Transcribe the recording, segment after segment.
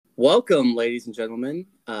Welcome, ladies and gentlemen,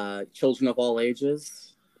 children of all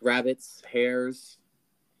ages, rabbits, hares,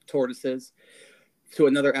 tortoises, to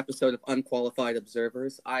another episode of Unqualified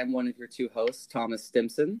Observers. I'm one of your two hosts, Thomas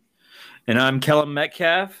Stimpson. And I'm Kelham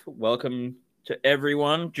Metcalf. Welcome to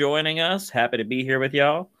everyone joining us. Happy to be here with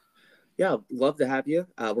y'all. Yeah, love to have you.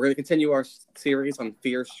 We're going to continue our series on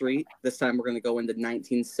Fear Street. This time we're going to go into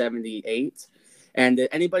 1978. And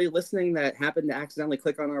anybody listening that happened to accidentally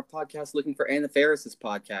click on our podcast looking for Anna Faris's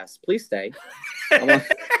podcast, please stay. I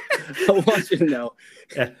want you to know.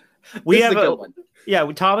 Yeah. We have a good one. Yeah,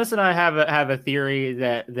 Thomas and I have a theory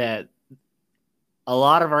that a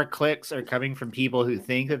lot of our clicks are coming from people who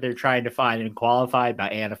think that they're trying to find Unqualified by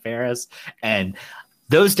Anna Faris, and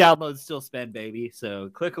those downloads still spend, baby. So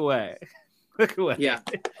click away. Click away. Yeah.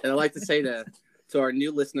 And I'd like to say to our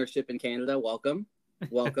new listenership in Canada, welcome.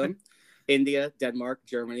 India, Denmark,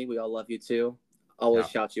 Germany, we all love you too. Always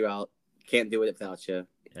shout you out. Can't do it without you.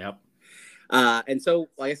 Yep. And so,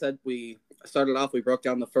 like I said, we started off, we broke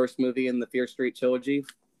down the first movie in the Fear Street trilogy.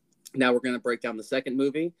 Now we're going to break down the second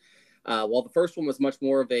movie. While the first one was much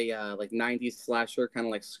more of a like 90s slasher, kind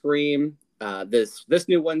of like Scream, this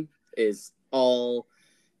new one is all,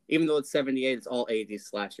 even though it's 78, it's all 80s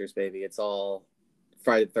slashers, baby. It's all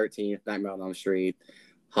Friday the 13th, Nightmare on Elm Street,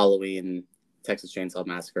 Halloween, Texas Chainsaw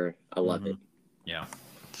Massacre. I love it. Yeah.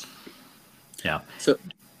 So,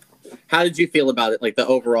 how did you feel about it? Like the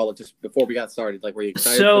overall, just before we got started, like were you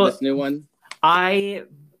excited for this new one? I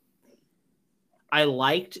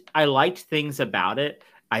liked things about it.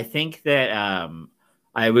 I think that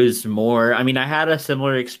I was more. I mean, I had a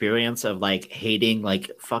similar experience of like hating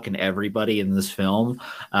like fucking everybody in this film,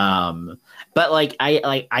 but like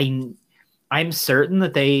I'm certain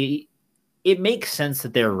that it makes sense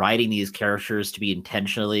that they're writing these characters to be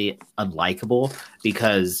intentionally unlikable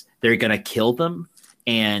because they're going to kill them.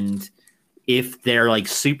 And if they're like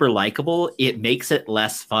super likable, it makes it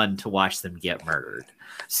less fun to watch them get murdered.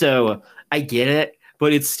 So I get it,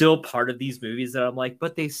 but it's still part of these movies that I'm like,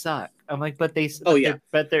 but they suck. I'm like, but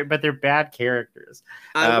they're bad characters.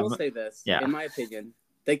 I will say this, in my opinion,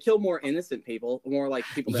 they kill more innocent people, more like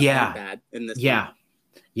people that aren't bad in this movie.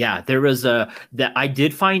 Yeah, there was that I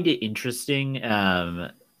did find it interesting.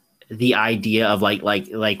 The idea of like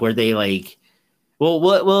where they like,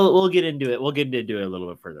 we'll get into it. We'll get into it a little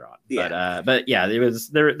bit further on. Yeah. But yeah,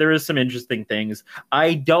 there was some interesting things.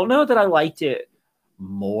 I don't know that I liked it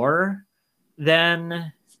more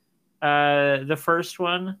than the first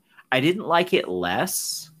one. I didn't like it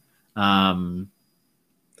less. Well,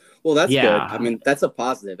 that's good. I mean, that's a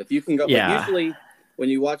positive. If you can go, usually when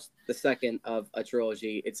you watch the second of a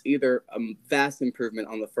trilogy, it's either a vast improvement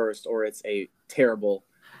on the first or it's a terrible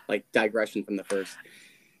like digression from the first.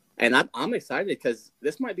 And I'm excited because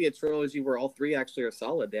this might be a trilogy where all three actually are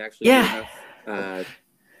solid. They actually do enough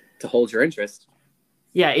to hold your interest.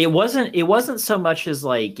 Yeah, it wasn't so much as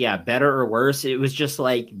like, better or worse. It was just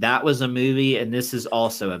like that was a movie and this is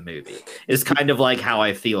also a movie. It's kind of like how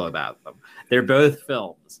I feel about them. They're both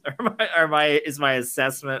films. Is my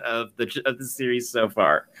assessment of the series so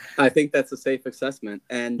far. I think that's a safe assessment.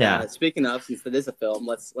 And speaking of, since it is a film,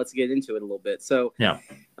 let's get into it a little bit. So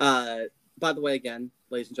by the way, again,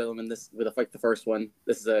 ladies and gentlemen, this with the first one,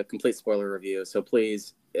 this is a complete spoiler review. So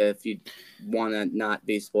please, if you want to not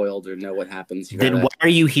be spoiled or know what happens, then why are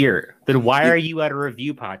you here? Then why are you at a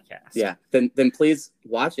review podcast? Yeah, then please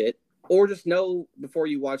watch it, or just know before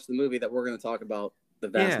you watch the movie that we're going to talk about the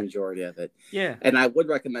vast majority of it. Yeah, and I would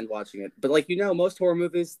recommend watching it. But like most horror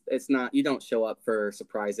movies, it's not. You don't show up for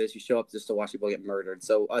surprises. You show up just to watch people get murdered.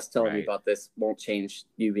 So us telling you about this won't change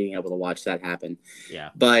you being able to watch that happen. Yeah,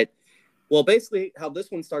 but. Well, basically, how this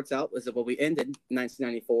one starts out is that we ended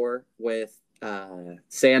 1994 with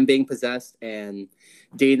Sam being possessed, and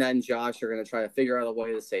Dina and Josh are going to try to figure out a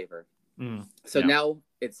way to save her. Now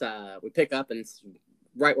it's we pick up, and it's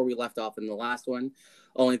right where we left off in the last one.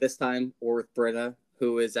 Only this time we're with Britta,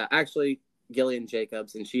 who is actually Gillian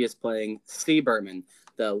Jacobs, and she is playing Steve Berman,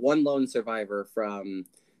 the one lone survivor from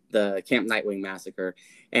the Camp Nightwing massacre,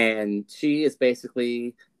 and she is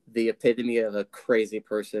basically the epitome of a crazy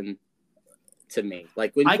person. To me,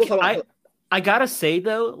 like when I gotta say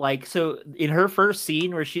though, like so in her first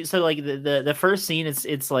scene where she's the first scene,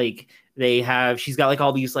 it's like she's got like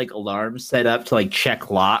all these like alarms set up to like check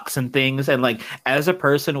locks and things, and like as a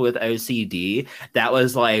person with OCD, that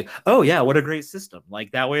was like, oh yeah, what a great system.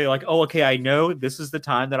 Like that way, like, oh okay, I know this is the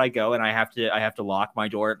time that I go and I have to lock my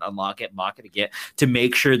door and unlock it and lock it again to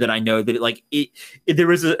make sure that I know that there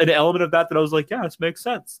was an element of that I was like, yeah, this makes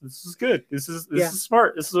sense. This is good. This is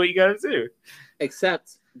smart. This is what you gotta do.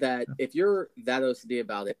 Except that if you're that OCD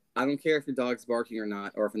about it, I don't care if your dog's barking or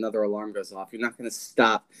not, or if another alarm goes off, you're not going to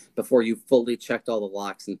stop before you fully checked all the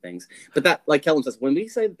locks and things. But that, like Kelham says, when we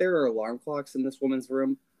say that there are alarm clocks in this woman's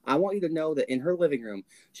room, I want you to know that in her living room,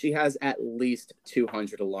 she has at least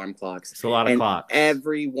 200 alarm clocks. It's a lot of clocks.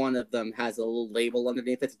 Every one of them has a little label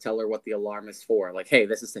underneath it to tell her what the alarm is for. Like, hey,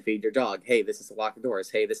 this is to feed your dog. Hey, this is to lock the doors.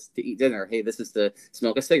 Hey, this is to eat dinner. Hey, this is to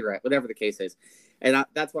smoke a cigarette. Whatever the case is. And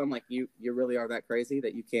that's why I'm like, you really are that crazy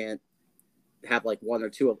that you can't have like one or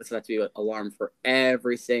two of us have to be an alarm for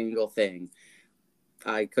every single thing.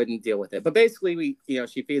 I couldn't deal with it. But basically,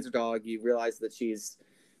 she feeds her dog. You realize that she's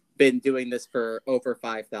been doing this for over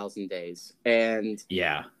 5,000 days, and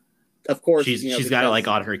yeah, of course she's got it like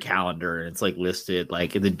on her calendar, and it's like listed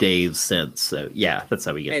like in the days since. So yeah, that's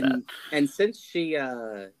how we get that. And since she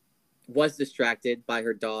was distracted by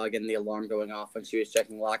her dog and the alarm going off when she was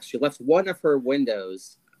checking locks, she left one of her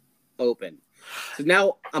windows open. So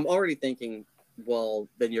now I'm already thinking, well,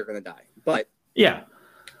 then you're gonna die. But yeah,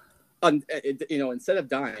 instead of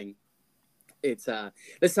dying, it's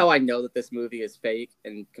this is how I know that this movie is fake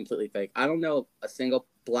and completely fake. I don't know a single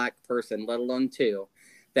black person, let alone two,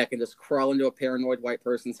 that can just crawl into a paranoid white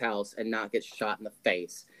person's house and not get shot in the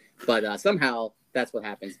face. But somehow that's what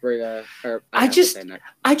happens. I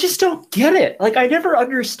just don't get it. Like, I never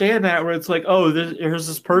understand that, where it's like, oh, there's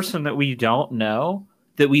this person that we don't know,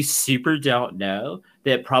 that we super don't know,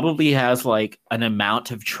 that probably has like an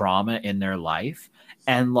amount of trauma in their life,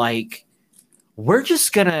 and like we're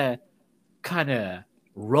just gonna kind of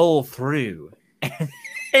roll through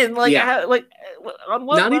and like, on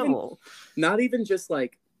what level? Not even just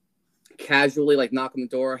like casually like knock on the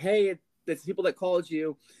door. Hey, it's people that called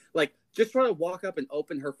you. Like, just try to walk up and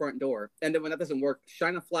open her front door, and then when that doesn't work,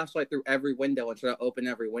 shine a flashlight through every window and try to open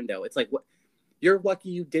every window. It's like, what? You're lucky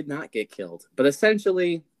you did not get killed. But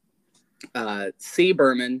essentially, C.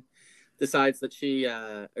 Berman decides that she's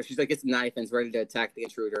like, gets a knife and is ready to attack the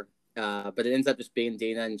intruder. But it ends up just being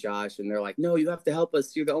Dina and Josh, and they're like, no, you have to help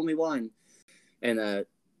us. You're the only one. And a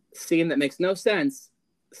scene that makes no sense.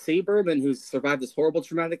 C. Berman, who's survived this horrible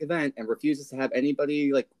traumatic event and refuses to have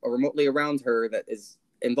anybody like remotely around her that is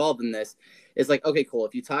involved in this, is like, okay, cool.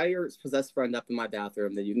 If you tie your possessed friend up in my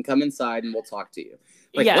bathroom, then you can come inside and we'll talk to you.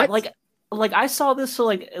 Like, yeah, what? like I saw this, so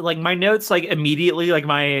like my notes, like immediately, like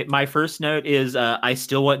my first note is I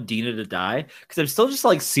still want Dina to die, because I'm still just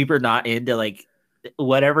like super not into like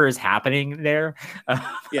whatever is happening there.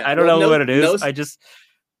 I don't know what it is.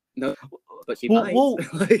 But she might.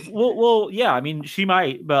 Well, yeah. I mean, she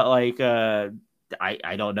might, but like,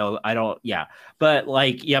 I don't know. Yeah. But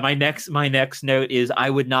like, yeah. My next note is I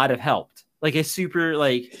would not have helped. Like, a super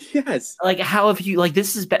like, yes. Like, how have you, like,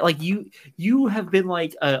 this is like you have been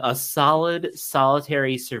like a solid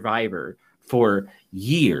solitary survivor for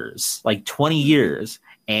years, like 20 years,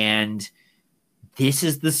 and this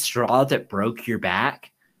is the straw that broke your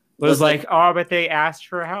back. Was like, oh, but they asked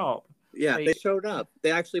for help. Yeah, like, they showed up.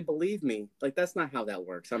 They actually believe me. Like, that's not how that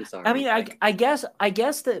works. I'm sorry. I mean, I guess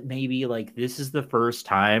that maybe like this is the first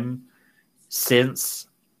time since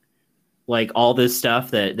like all this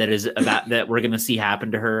stuff that is about that we're gonna see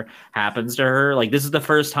happens to her. Like, this is the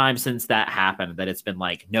first time since that happened that it's been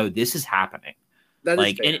like, no, this is happening. That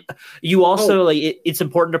like, is and you also it's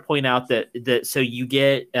important to point out that so you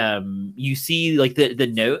get you see like the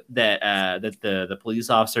note that the police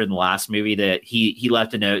officer in the last movie, that he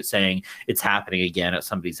left a note saying it's happening again at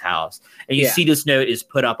somebody's house, and you see this note is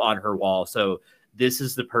put up on her wall. So this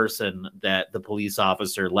is the person that the police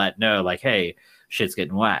officer let know, like, hey, shit's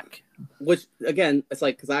getting whack. Which, again, it's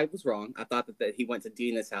like, because I was wrong. I thought that he went to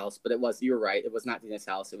Dina's house, but you were right. It was not Dina's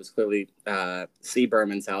house. It was clearly C.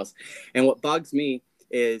 Berman's house. And what bugs me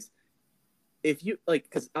is, if you, like,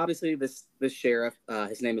 because obviously this sheriff,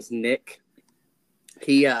 his name is Nick,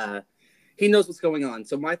 he knows what's going on.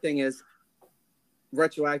 So my thing is,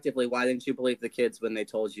 retroactively, why didn't you believe the kids when they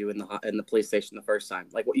told you in the police station the first time?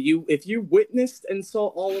 Like, if you witnessed and saw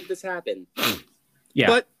all of this happen. Yeah.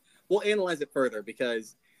 But we'll analyze it further,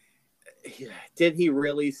 because did he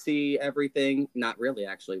really see everything? Not really,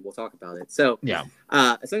 actually. We'll talk about it. So, yeah.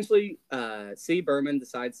 Essentially, C. Berman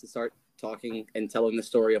decides to start talking and telling the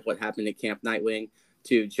story of what happened at Camp Nightwing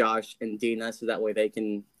to Josh and Dina, so that way they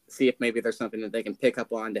can see if maybe there's something that they can pick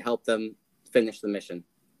up on to help them finish the mission.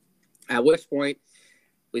 At which point,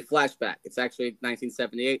 we flash back. It's actually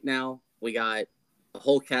 1978 now. We got a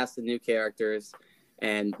whole cast of new characters,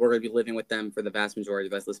 and we're going to be living with them for the vast majority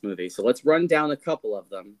of this movie. So let's run down a couple of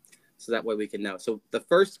them, so that way we can know. So the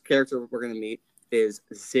first character we're going to meet is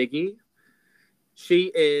Ziggy.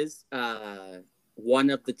 She is one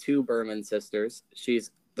of the two Berman sisters.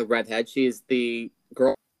 She's the redhead. She is the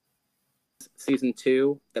girl season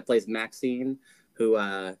 2 that plays Maxine, who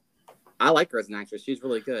I like her as an actress. She's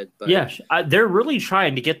really good. But yeah, they're really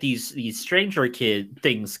trying to get these Stranger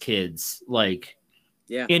kids like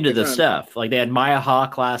into the stuff. Like they had Maya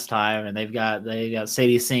Hawke last time, and they got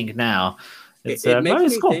Sadie Sink now. It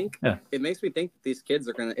makes me think. Yeah. It makes me think these kids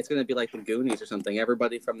are it's gonna be like the Goonies or something.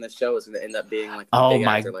 Everybody from this show is gonna end up being like a big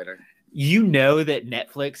actor later. You know that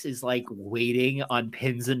Netflix is like waiting on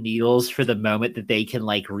pins and needles for the moment that they can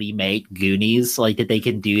like remake Goonies, like that they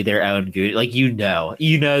can do their own Goonies. Like you know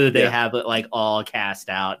that they have it like all cast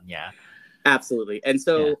out. Yeah, absolutely. And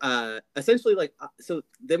so essentially, like, so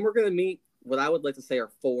then we're gonna meet what I would like to say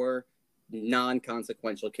are 4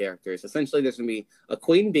 non-consequential characters. Essentially, there's gonna be a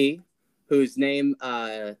Queen Bee, whose name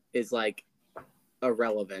is like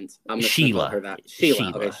irrelevant. I'm just Sheila. Her that.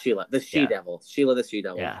 Sheila. Okay, Sheila. The She-Devil. Sheila the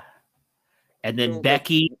She-Devil. Yeah. And then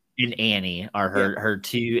Becky and Annie are her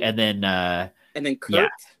 2, and then Kurt. Yeah.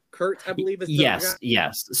 Kurt, I believe is the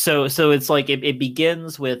yes. So it's like it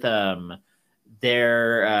begins with their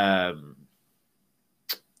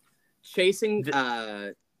chasing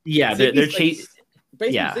they're chasing basically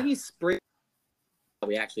Ziggy's spring.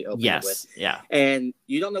 We actually opened it with. Yeah. And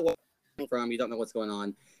you don't know what from, you don't know what's going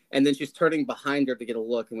on. And then she's turning behind her to get a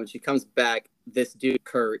look, and when she comes back, this dude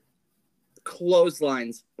Kurt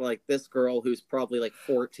clotheslines like this girl who's probably like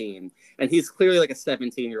 14, and he's clearly like a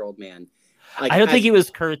 17-year-old man. Like, I don't think it was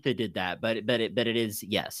Kurt that did that, but it is.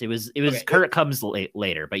 Yes, it was okay, Kurt comes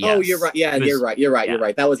later, but yes. Oh, you're right. Yeah, you're right. You're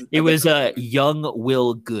right. That was young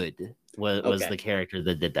Will Good was the character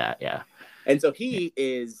that did that. Yeah, and so he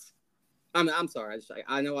is. I'm sorry.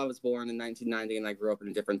 I know I was born in 1990 and I grew up in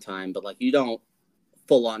a different time, but like you don't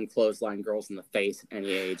full on clothesline girls in the face at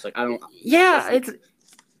any age. Like I don't. Yeah, it's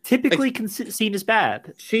typically seen as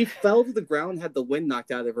bad. She fell to the ground, had the wind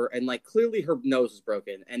knocked out of her, and like clearly her nose was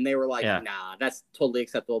broken, and they were like, "Nah, that's totally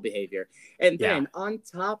acceptable behavior." And then on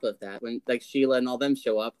top of that, when like Sheila and all them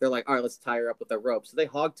show up, they're like, "All right, let's tie her up with a rope." So they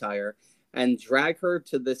hog tie her and drag her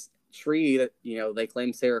to this tree that they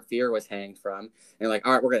claim Sarah Fear was hanged from, and like,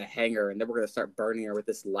 "All right, we're gonna hang her, and then we're gonna start burning her with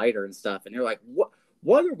this lighter and stuff." And you're like,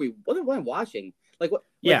 What am I watching? Like what?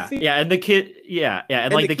 And the kid,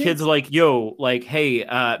 and like the kids are like, "Yo, like, hey,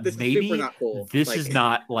 this maybe is not cool. This is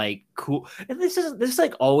not like cool." And this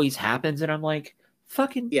like always happens, and I'm like,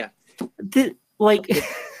 "Fucking this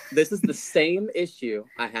is the same issue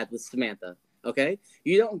I had with Samantha." Okay,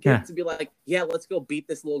 you don't get to be like, "Yeah, let's go beat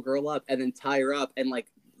this little girl up and then tie her up and like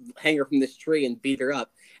hang her from this tree and beat her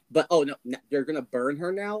up." But oh no, you're gonna burn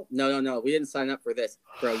her now? No, we didn't sign up for this,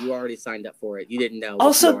 bro. You already signed up for it. You didn't know.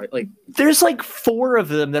 Also, there's like 4 of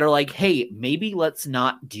them that are like, "Hey, maybe let's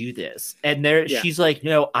not do this," and she's like,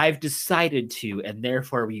 "No, I've decided to, and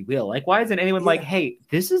therefore we will." Like, why isn't anyone like, "Hey,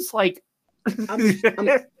 this is like"?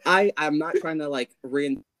 I'm not trying to like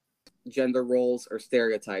reinvent gender roles or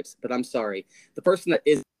stereotypes, but I'm sorry. The person that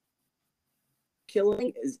is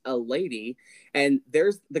killing is a lady, and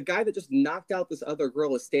there's the guy that just knocked out this other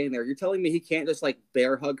girl is standing there. You're telling me he can't just like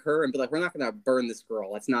bear hug her and be like, "We're not gonna burn this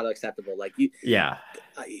girl. That's not acceptable." Like you,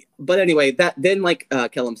 but anyway, that then like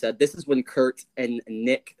Kelham said, this is when Kurt and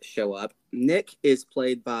Nick show up. Nick is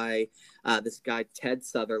played by this guy Ted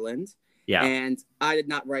Sutherland. Yeah, and I did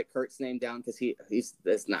not write Kurt's name down because he's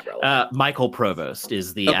not relevant. Michael Provost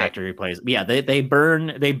is the actor who plays. Yeah, they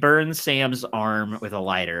burn Sam's arm with a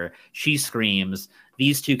lighter. She screams.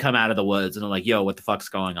 These 2 come out of the woods and are like, "Yo, what the fuck's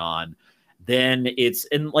going on?" Then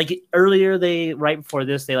right before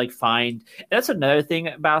this, they like find. That's another thing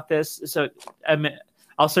about this. So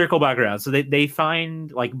I'll circle back around. So they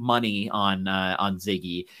find like money on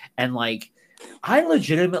Ziggy, and like I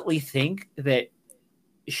legitimately think that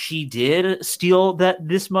she did steal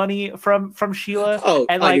this money from Sheila,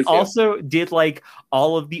 and like also did like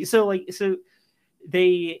all of these. So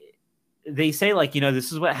they say like,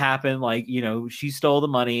 this is what happened. Like, she stole the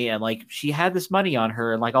money, and like she had this money on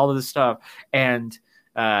her, and like all of this stuff. And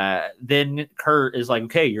then Kurt is like,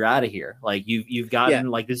 "Okay, you're out of here. Like you've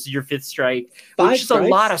gotten like this is your 5th strike, which is a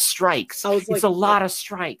lot of strikes. It's a lot of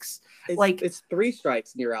strikes. It's 3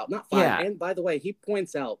 strikes and you're out, not 5. Yeah. And by the way, he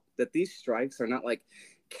points out that these strikes are not like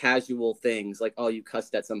casual things like, "Oh, you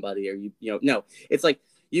cussed at somebody," or no, it's like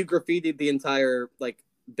you graffitied the entire like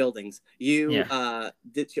buildings.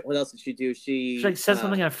 What else did she do? She like set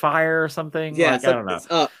something on fire or something. Yeah, like, I don't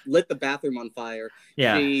know. Lit the bathroom on fire.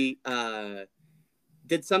 Yeah, she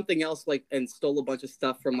did something else like and stole a bunch of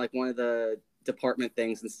stuff from like one of the department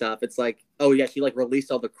things and stuff. It's like, oh yeah, she like released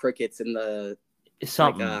all the crickets in the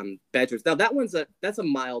bedrooms. Now that's a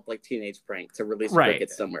mild like teenage prank to release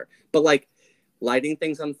crickets somewhere, but like lighting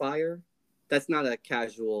things on fire, that's not a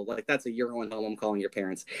casual, like that's a you're going home, I'm calling your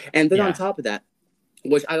parents. And then on top of that,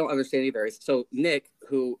 which I don't understand either. So Nick,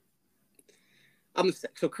 who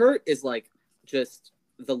so Kurt is like just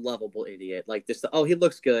the lovable idiot, like just he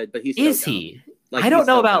looks good, but he's so Is dumb. he? Like I don't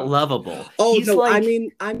know so about dumb. lovable. Oh he's no, like...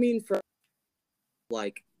 I mean for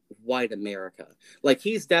like white America, like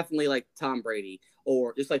he's definitely like Tom Brady,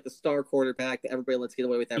 or just like the star quarterback that everybody lets get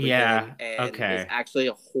away with everything, and is actually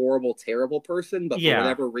a horrible, terrible person, but for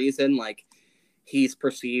whatever reason, like he's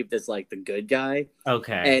perceived as like the good guy.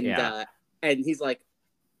 And he's like,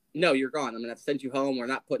 no, you're gone. I'm gonna have to send you home. We're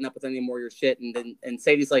not putting up with any more of your shit. And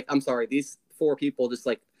Sadie's like, I'm sorry, these 4 people just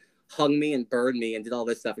like hung me and burned me and did all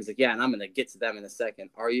this stuff. He's like, yeah, and I'm gonna get to them in a second.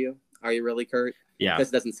 Are you really, Kurt? Yeah. Because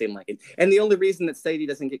it doesn't seem like it. And the only reason that Sadie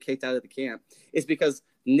doesn't get kicked out of the camp is because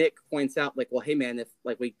Nick points out, like, well, hey man, if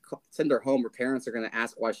like we send her home, her parents are gonna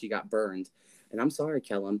ask why she got burned. And I'm sorry,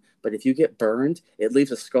 Kelham, but if you get burned, it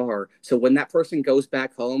leaves a scar. So when that person goes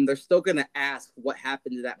back home, they're still gonna ask what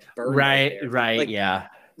happened to that burn. Right. Like, yeah.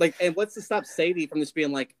 Like, and what's to stop Sadie from just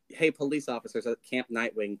being like, hey, police officers at Camp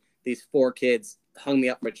Nightwing, these 4 kids hung me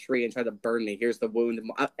up from a tree and tried to burn me. Here's the wound,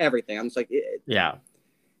 everything. I'm just like,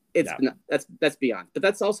 that's beyond. But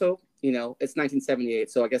that's also, it's 1978.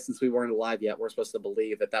 So I guess since we weren't alive yet, we're supposed to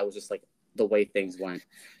believe that was just like the way things went.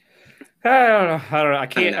 I don't know.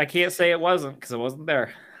 I can't say it wasn't, because it wasn't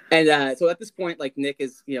there. And so at this point, like Nick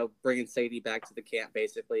is, bringing Sadie back to the camp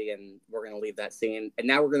basically, and we're going to leave that scene. And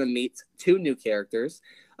now we're going to meet 2 new characters.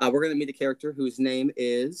 We're going to meet a character whose name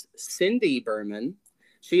is Cindy Berman.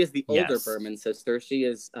 She is the older Berman sister. She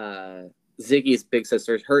is Ziggy's big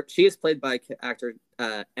sister. She is played by actor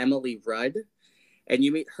Emily Rudd. And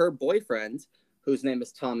you meet her boyfriend, whose name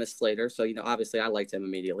is Thomas Slater. So, obviously I liked him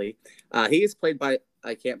immediately. He is played by,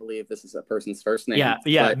 I can't believe this is a person's first name.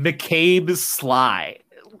 Yeah, McCabe Sly.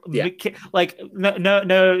 Yeah. Like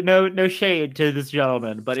no shade to this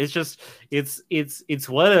gentleman, but it's just it's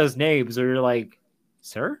one of those names where you're like,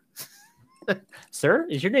 sir,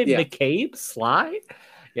 is your name McCabe Sly?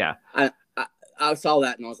 Yeah. I saw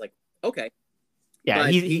that and I was like, okay. Yeah,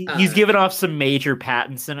 but he's giving off some major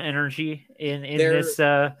Pattinson energy in this.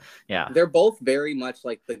 They're both very much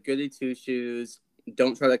like the goody 2-shoes.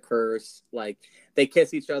 Don't try to curse. Like they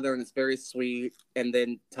kiss each other and it's very sweet. And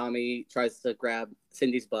then Tommy tries to grab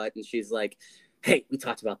Cindy's butt and she's like, "Hey, we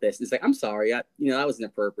talked about this." And it's like, "I'm sorry, that was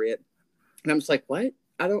inappropriate." And I'm just like, "What?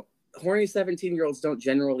 Horny 17-year-olds don't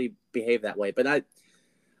generally behave that way." But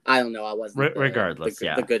I don't know. I wasn't regardless.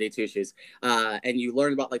 The goody 2-shoes. And you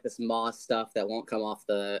learn about like this moss stuff that won't come off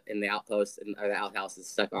in the outpost or the outhouse is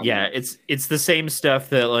stuck on. Yeah, it's the same stuff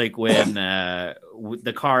that like when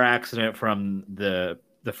the car accident from the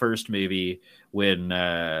first movie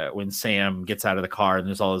when Sam gets out of the car and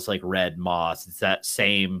there's all this like red moss. It's the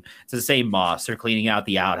same moss. They're cleaning out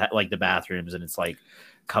the bathrooms and it's like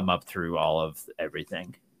come up through all of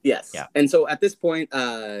everything. Yes. Yeah. And so at this point,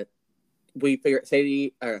 we figure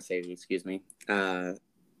Cindy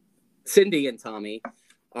and Tommy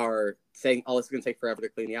are saying, "Oh, it's going to take forever to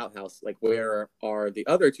clean the outhouse. Like, where are the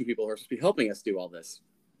other 2 people who are supposed to be helping us do all this?"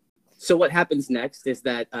 So what happens next is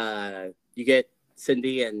that you get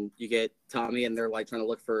Cindy and you get Tommy, and they're like trying to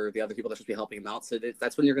look for the other people that should be helping him out. So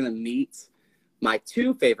that's when you're going to meet my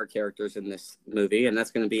 2 favorite characters in this movie, and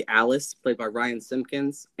that's going to be Alice, played by Ryan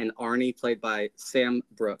Simpkins, and Arnie, played by Sam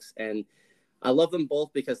Brooks. And I love them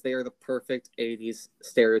both because they are the perfect 80s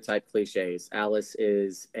stereotype cliches. Alice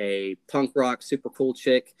is a punk rock, super cool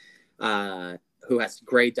chick who has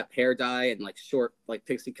gray hair dye and like short, like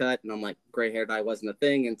pixie cut. And I'm like, gray hair dye wasn't a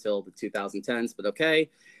thing until the 2010s, but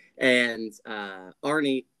okay. And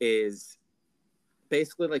Arnie is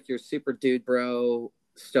basically like your super dude bro,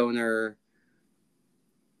 stoner,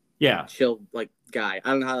 chill like guy.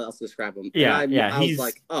 I don't know how else to describe him. I was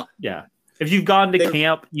like, oh. Yeah. If you've gone to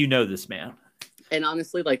camp, you know this man. And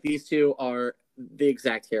honestly, like these 2 are the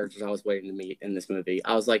exact characters I was waiting to meet in this movie.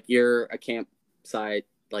 I was like, you're a campsite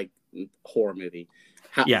like horror movie.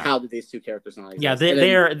 How did these 2 characters not exist?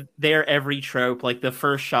 Yeah, they're every trope. Like the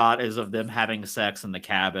first shot is of them having sex in the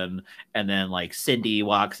cabin, and then like Cindy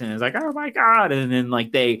walks in and is like, "Oh my god!" And then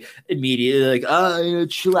like they immediately like, "Oh,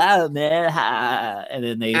 chill out, man," and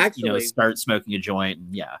then they start smoking a joint.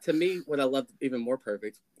 And to me, what I loved even more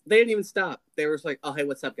perfect, they didn't even stop. They were just like, "Oh, hey,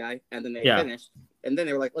 what's up, guy?" And then they finished, and then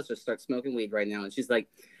they were like, "Let's just start smoking weed right now." And she's like,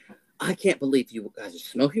 "I can't believe you guys are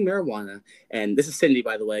smoking marijuana." And this is Cindy,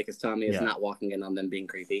 by the way, because Tommy is not walking in on them being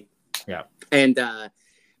creepy. Yeah. And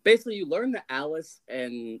basically, you learn that Alice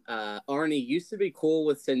and Arnie used to be cool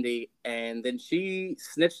with Cindy, and then she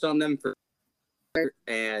snitched on them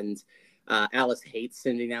and Alice hates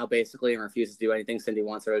Cindy now, basically, and refuses to do anything Cindy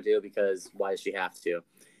wants her to do because why does she have to?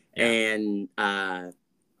 Yeah. And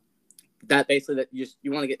that basically that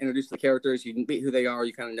you want to get introduced to the characters, you meet who they are,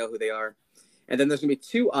 you kind of know who they are. And then there's going to be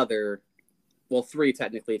two other, well, three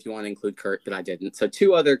technically if you want to include Kurt, but I didn't. So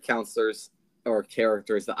two other counselors or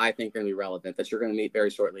characters that I think are going to be relevant that you're going to meet very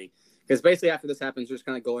shortly. Because basically after this happens, you're just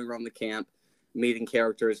kind of going around the camp, meeting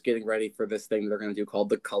characters, getting ready for this thing they're going to do called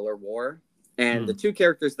the Color War. And the two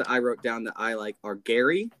characters that I wrote down that I like are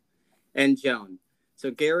Gary and Joan.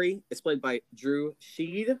 So Gary is played by Drew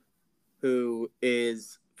Sheed, who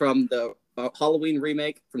is from the Halloween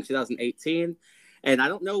remake from 2018. And I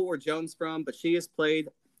don't know where Joan's from, but she is played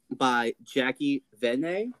by Jackie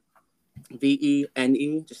Vene,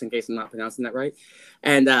 Vene, just in case I'm not pronouncing that right.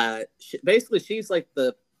 And basically she's like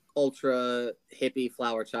the ultra hippie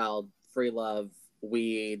flower child, free love,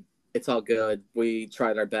 weed, it's all good. We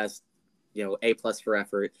tried our best, A+ for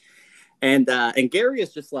effort. And Gary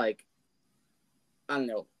is just like, I don't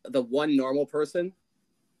know, the one normal person.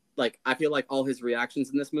 Like, I feel like all his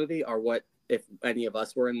reactions in this movie are what if any of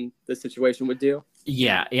us were in this situation would do.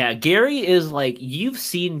 Yeah. Gary is like, you've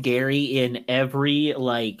seen Gary in every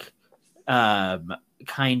like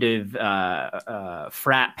kind of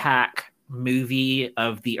frat pack movie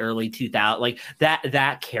of the early 2000s. Like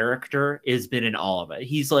that character has been in all of it.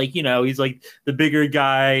 He's like, he's like the bigger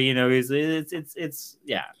guy, it's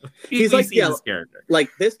yeah. He's like, yeah, this character. Like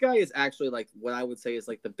this guy is actually like what I would say is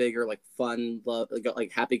like the bigger, like fun, love,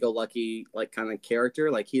 like happy-go-lucky, like kind of character.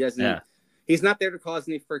 Like he doesn't, he's not there to cause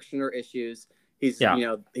any friction or issues. He's,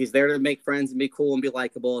 he's there to make friends and be cool and be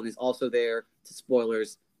likable. And he's also there to,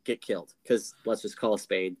 spoilers, get killed, because let's just call a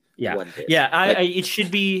spade what it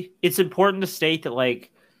is. It's important to state that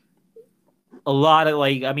like a lot of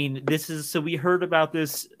like, I mean, we heard about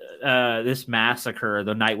this this massacre,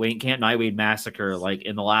 the Camp Nightwing massacre, like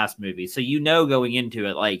in the last movie, so going into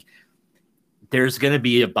it, like there's gonna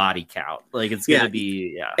be a body count, like it's gonna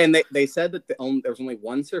be and they said that there was only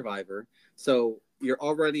one survivor, so you're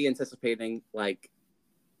already anticipating like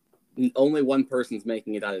only one person's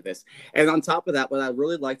making it out of this. And on top of that, what I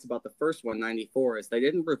really liked about the first one, 94, is they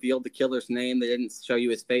didn't reveal the killer's name. They didn't show you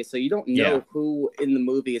his face. So you don't know who in the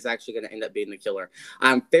movie is actually going to end up being the killer.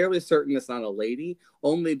 I'm fairly certain it's not a lady,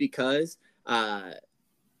 only because like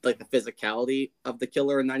the physicality of the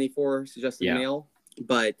killer in 94 suggested male.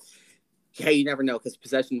 But hey, you never know, because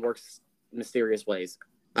possession works mysterious ways.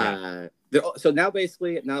 So now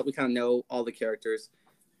basically, now that we kind of know all the characters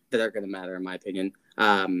that are going to matter, in my opinion,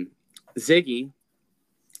 Ziggy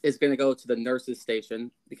is going to go to the nurse's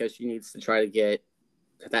station because she needs to try to get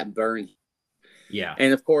that burn. Yeah.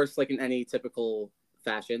 And of course, like in any typical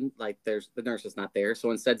fashion, like the nurse is not there.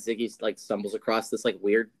 So instead, Ziggy like stumbles across this like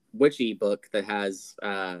weird witchy book that has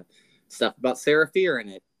stuff about Sarah Fear in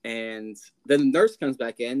it. And then the nurse comes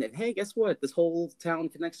back in and, hey, guess what? This whole town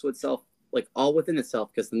connects to itself, like all within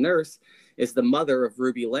itself, because the nurse is the mother of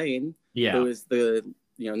Ruby Lane, who is the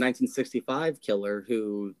 1965 killer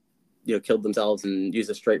who killed themselves and used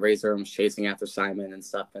a straight razor and was chasing after Simon and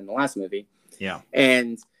stuff in the last movie.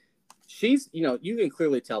 And she's you can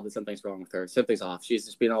clearly tell that something's wrong with her. Something's off. She's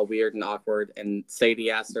just being all weird and awkward. And Sadie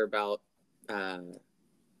asked her about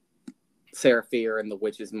Sarah Fear and the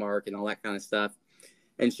witch's mark and all that kind of stuff.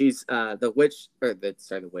 And she's the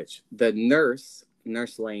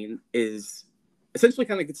nurse Lane is essentially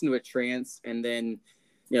kind of gets into a trance and then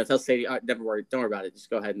tells Sadie, don't worry about it, just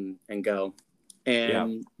go ahead and go.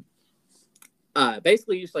 And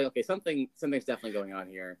basically you're just like, okay, something's definitely going on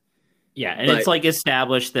here. And it's like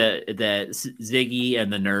established that Ziggy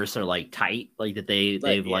and the nurse are like tight, like that they've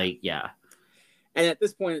and at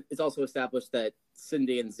this point it's also established that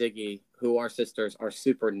Cindy and Ziggy, who are sisters, are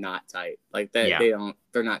super not tight, like that.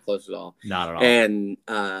 They're not close at all, not at all. And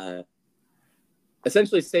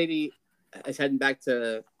essentially Sadie is heading back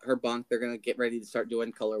to her bunk. They're going to get ready to start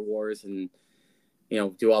doing color wars and,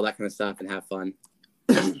 do all that kind of stuff and have fun.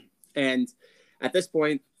 And at this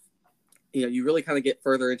point, you really kind of get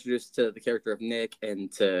further introduced to the character of Nick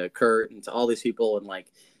and to Kurt and to all these people. And like,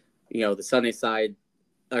 the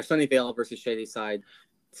Sunnyvale versus Shady Side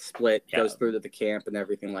split goes through to the camp and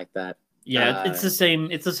everything like that. It's the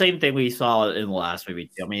same thing we saw in the last movie.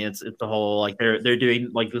 I mean, it's the whole, like they're doing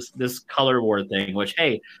like this color war thing, which,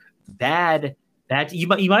 hey, bad you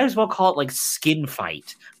might as well call it like skin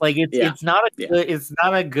fight. Like it's not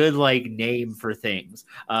a good like name for things.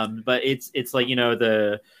 But it's like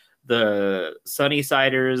the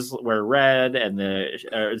Sunnysiders wear red and the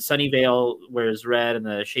Sunnyvale wears red and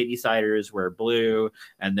the Shady Siders wear blue,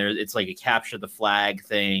 and it's like a capture the flag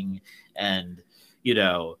thing, and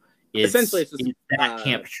essentially it's just that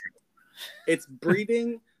camp. It's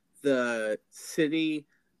breeding the city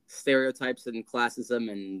stereotypes and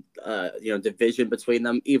classism and division between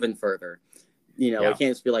them even further, You know, it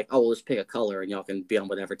can't just be like, oh, we'll just pick a color and y'all can be on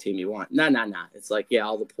whatever team you want. No. It's like, yeah,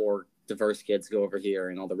 all the poor diverse kids go over here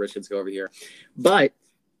and all the rich kids go over here. But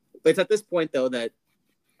it's at this point though that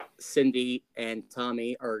Cindy and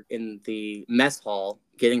Tommy are in the mess hall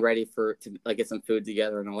getting ready to like get some food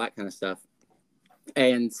together and all that kind of stuff.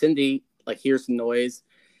 And Cindy like hears some noise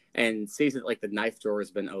and sees that like the knife drawer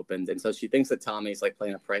has been opened, and so she thinks that Tommy's like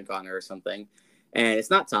playing a prank on her or something. And it's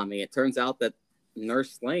not Tommy. It turns out that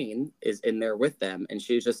Nurse Lane is in there with them, and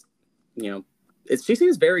she's just, you know, she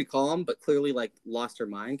seems very calm, but clearly like lost her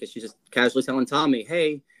mind because she's just casually telling Tommy,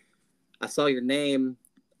 "Hey, I saw your name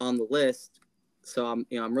on the list. So I'm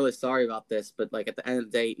really sorry about this, but like at the end of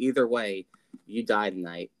the day, either way, you die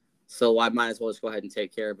tonight. So I might as well just go ahead and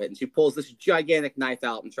take care of it." And she pulls this gigantic knife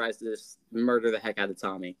out and tries to just murder the heck out of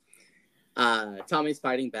Tommy. Tommy's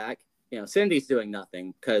fighting back. You know, Cindy's doing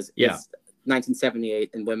nothing because it's 1978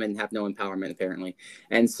 and women have no empowerment apparently.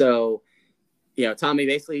 And so, you know, Tommy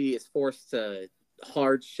basically is forced to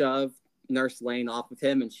hard shove Nurse Lane off of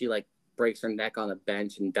him, and she like breaks her neck on a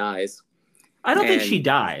bench and dies. I don't think she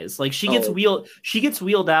dies. Like she gets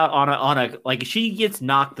wheeled out on a like she gets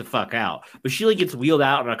knocked the fuck out, but she like gets wheeled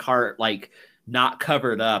out on a cart, like not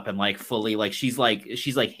covered up and like fully like she's like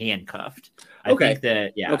handcuffed. I think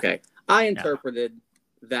that Okay. I interpreted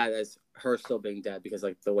that as her still being dead because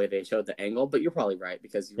like the way they showed the angle, but you're probably right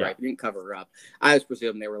because you're right. They didn't cover her up. I just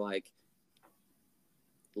presumed they were like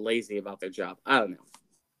lazy about their job. I don't know.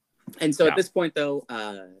 And so at this point though,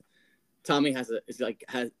 Tommy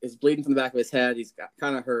is bleeding from the back of his head. He's got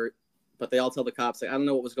kind of hurt, but they all tell the cops, like, I don't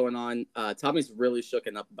know what was going on. Tommy's really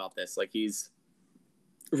shooken up about this. Like he's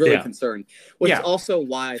really concerned, which is also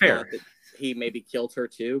why I thought that he maybe killed her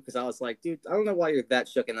too. Because I was like, dude, I don't know why you're that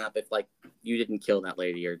shooken up if like you didn't kill that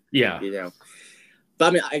lady or you know. But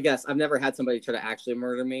I mean, I guess I've never had somebody try to actually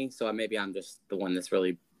murder me, so maybe I'm just the one that's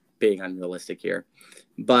really being unrealistic here.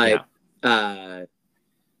 But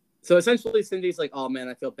so essentially, Cindy's like, "Oh man,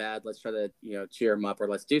 I feel bad. Let's try to, you know, cheer him up or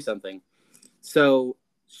let's do something." So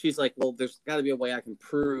she's like, "Well, there's got to be a way I can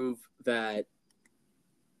prove that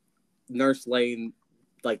Nurse Lane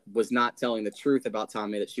like was not telling the truth about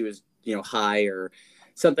Tommy, that she was, you know, high or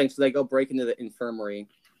something." So they go break into the infirmary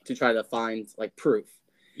to try to find like proof.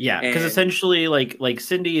 Yeah, because essentially, like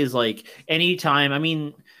Cindy is like anytime. I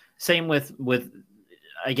mean, same with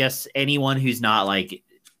I guess anyone who's not like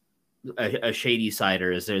a shady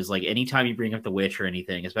sider is there's like anytime you bring up the witch or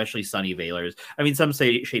anything, especially Sunny Veilers. I mean, some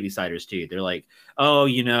say shady siders too. They're like, oh,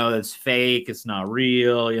 you know, it's fake, it's not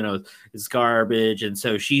real, you know, it's garbage. And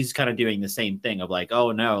so she's kind of doing the same thing of like,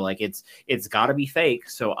 oh no, like it's got to be fake.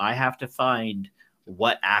 So I have to find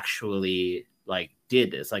what actually like did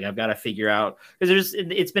this. Like I've got to figure out, because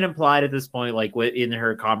it's been implied at this point, like in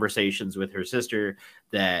her conversations with her sister,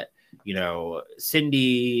 that, you know,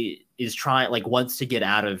 Cindy is wants to get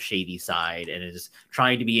out of shady side and is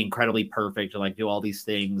trying to be incredibly perfect and like do all these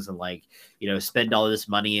things and like, you know, spend all this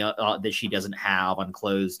money that she doesn't have on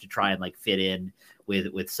clothes to try and like fit in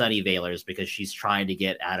with Sunny Veilers because she's trying to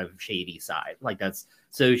get out of shady side. Like that's,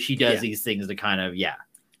 so she does these things to kind of,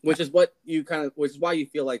 which is why you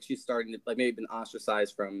feel like she's starting to like maybe been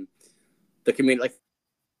ostracized from the community, like,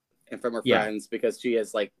 and from her friends, because she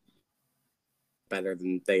is like better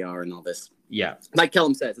than they are and all this. Yeah. Like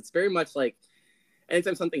Kelham says, it's very much like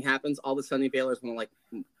anytime something happens, all the Sunny Veilers want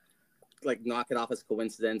to like knock it off as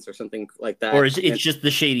coincidence or something like that. Or it's just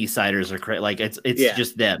the shady siders are like it's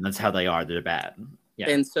just them. That's how they are. They're bad. Yeah.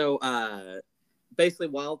 And so basically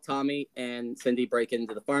while Tommy and Cindy break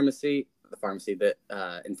into the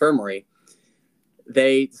infirmary,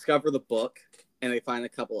 they discover the book and they find a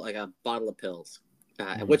bottle of pills.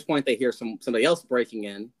 At which point they hear somebody else breaking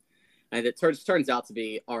in. And it turns out to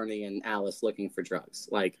be Arnie and Alice looking for drugs.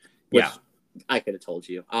 Like, which I could have told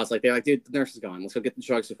you. I was like, they're like, dude, the nurse is gone. Let's go get the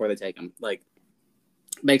drugs before they take them. Like,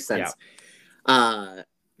 makes sense. Yeah.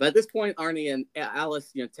 But at this point, Arnie and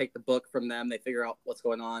Alice, you know, take the book from them. They figure out what's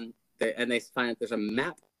going on. They find that there's a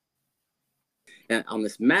map. And on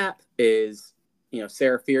this map is, you know,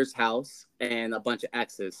 Sarah Fear's house and a bunch of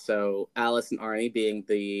X's. So Alice and Arnie being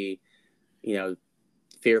the, you know,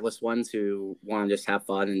 fearless ones who want to just have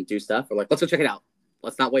fun and do stuff. We're like, let's go check it out.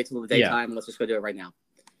 Let's not wait till the daytime. Let's just go do it right now.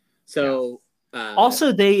 So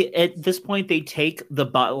also they, at this point, they take the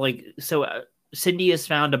bottle, Cindy has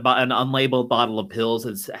found an unlabeled bottle of pills.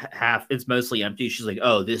 It's mostly empty. She's like,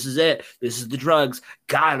 oh, this is it. This is the drugs.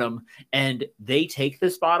 Got them. And they take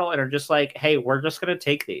this bottle and are just like, hey, we're just going to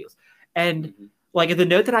take these. And like the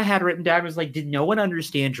note that I had written down was like, did no one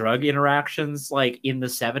understand drug interactions like in the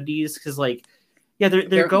 70s? Because like, yeah,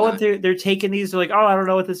 they're going through, they're taking these, they're like, oh, I don't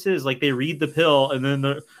know what this is. Like they read the pill and then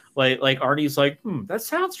they're Like Arnie's like, that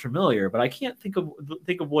sounds familiar, but I can't think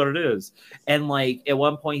of what it is. And like at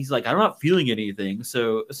one point he's like, I'm not feeling anything.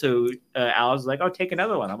 So Alice is like, oh, take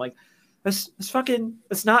another one. I'm like, that's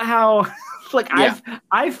not how. Like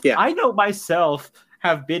Yeah. I know myself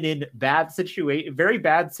have been in very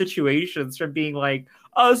bad situations from being like,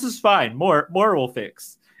 oh, this is fine. More will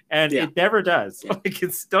fix. And it never does. Yeah. Like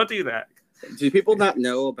don't do that. Do people not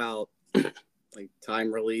know about like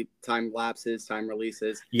time lapses, time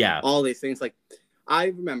releases? Yeah. All these things. Like I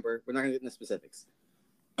remember, we're not gonna get into specifics.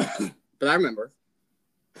 But I remember,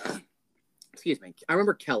 excuse me, I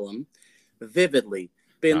remember Kelham vividly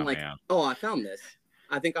being oh, I found this.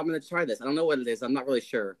 I think I'm gonna try this. I don't know what it is. I'm not really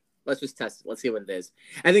sure. Let's just test it. Let's see what it is.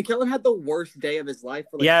 And then Kelham had the worst day of his life.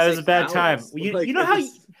 For like it was a bad hours. Time.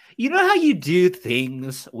 You know how you do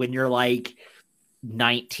things when you're like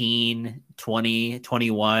 19, 20,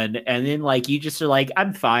 21, and then like you just are like,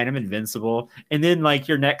 I'm fine, I'm invincible, and then like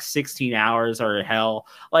your next 16 hours are hell.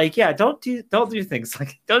 Like, don't do things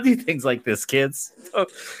like this, kids.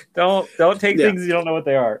 Don't take things you don't know what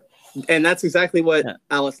they are. And that's exactly what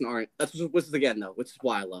Alice and Arnie. That's which is again though, which is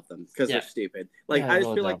why I love them, because they're stupid. Like I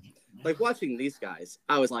just feel like watching these guys,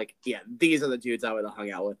 I was like, these are the dudes I would have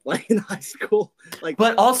hung out with like in high school. Like,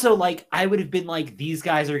 but also like I would have been like, these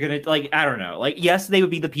guys are gonna like, I don't know, like yes, they would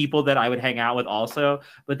be the people that I would hang out with also,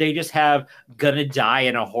 but they just have gonna die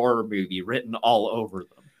in a horror movie written all over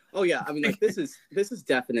them. Oh yeah, I mean like this is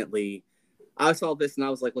definitely. I saw this and I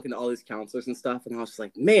was like looking at all these counselors and stuff, and I was just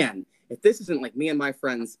like, man, if this isn't like me and my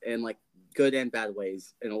friends in like good and bad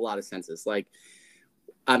ways in a lot of senses. Like,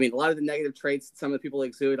 I mean, a lot of the negative traits some of the people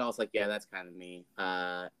exude, I was like, yeah, that's kind of me.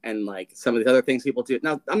 And like some of the other things people do.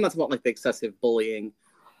 Now, I'm not talking about like the excessive bullying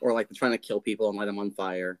or like the trying to kill people and light them on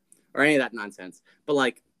fire or any of that nonsense. But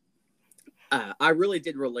like, I really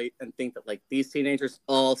did relate and think that like these teenagers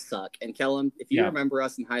all suck. And Kelham, if you remember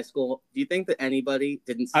us in high school, do you think that anybody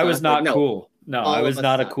didn't suck? I was not like, cool. No, I was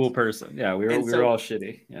not sucked. A cool person. Yeah, we were all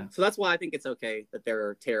shitty. Yeah. So that's why I think it's okay that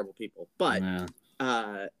they're terrible people. But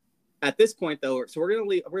at this point though, so we're gonna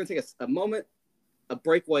leave. We're gonna take a moment, a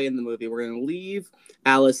breakaway in the movie. We're gonna leave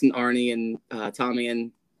Alice and Arnie and Tommy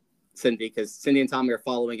and Cindy, because Cindy and Tommy are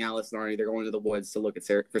following Alice and Arnie. They're going to the woods to look at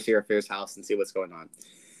for Sarah Fear's house and see what's going on.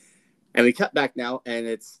 And we cut back now, and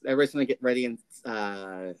everybody's going to get ready and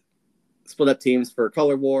split up teams for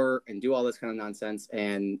color war and do all this kind of nonsense.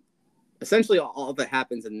 And essentially all that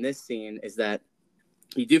happens in this scene is that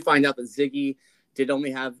you do find out that Ziggy did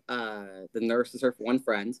only have the nurse as her one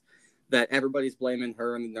friend, that everybody's blaming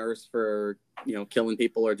her and the nurse for, killing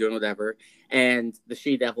people or doing whatever. And the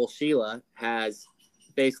she-devil, Sheila, has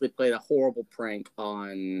basically played a horrible prank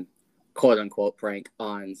on, quote-unquote prank,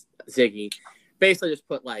 on Ziggy. Basically just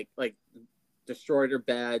put like destroyed her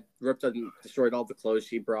bed, ripped and destroyed all the clothes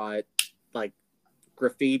she brought, like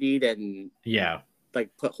graffitied and like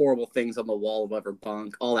put horrible things on the wall above her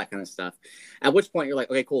bunk, all that kind of stuff. At which point you're like,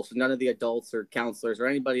 okay, cool. So none of the adults or counselors or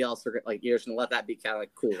anybody else are like, you're just gonna let that be kind of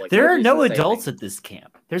like cool. Like there are no adults at this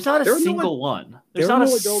camp. There's not a single one. There's not a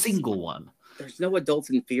single one. There's no adults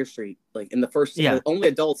in Fear Street. Like in the first, the only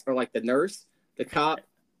adults are like the nurse, the cop,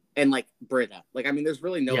 and like Britta. Like I mean, there's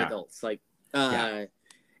really no adults. Like.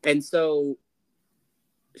 And so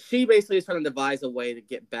she basically is trying to devise a way to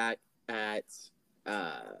get back at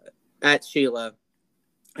Sheila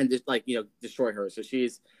and just like, destroy her. So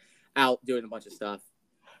she's out doing a bunch of stuff.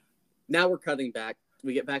 Now we're cutting back.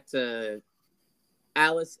 We get back to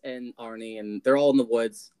Alice and Arnie, and they're all in the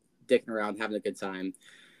woods, dicking around, having a good time,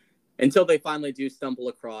 until they finally do stumble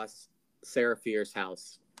across Sarah Fear's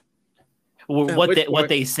house. What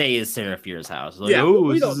they say is Sarah Fear's house. Like,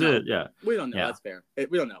 we don't know. Yeah, we don't know. That's fair.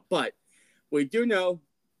 We don't know, but we do know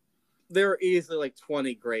there are easily like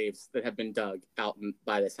 20 graves that have been dug out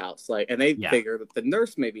by this house. Like, and they figure that the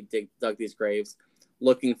nurse maybe dug these graves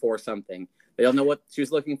looking for something. They don't know what she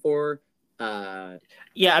was looking for. I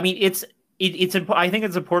mean, it's I think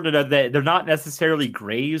it's important to know that they're not necessarily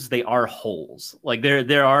graves; they are holes. Like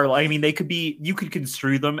there are. I mean, they could be. You could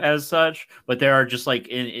construe them as such, but there are just like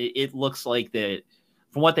it looks like that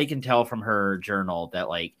from what they can tell from her journal that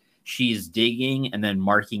like she's digging and then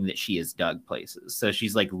marking that she has dug places. So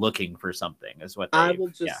she's like looking for something. Is what I will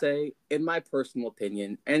just say, in my personal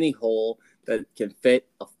opinion, any hole that can fit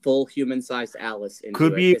a full human-sized Alice into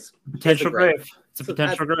could be potential grave. It's a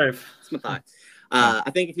potential grave. It's my thought.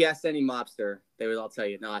 I think if you asked any mobster, they would all tell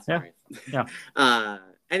you, no, that's all right. Yeah.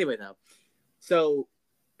 Anyway, though, so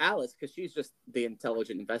Alice, because she's just the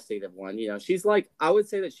intelligent, investigative one, she's like, I would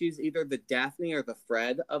say that she's either the Daphne or the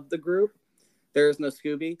Fred of the group. There is no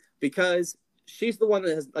Scooby, because she's the one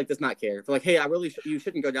that has, like, does not care. They're like, hey, you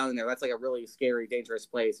shouldn't go down in there. That's like a really scary, dangerous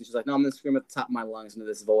place. And she's like, no, I'm gonna scream at the top of my lungs into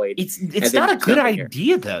this void. It's not a good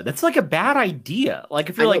idea though. That's like a bad idea. Like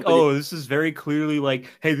if you're like, oh, this is very clearly like,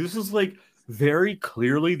 hey, this is like very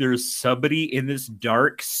clearly there's somebody in this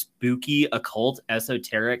dark, spooky, occult,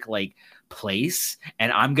 esoteric like place,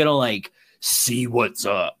 and I'm gonna like see what's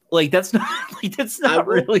up. Like that's not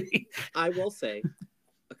really. I will say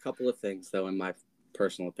a couple of things though, in my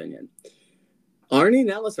personal opinion. Arnie and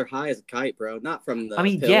Ellis are high as a kite, bro. Not from the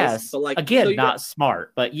pills, yes, but like again, so not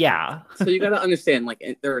smart, but yeah. So you got to understand, like,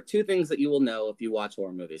 there are two things that you will know if you watch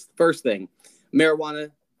horror movies. The first thing,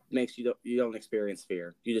 marijuana makes you don't experience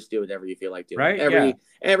fear. You just do whatever you feel like doing. Right?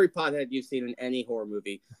 Every pothead you've seen in any horror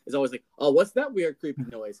movie is always like, oh, what's that weird creepy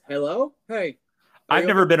noise? Hello, hey. I've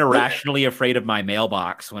never been irrationally afraid of my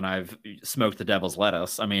mailbox when I've smoked the devil's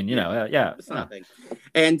lettuce. I mean, it's nothing.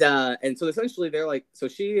 And so essentially they're like, so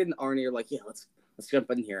she and Arnie are like, yeah, let's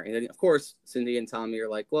jump in here. And then of course Cindy and Tommy are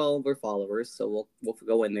like, well, we're followers, so we'll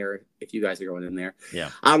go in there if you guys are going in there.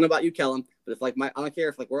 Yeah. I don't know about you, Kelham, but if like I don't care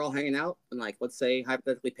if like we're all hanging out and like let's say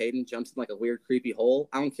hypothetically Peyton jumps in like a weird creepy hole.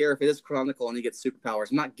 I don't care if it is Chronicle and he gets superpowers.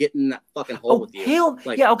 I'm not getting in that fucking hole with you. Hell,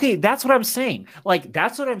 like, yeah, okay, that's what I'm saying. Like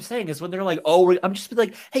that's what I'm saying is when they're like, oh, I'm just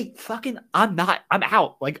like, hey, fucking, I'm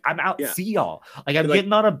out. Like I'm out. Yeah. See y'all. Like I'm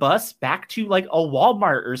getting on a bus back to like a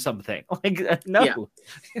Walmart or something. Like no.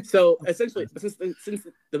 Yeah. So essentially, since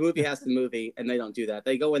the movie has the movie and they don't do that,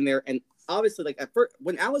 they go in there and obviously like at first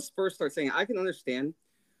when Alice first starts saying, I can understand.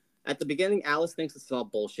 At the beginning, Alice thinks it's all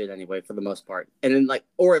bullshit anyway, for the most part. And then, like,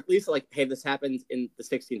 or at least, like, hey, this happened in the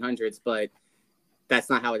 1600s, but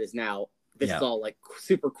that's not how it is now. This is all, like,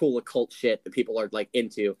 super cool occult shit that people are, like,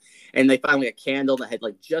 into. And they find, like, a candle that had,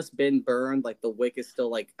 like, just been burned. Like, the wick is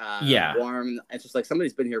still, like, warm. It's just, like,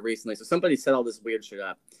 somebody's been here recently. So somebody set all this weird shit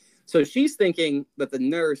up. So she's thinking that the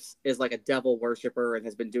nurse is, like, a devil worshiper and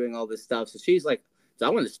has been doing all this stuff. So she's like, so I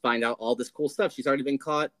want to just find out all this cool stuff. She's already been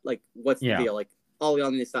caught. Like, what's the deal? Like, all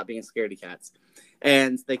y'all need to stop being scaredy cats.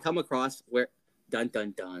 And they come across where, dun,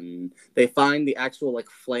 dun, dun, they find the actual, like,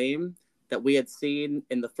 flame that we had seen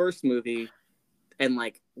in the first movie. And,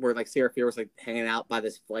 like, where, like, Sarah Fear was, like, hanging out by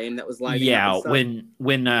this flame that was lighting up. Yeah,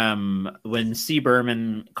 when C.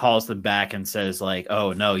 Berman calls them back and says, like,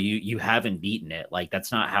 oh, no, you haven't beaten it. Like,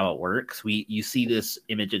 that's not how it works. You see this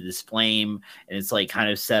image of this flame, and it's, like,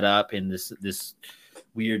 kind of set up in this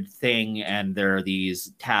weird thing, and there are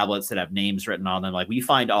these tablets that have names written on them. Like we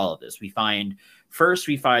find all of this. We find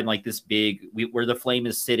like this big where the flame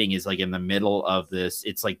is sitting is like in the middle of this.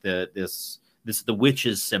 It's like the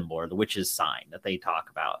witch's symbol or the witch's sign that they talk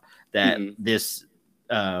about. That this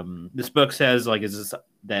book says like is this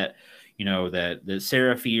that that the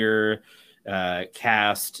Sarah Fear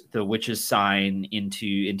cast the witch's sign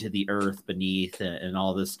into the earth beneath and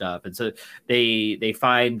all this stuff. And so they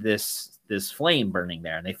find this flame burning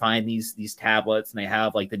there, and they find these tablets, and they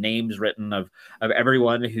have like the names written of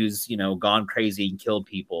everyone who's gone crazy and killed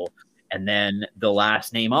people, and then the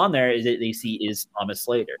last name on there is that they see is Thomas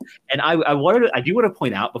Slater. And I do want to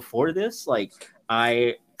point out before this, like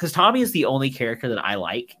because Tommy is the only character that I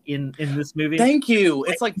like in this movie. Thank you.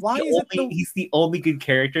 It's like why is he's the only good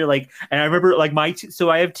character. Like, and I remember like so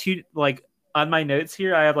I have two, like on my notes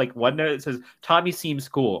here, I have like one note that says Tommy seems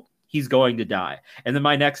cool. He's going to die. And then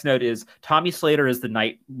my next note is Tommy Slater is the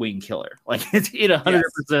Nightwing killer. Like it's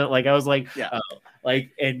 100%. Like I was like,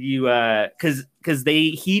 like, and you, cause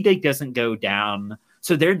he doesn't go down.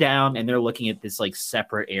 So they're down and they're looking at this like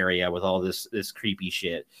separate area with all this creepy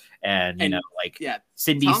shit. And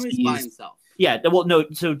Cindy Tommy's by himself. Yeah. Well, no.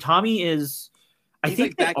 So Tommy is, I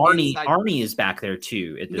think like that Arnie is back there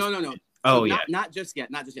too. At this No. Point. Oh, so not just yet.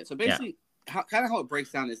 So basically how it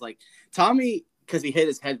breaks down is like Tommy, because he hit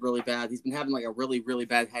his head really bad. He's been having like a really, really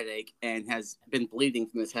bad headache and has been bleeding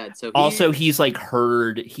from his head. So he's like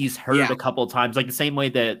heard a couple of times, like the same way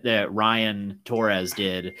that Ryan Torres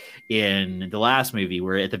did in the last movie,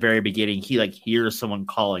 where at the very beginning he like hears someone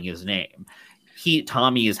calling his name.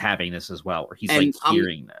 Tommy is having this as well, where he's like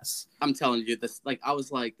hearing this. I'm telling you this. Like I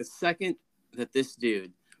was like, the second that this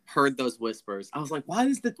dude heard those whispers, I was like, why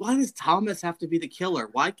does Thomas have to be the killer?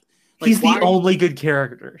 Why? Like, he's the only good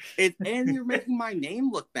character. And you're making my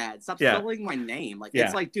name look bad. Stop spelling my name. Like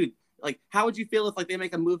it's like, dude, like how would you feel if like they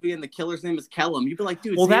make a movie and the killer's name is Kelham? You'd be like,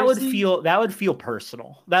 dude. Well, seriously? that would feel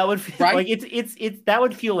personal. That would feel like it's that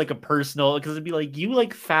would feel like a personal, because it'd be like you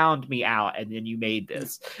like found me out and then you made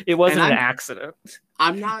this. It wasn't an accident.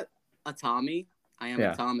 I'm not a Tommy. I am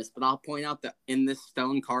a Thomas, but I'll point out that in this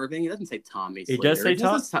stone carving, it doesn't say Tommy Slater. It does say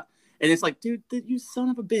Thomas. And it's like, dude, you son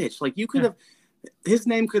of a bitch. Like you could have. His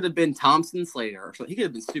name could have been Thompson Slater or something. He could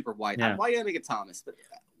have been super white. Why did I make it Thomas? But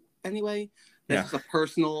anyway, That's just a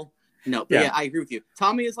personal. No, but yeah, I agree with you.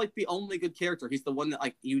 Tommy is like the only good character. He's the one that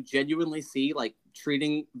like you genuinely see like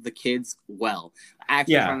treating the kids well,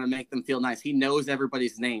 actually trying to make them feel nice. He knows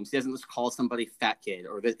everybody's names. He doesn't just call somebody fat kid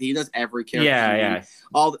or that. He does every character.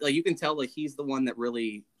 All like you can tell like he's the one that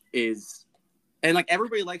really is. And like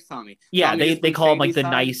everybody likes Tommy. Yeah, Tommy they call him like the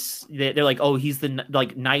nice. They're like, oh, he's the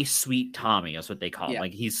like nice, sweet Tommy. That's what they call him.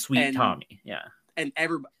 Like he's sweet Tommy. Yeah, and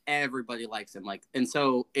everybody likes him. Like, and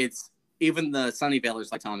so it's even the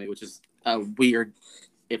Sunnyvalers like Tommy, which is weird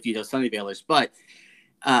if you know Sunnyvalers. But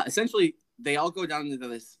essentially, they all go down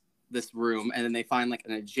into this room, and then they find like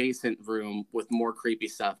an adjacent room with more creepy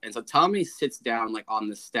stuff. And so Tommy sits down like on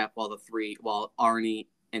the step while Arnie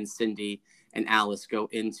and Cindy and Alice go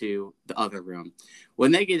into the other room.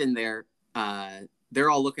 When they get in there, they're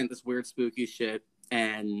all looking at this weird spooky shit,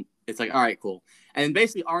 and it's like, all right, cool. And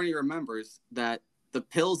basically Arnie remembers that the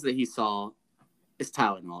pills that he saw is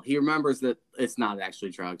Tylenol. He remembers that it's not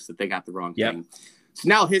actually drugs, that they got the wrong thing. So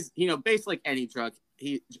now his, basically like any drug,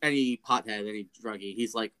 any pothead, any druggie,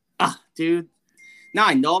 he's like, dude, now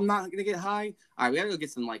I know I'm not gonna get high. All right, we gotta go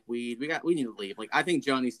get some like weed. We need to leave. Like I think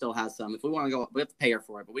Joni still has some. If we want to go, we have to pay her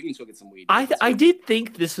for it, but we can still get some weed. I did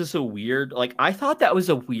think this is a weird, like I thought that was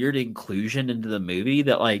a weird inclusion into the movie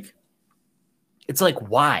that like, it's like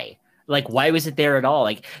why? Like why was it there at all?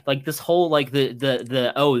 Like this whole like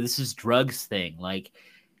the oh this is drugs thing. Like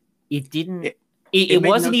it didn't. It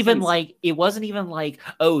wasn't even like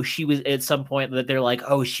oh she was at some point that they're like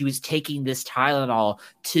oh she was taking this Tylenol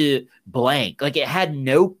to blank. Like it had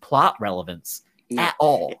no plot relevance at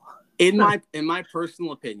all. In my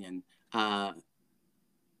personal opinion,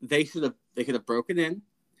 they could have broken in.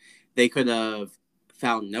 They could have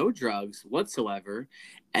found no drugs whatsoever,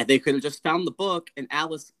 and they could have just found the book. And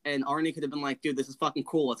Alice and Arnie could have been like, dude, this is fucking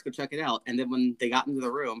cool. Let's go check it out. And then when they got into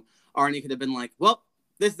the room, Arnie could have been like, well,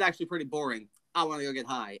 this is actually pretty boring. I want to go get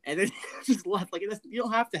high. And then just left. Like, you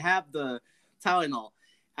don't have to have the Tylenol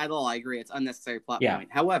at all. I agree. It's unnecessary plot point.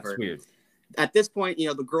 However, at this point,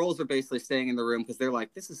 the girls are basically staying in the room because they're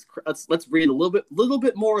like, this is, let's read a little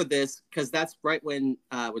bit more of this. Because that's right when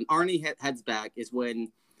Arnie heads back is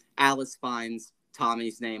when Alice finds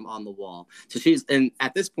Tommy's name on the wall. So and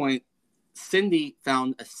at this point, Cindy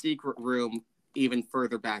found a secret room even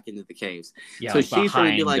further back into the caves. Yeah, so she's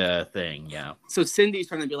trying to be like, the thing. Yeah. So Cindy's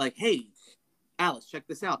trying to be like, hey, Alice, check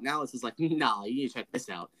this out. And Alice is like, nah, you need to check this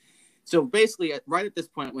out. So basically, right at this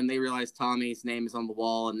point, when they realize Tommy's name is on the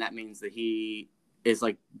wall, and that means that he is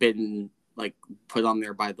like been like put on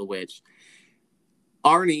there by the witch,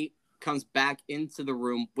 Arnie comes back into the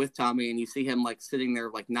room with Tommy, and you see him like sitting there,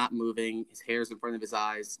 like not moving. His hair's in front of his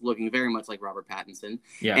eyes, looking very much like Robert Pattinson.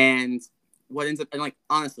 Yeah. And what ends up, and like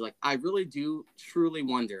honestly, like I really do truly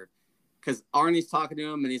wonder. Because Arnie's talking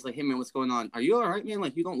to him, and he's like, hey, man, what's going on? Are you all right, man?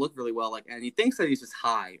 Like, you don't look really well. Like, and he thinks that he's just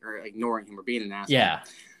high or ignoring him or being an asshole. Yeah.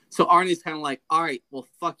 So Arnie's kind of like, all right, well,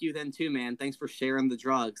 fuck you then too, man. Thanks for sharing the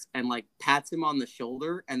drugs. And, like, pats him on the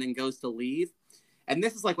shoulder and then goes to leave. And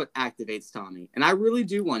this is, like, what activates Tommy. And I really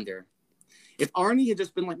do wonder, if Arnie had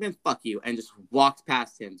just been like, man, fuck you, and just walked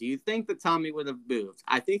past him, do you think that Tommy would have moved?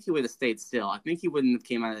 I think he would have stayed still. I think he wouldn't have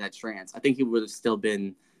came out of that trance. I think he would have still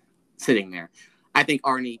been sitting there. I think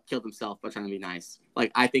Arnie killed himself by trying to be nice.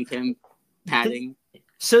 Like, I think him patting.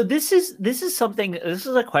 So this is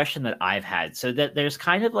a question that I've had. So that there's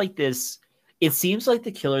kind of like this, it seems like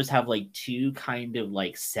the killers have like two kind of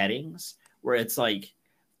like settings where it's like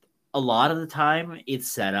a lot of the time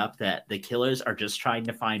it's set up that the killers are just trying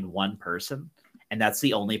to find one person and that's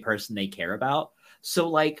the only person they care about. So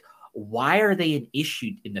like, why are they an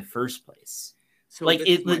issue in the first place? So like,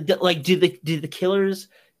 do the killers,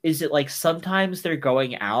 is it like sometimes they're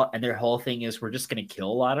going out and their whole thing is we're just going to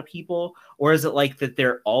kill a lot of people? Or is it like that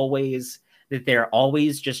they're always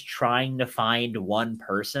just trying to find one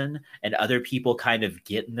person and other people kind of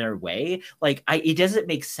get in their way? Like, it doesn't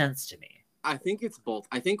make sense to me. I think it's both.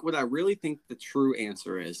 I think what I really think the true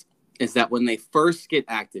answer is that when they first get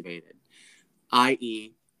activated,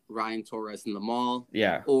 i.e. Ryan Torres in the mall,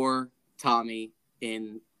 or Tommy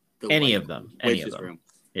in the witch's room.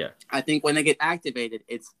 Yeah. I think when they get activated,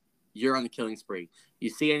 you're on a killing spree. You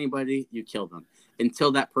see anybody, you kill them until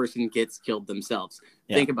that person gets killed themselves.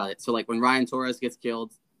 Yeah. Think about it. So like when Ryan Torres gets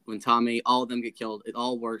killed, when Tommy, all of them get killed, it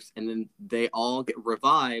all works. And then they all get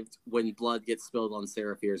revived when blood gets spilled on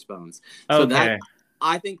Sarah Fierce's bones. So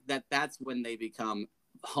I think that's when they become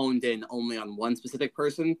honed in only on one specific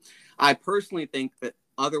person. I personally think that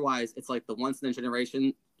otherwise it's like the once in a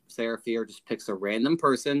generation. Sarah Fier just picks a random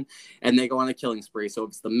person and they go on a killing spree. So if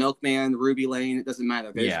it's the milkman, Ruby Lane, it doesn't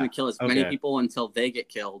matter. They're just going to kill as many people until they get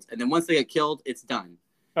killed. And then once they get killed, it's done.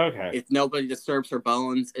 Okay. If nobody disturbs her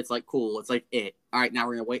bones, it's like cool. It's like it. All right, now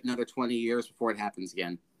we're gonna wait another 20 years before it happens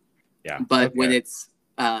again. Yeah. But when it's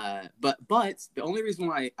but the only reason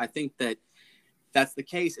why I think that that's the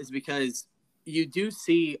case is because you do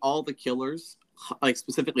see all the killers like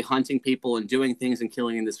specifically hunting people and doing things and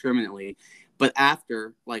killing indiscriminately, but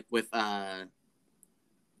after like with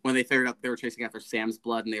when they figured out they were chasing after Sam's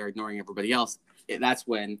blood and they were ignoring everybody else, that's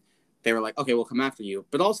when they were like, okay, we'll come after you.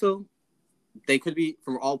 But also, they could be,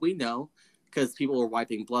 for all we know, because people were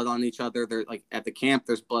wiping blood on each other. They're like at the camp,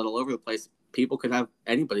 there's blood all over the place. People could have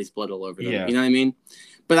anybody's blood all over them. Yeah. You know what I mean?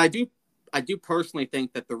 But I do personally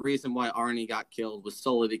think that the reason why Arnie got killed was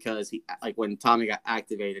solely because he, like when Tommy got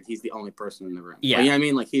activated, he's the only person in the room. Yeah. Like, you know what I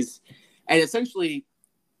mean? Like and essentially,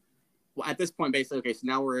 well, at this point, basically, okay, so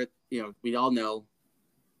now we're at, we all know.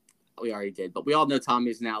 We already did, but we all know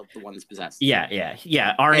Tommy's now the one that's possessed. Yeah.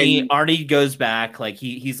 Arnie goes back, like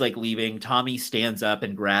he's like leaving. Tommy stands up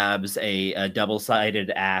and grabs a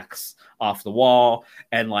double-sided axe off the wall,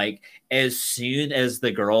 and like as soon as the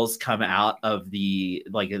girls come out of the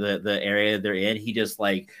area they're in, he just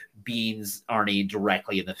like beans Arnie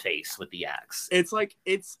directly in the face with the axe.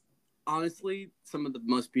 It's honestly some of the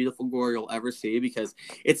most beautiful gore you'll ever see, because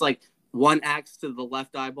it's like one axe to the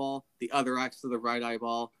left eyeball, the other axe to the right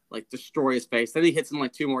eyeball, like destroy his face. Then he hits him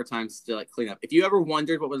like 2 more times to like clean up. If you ever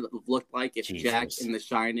wondered what would it have looked like if Jack in The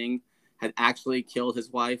Shining had actually killed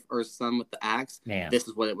his wife or son with the axe, this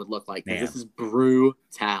is what it would look like. This is brutal.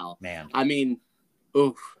 Man. I mean,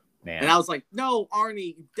 oof. Man. And I was like, no,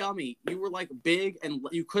 Arnie, you dummy. You were like big and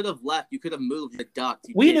you could have left. You could have moved the duct.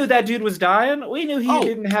 We knew that dude was dying. We knew he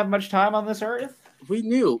didn't have much time on this earth. We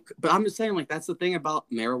knew, but I'm just saying, like, that's the thing about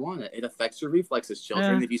marijuana. It affects your reflexes,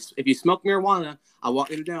 children. If you smoke marijuana, I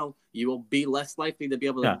want you to know you will be less likely to be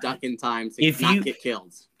able to duck in time to not get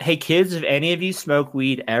killed. Hey, kids, if any of you smoke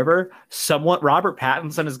weed ever, Robert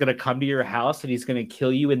Pattinson is going to come to your house and he's going to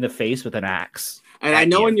kill you in the face with an axe. And I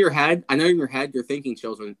know in your head, you're thinking,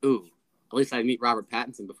 children, ooh, at least I'd meet Robert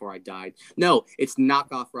Pattinson before I died. No, it's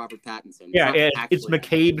knockoff Robert Pattinson. Yeah, it's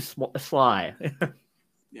McCabe Sly.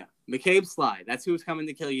 Yeah, McCabe Sly. That's who's coming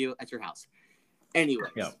to kill you at your house.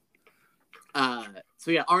 Anyways. Yeah.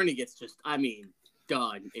 So yeah, Arnie gets just,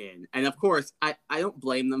 done in. And of course, I don't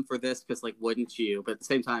blame them for this, because like, wouldn't you? But at the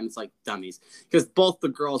same time, it's like dummies. Because both the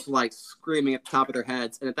girls were like screaming at the top of their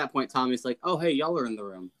heads. And at that point, Tommy's like, oh, hey, y'all are in the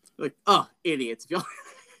room. Like, oh, idiots.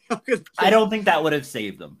 I don't think that would have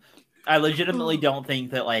saved them. I legitimately don't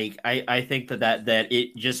think that, like, I think that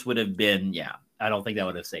it just would have been, I don't think that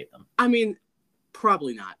would have saved them. I mean,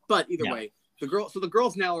 probably not. But either way, the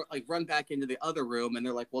girls now are like run back into the other room, and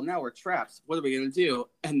they're like, well, now we're trapped. What are we going to do?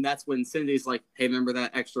 And that's when Cindy's like, hey, remember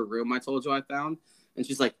that extra room I told you I found? And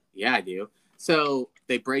she's like, yeah, I do. So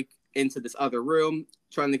they break into this other room,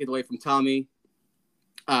 trying to get away from Tommy.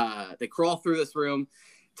 They crawl through this room.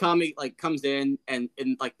 Tommy like comes in, and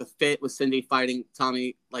in like the fit with Cindy fighting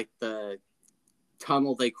Tommy, like the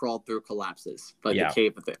tunnel they crawled through collapses, like the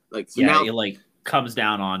cave with it. Like so now it like comes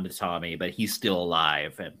down onto Tommy, but he's still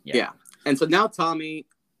alive, and and so now Tommy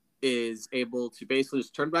is able to basically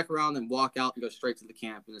just turn back around and walk out and go straight to the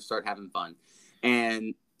camp and just start having fun.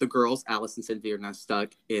 And the girls, Alice and Cindy, are now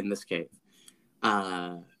stuck in this cave.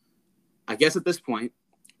 I guess at this point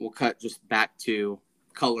we'll cut just back to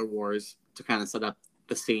Color Wars to kind of set up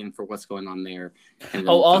the scene for what's going on there. And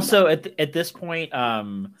also at this point,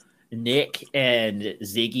 Nick and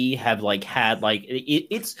Ziggy have like had like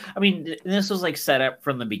it's. I mean, this was like set up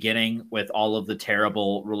from the beginning with all of the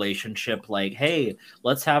terrible relationship. Like, hey,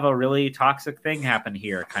 let's have a really toxic thing happen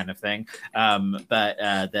here, kind of thing. But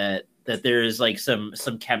that there's like some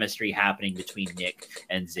chemistry happening between Nick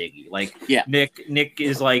and Ziggy. Like, Nick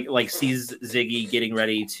is like sees Ziggy getting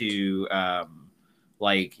ready to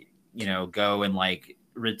go and like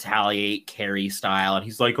retaliate Carrie style, and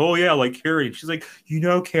he's like, oh yeah, like Carrie, and she's like,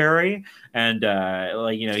 Carrie, and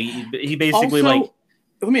he basically also, like,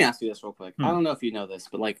 let me ask you this real quick. I don't know if you know this,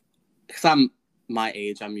 but like, because I'm my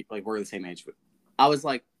age, I'm like, we're the same age, but I was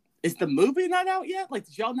like, is the movie not out yet? Like,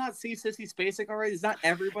 did y'all not see Sissy Spacek already? Is not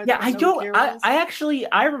everybody?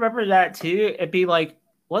 I remember that too. It'd be like,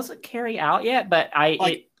 wasn't Carrie out yet? But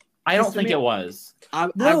I don't think it was.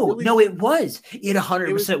 No, it was. It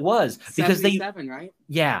 100% was because they right?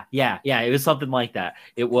 Yeah. It was something like that.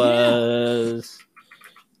 It was.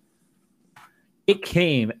 It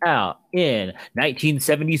came out in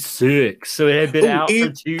 1976, so it had been out for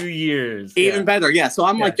 2 years. Even better, yeah. So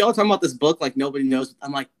I'm like, y'all talking about this book like nobody knows.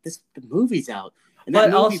 I'm like, the movie's out. And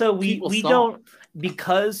but also, we don't,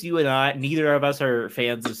 because you and I, neither of us are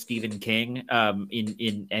fans of Stephen King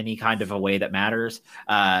in any kind of a way that matters.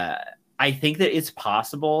 I think that it's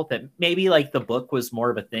possible that maybe like the book was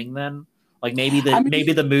more of a thing then. Like maybe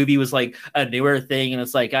the movie was like a newer thing, and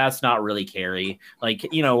it's like that's not really Carrie.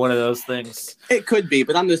 Like, you know, one of those things. It could be,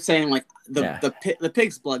 but I'm just saying, like the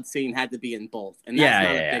pig's blood scene had to be in both, and that's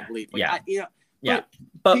not a big leap. Like,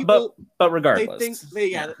 but regardless,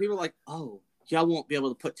 people are like, oh, y'all won't be able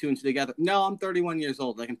to put two and two together. No, I'm 31 years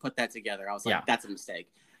old. I can put that together. I was like, that's a mistake.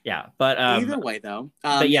 Yeah, but either way though.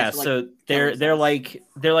 So they're like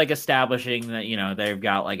establishing that, you know, they've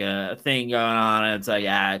got like a thing going on, and it's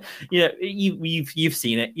like, you've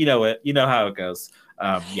seen it, you know how it goes.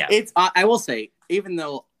 It's I will say, even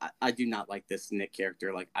though I do not like this Nick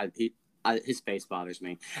character, like his face bothers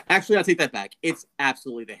me. Actually, I'll take that back. It's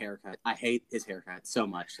absolutely the haircut. I hate his haircut so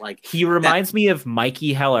much. Like, he reminds me of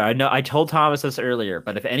Mikey Heller. I know I told Thomas this earlier,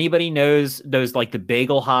 but if anybody knows like the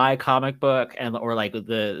Bagel High comic book or like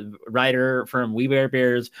the writer from We Bear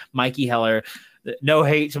Bears, Mikey Heller. No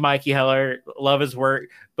hate to Mikey Heller, love his work,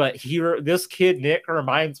 but this kid Nick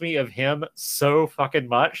reminds me of him so fucking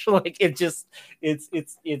much. Like, it's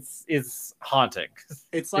haunting.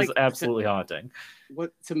 It's absolutely haunting.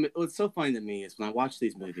 What's so funny to me is when I watch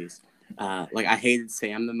these movies, like I hated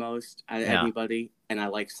Sam the most out of anybody, and I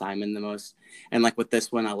like Simon the most. And like with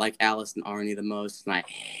this one, I like Alice and Arnie the most, and I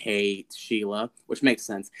hate Sheila, which makes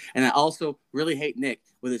sense. And I also really hate Nick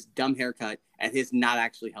with his dumb haircut and his not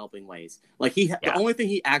actually helping ways. Like the only thing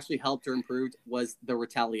he actually helped or improved was the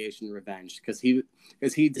retaliation revenge, because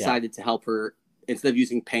he decided to help her instead of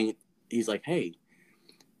using paint. He's like, hey,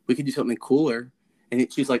 we could do something cooler. And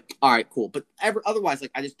she's like, all right, cool. But otherwise,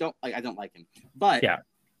 like, I don't like him. But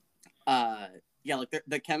like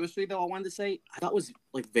the chemistry though, I wanted to say, I thought was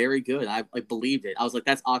like very good. I believed it. I was like,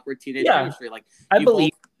 that's awkward teenage chemistry. Like, I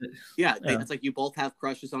believe. It's like you both have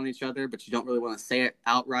crushes on each other, but you don't really want to say it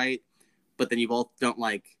outright. But then you both don't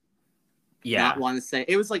like not want to say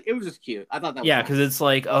it. Was just cute. I thought that was because it's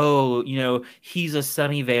like, oh, you know, he's a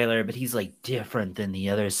Sunnyvaler, but he's like different than the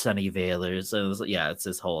other Sunnyvalers. So it's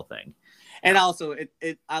this whole thing. And also,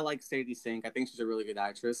 I like Sadie Sink. I think she's a really good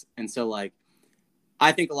actress. And so, like,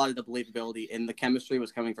 I think a lot of the believability in the chemistry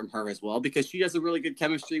was coming from her as well, because she has a really good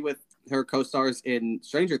chemistry with her co-stars in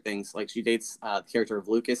Stranger Things. Like, she dates the character of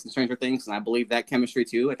Lucas in Stranger Things, and I believe that chemistry,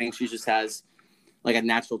 too. I think she just has, like, a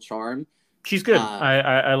natural charm. She's good.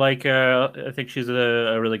 I like I think she's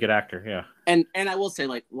a really good actor, yeah. And I will say,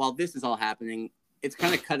 like, while this is all happening, it's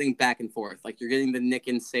kind of cutting back and forth. Like, you're getting the Nick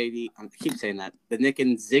and Sadie, I keep saying that, the Nick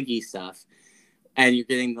and Ziggy stuff, and you're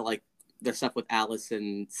getting the stuff with Alice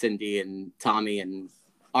and Cindy and Tommy and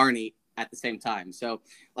Arnie at the same time. So,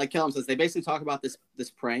 like Kelham says, they basically talk about this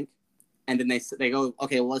prank, and then they go,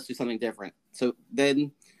 okay, well, let's do something different. So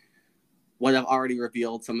then, what I've already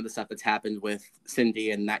revealed, some of the stuff that's happened with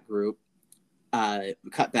Cindy and that group,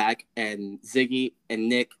 cut back, and Ziggy and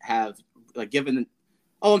Nick have like given.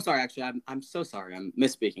 Oh, I'm sorry. Actually, I'm so sorry. I'm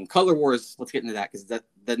misspeaking. Color Wars. Let's get into that, because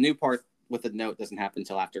the new part with the note doesn't happen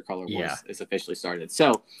until after Color Wars is officially started.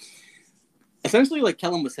 So essentially, like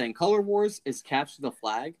Kelham was saying, Color Wars is Capture the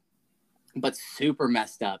Flag, but super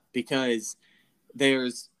messed up, because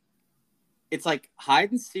it's like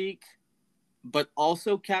hide and seek, but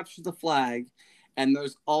also Capture the Flag, and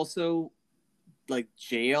there's also like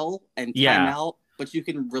jail and timeout, but you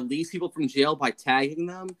can release people from jail by tagging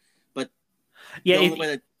them. But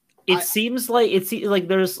it seems like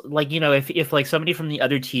there's like, you know, if like somebody from the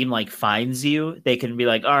other team like finds you, they can be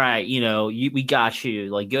like, all right, you know, we got you,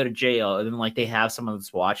 like go to jail, and then like they have someone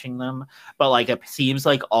that's watching them. But like it seems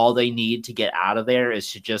like all they need to get out of there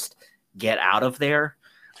is to just get out of there.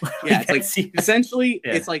 Yeah, it's like essentially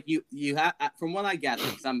it's like you have, from what I gather,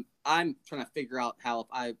 because I'm trying to figure out how, if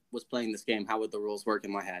I was playing this game, how would the rules work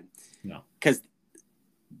in my head? No, because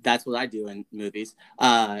that's what I do in movies.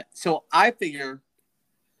 So I figure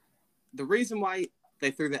the reason why they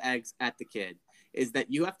threw the eggs at the kid is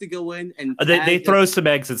that you have to go in and they throw some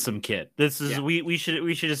eggs at some kid. This is we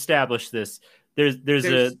should establish this. There's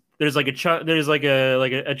like a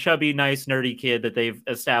chubby, nice, nerdy kid that they've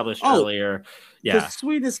established earlier. Yeah, the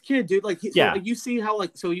sweetest kid, dude. Like, you see how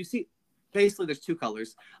you see. Basically, there's two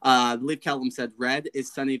colors. I believe Kelham said red is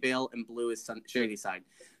Sunnyvale and blue is Shady Side.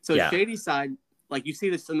 So Shady Side, like you see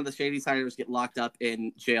that some of the Shady Siders get locked up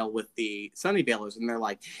in jail with the Sunnyvalers, and they're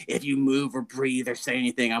like, if you move or breathe or say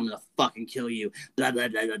anything, I'm gonna fucking kill you. Blah blah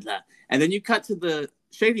blah blah blah. And then you cut to the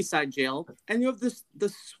Shady Side jail, and you have the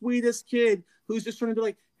sweetest kid who's just trying to be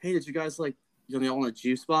like, hey, did you guys y'all want a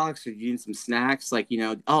juice box or you need some snacks? Like,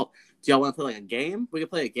 oh, do y'all want to play like a game? We can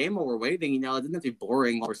play a game while we're waiting. It doesn't have to be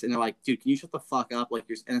boring while we're sitting there. Like, dude, can you shut the fuck up? Like,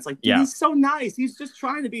 and it's like, dude, he's so nice. He's just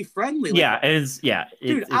trying to be friendly. Like,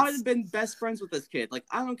 dude, I would have been best friends with this kid. Like,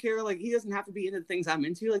 I don't care. Like, he doesn't have to be into the things I'm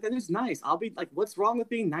into. Like, that is nice. I'll be like, what's wrong with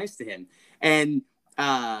being nice to him? And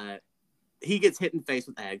he gets hit in the face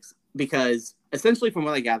with eggs because essentially, from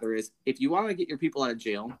what I gather, is if you want to get your people out of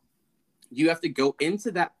jail, you have to go into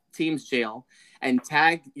that team's jail and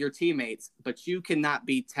tag your teammates, but you cannot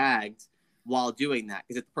be tagged while doing that,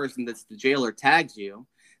 because if the person that's the jailer tags you,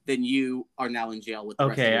 then you are now in jail with the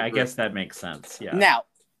rest of your I group. guess that makes sense. Yeah. Now,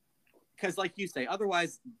 because like you say,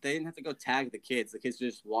 otherwise they didn't have to go tag the kids. The kids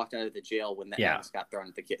just walked out of the jail when the eggs got thrown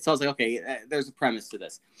at the kids. So I was like, okay, there's a premise to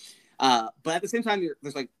this. But at the same time,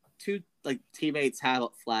 there's like two like teammates have a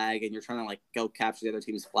flag, and you're trying to like go capture the other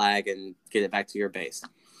team's flag and get it back to your base.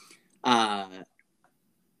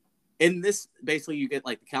 In this, basically, you get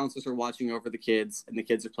like the counselors are watching over the kids, and the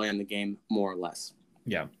kids are playing the game more or less.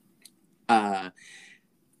 Yeah.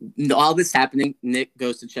 All this happening, Nick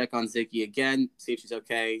goes to check on Ziggy again, see if she's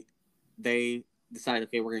okay. They decide,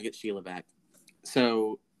 okay, we're gonna get Sheila back.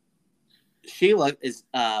 So Sheila is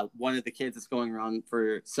one of the kids that's going around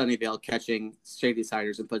for Sunnyvale catching shady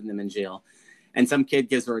siders and putting them in jail. And some kid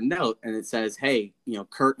gives her a note, and it says, "Hey,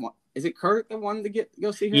 Kurt. Is it Kurt that wanted to go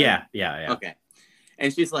see her?" Yeah. Okay.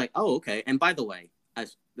 And she's like, "Oh, okay. And by the way,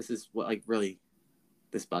 this is what like really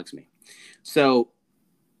this bugs me." So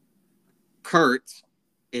Kurt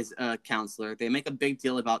is a counselor. They make a big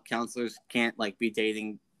deal about counselors can't like be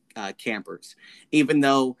dating campers, even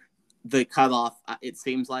though the cutoff it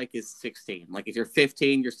seems like is 16. Like if you're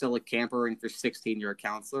 15, you're still a camper, and if you're 16, you're a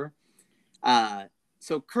counselor.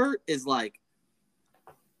 So Kurt is like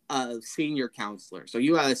a senior counselor, so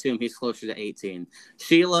you gotta assume he's closer to 18.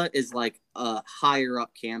 Sheila is like a higher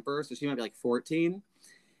up camper, so she might be like 14.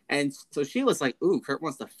 And so Sheila's like, "Ooh, Kurt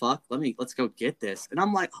wants to fuck. Let's go get this." And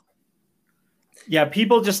I'm like, yeah,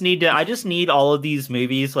 people just need to. I just need all of these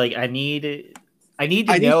movies. Like I need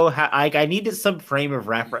to know how. Like I need some frame of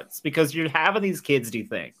reference, because you're having these kids do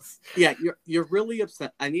things. Yeah, you're really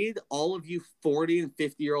upset. I need all of you 40 and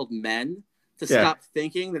 50-year-old men to stop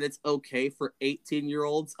thinking that it's okay for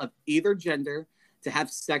 18-year-olds of either gender to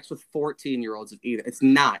have sex with 14-year-olds of either. It's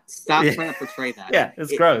not. Stop trying to portray that. Yeah,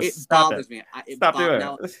 it's gross. It bothers me. Stop doing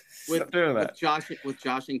it. With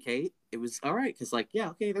Josh and Kate, it was all right because like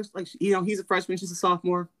there's like he's a freshman, she's a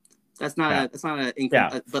sophomore. That's not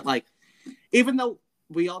but like even though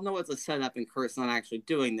we all know it's a setup and Kurt's not actually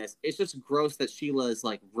doing this, it's just gross that Sheila is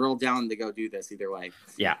like real down to go do this either way.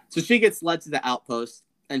 Yeah. So she gets led to the outpost.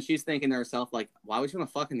 And she's thinking to herself, like, why would you want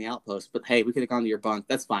to fuck in the outpost? But hey, we could have gone to your bunk.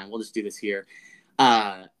 That's fine. We'll just do this here.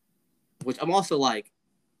 Which I'm also like,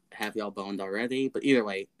 have y'all boned already? But either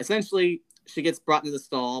way, essentially, she gets brought into the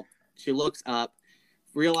stall. She looks up,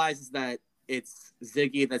 realizes that it's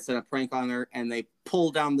Ziggy that set a prank on her, and they pull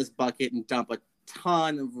down this bucket and dump a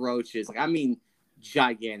ton of roaches. Like, I mean,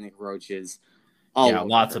 gigantic roaches.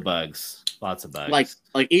 Lots of bugs.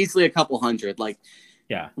 Like easily a couple hundred. Like,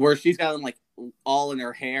 where she's got them like all in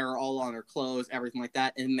her hair, all on her clothes, everything like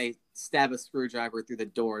that, and they stab a screwdriver through the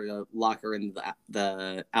door to lock her into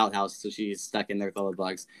the outhouse, so she's stuck in there with all the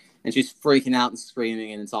bugs, and she's freaking out and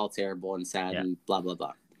screaming, and it's all terrible and sad and blah blah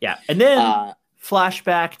blah. Yeah, and then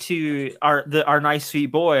flashback to our nice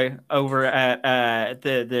sweet boy over at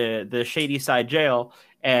the Shady Side jail,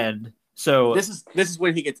 and so this is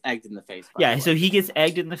when he gets egged in the face. So he gets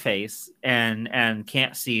egged in the face and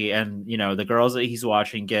can't see, and the girls that he's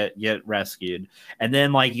watching get rescued, and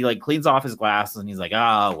then like he like cleans off his glasses and he's like,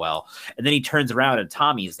 well, and then he turns around and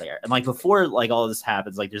Tommy's there, and like before like all of this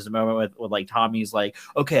happens, like there's a moment with like Tommy's like,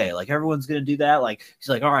 okay, like everyone's gonna do that, like he's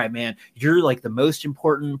like, all right, man, you're like the most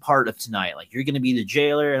important part of tonight, like you're gonna be the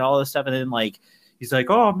jailer and all this stuff, and then like he's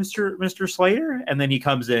like, oh, Mr. Slater. And then he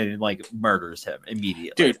comes in and like murders him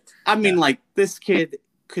immediately. Dude, I mean, like this kid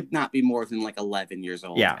could not be more than like 11 years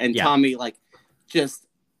old. Yeah. And Tommy like just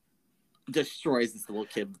destroys this little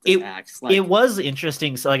kid with his axe. Like, it was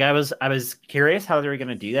interesting. So like I was curious how they were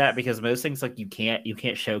gonna do that, because most things like you can't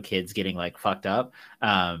show kids getting like fucked up.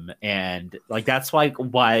 And like that's why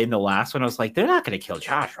in the last one I was like, they're not gonna kill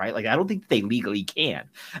Josh, right? Like I don't think they legally can.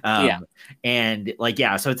 And like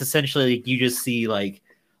so it's essentially like, you just see like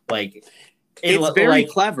it's very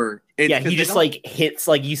clever. He just like hits,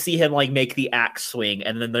 like you see him like make the axe swing,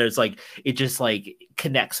 and then there's like it just like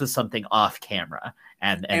connects with something off camera,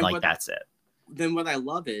 and like that's it. Then what I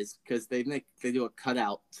love is because they do a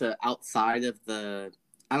cutout to outside of the,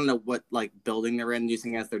 I don't know what like building they're in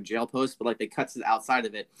using as their jail post, but like they cut to the outside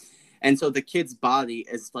of it, And so the kid's body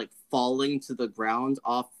is like falling to the ground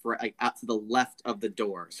off like out to the left of the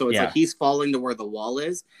door. So it's like he's falling to where the wall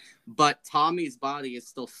is, but Tommy's body is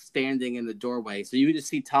still standing in the doorway. So you just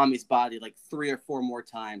see Tommy's body like 3 or 4 more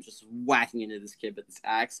times just whacking into this kid with this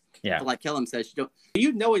axe. Yeah. But like Kelham says,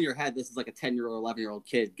 you know in your head this is like a 10-year-old, 11-year-old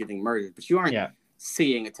kid getting murdered, but you aren't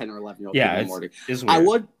seeing a 10 or 11-year-old kid getting murdered. I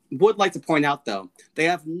would like to point out though, they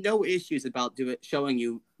have no issues about showing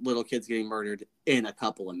you little kids getting murdered in a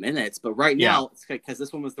couple of minutes, but right now, it's because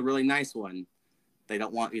this one was the really nice one, they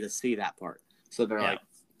don't want you to see that part. So they're like,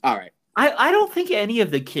 all right. I don't think any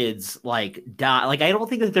of the kids like die. Like, I don't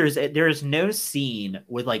think that there's no scene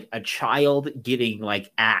with like a child getting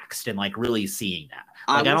like axed and like really seeing that.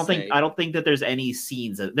 Like, I don't think that there's any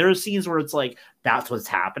scenes. There are scenes where it's like that's what's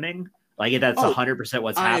happening. Like, that's 100%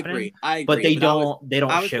 what's happening. I agree. But they don't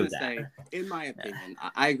show that. Say, in my opinion,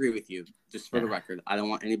 I agree with you. Just for the record, I don't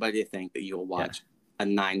want anybody to think that you'll watch a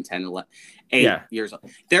 9, 10, 11, 8 years old.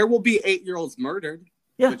 There will be 8-year-olds murdered.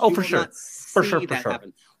 Yeah. Oh, for sure. For sure.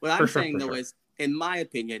 What I'm saying though is, in my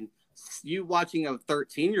opinion, you watching a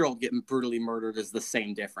 13-year-old getting brutally murdered is the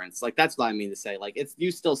same difference. Like, that's what I mean to say. Like, it's,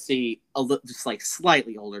 you still see just like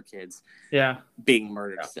slightly older kids being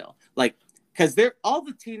murdered still. Like, because they're all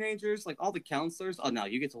the teenagers, like all the counselors. Oh no,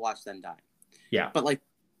 you get to watch them die. Yeah. But like,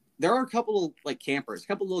 there are a couple of like campers, a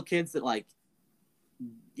couple of little kids that like,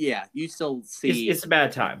 you still see. It's a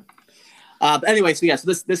bad time. But anyway, so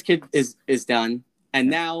so this kid is done, and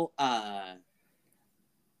now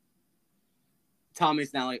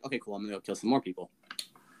Tommy's now like, okay, cool, I'm gonna go kill some more people.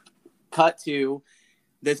 Cut to,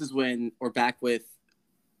 this is when we're back with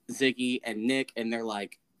Ziggy and Nick, and they're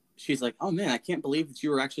like, she's like, oh man, I can't believe that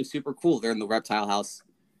you were actually super cool. They're in the reptile house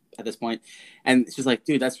at this point. And she's like,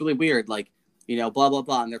 dude, that's really weird. Like, you know, blah, blah,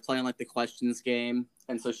 blah. And they're playing like the questions game.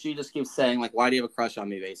 And so she just keeps saying like, why do you have a crush on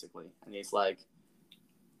me, basically? And he's like,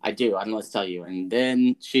 I do. I don't know what to tell you. And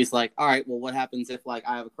then she's like, all right, well, what happens if like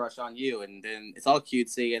I have a crush on you? And then it's all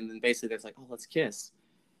cutesy. And then basically there's like, oh, let's kiss.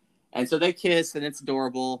 And so they kiss and it's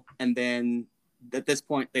adorable. And then at this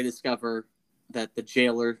point they discover that the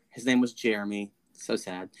jailer, his name was Jeremy, so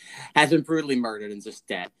sad, has been brutally murdered and just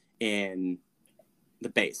dead in the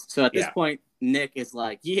base. So at this point, Nick is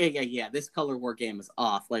like, yeah, this color war game is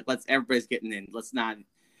off. Like, everybody's getting in. Let's not,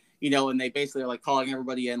 and they basically are like calling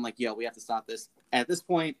everybody in, like, yo, we have to stop this. At this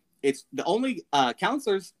point, it's the only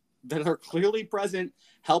counselors that are clearly present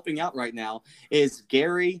helping out right now is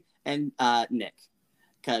Gary and Nick.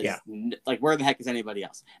 Because, like, where the heck is anybody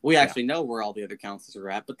else? We actually know where all the other counselors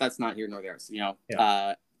are at, but that's not here nor there. So,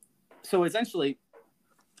 so essentially,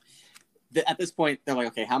 at this point, they're like,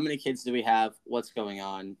 okay, how many kids do we have? What's going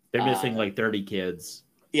on? They're missing like 30 kids.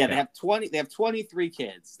 Yeah, they have 20. They have 23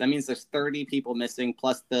 kids. That means there's 30 people missing,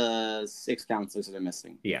 plus the 6 counselors that are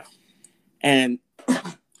missing. Yeah. And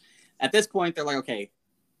at this point, they're like, okay,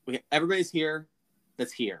 everybody's here.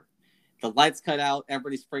 That's here. The lights cut out.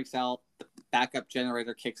 Everybody freaks out. The backup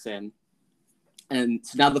generator kicks in. And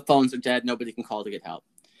so now the phones are dead. Nobody can call to get help.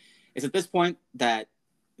 It's at this point that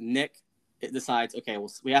Nick decides, okay,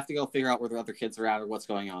 well, we have to go figure out where the other kids are at or what's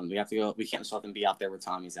going on. We have to go. We can't just let them be out there where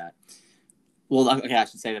Tommy's at. Well, okay, I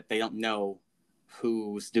should say that they don't know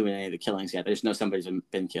who's doing any of the killings yet. They just know somebody's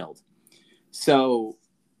been killed. So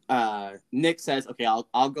Nick says, okay,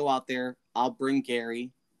 I'll go out there. I'll bring Gary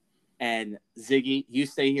and Ziggy. You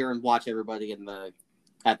stay here and watch everybody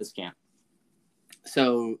at this camp.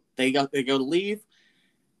 So they go to leave.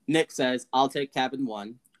 Nick says, I'll take cabin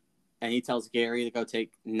 1. And he tells Gary to go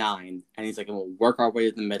take 9. And he's like, and we'll work our way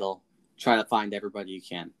to the middle, try to find everybody you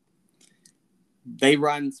can. They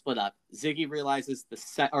run, split up. Ziggy realizes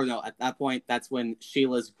at that point, that's when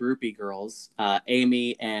Sheila's groupie girls,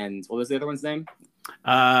 Amy and, what was the other one's name?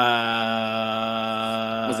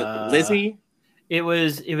 Was it Lizzie? It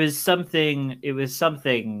was something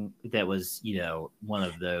that was, one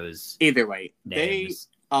of those. Either way, names.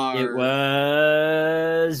 It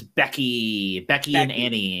was Becky and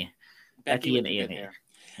Annie. Becky and Annie.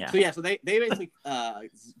 Yeah. So they basically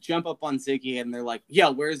jump up on Ziggy and they're like,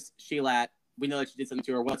 yo, where's Sheila at? We know that she did something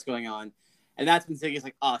to her. What's going on? And that's when Ziggy's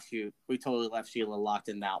like, oh, shoot. We totally left Sheila locked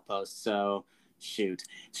in the outpost. So, shoot.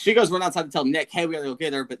 She goes run outside to tell Nick, hey, we gotta go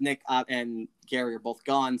get her. But Nick and Gary are both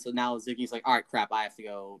gone. So now Ziggy's like, all right, crap, I have to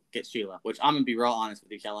go get Sheila. Which I'm going to be real honest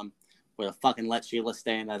with you, Kelham. Would have fucking let Sheila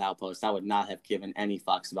stay in that outpost. I would not have given any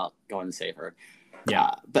fucks about going to save her.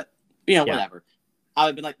 Yeah. But, whatever. I would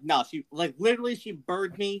have been like, no, she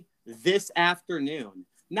burned me this afternoon.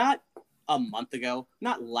 Not a month ago.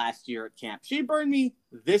 Not last year at camp. She burned me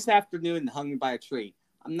this afternoon and hung me by a tree.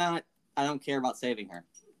 I don't care about saving her.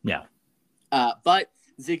 Yeah. But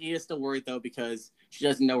Ziggy is still worried, though, because She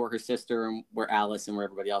doesn't know where her sister and where Alice and where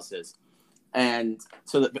everybody else is. And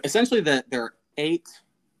so essentially there are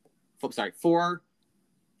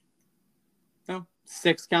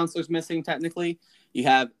six counselors missing technically. You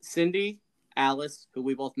have Cindy, Alice, who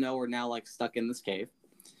we both know are now like stuck in this cave.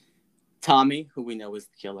 Tommy, who we know is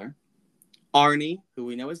the killer. Arnie, who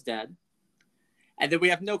we know is dead. And then we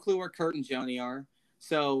have no clue where Kurt and Joni are.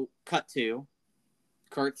 So, cut to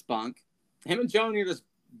Kurt's bunk. Him and Joni are just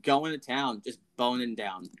going to town, just boning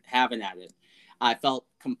down, having at it. I felt,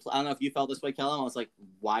 I don't know if you felt this way, Kelham. I was like,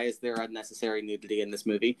 why is there unnecessary nudity in this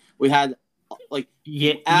movie? We had, like...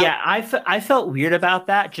 I felt weird about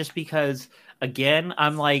that just because, again,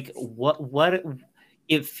 I'm like, what...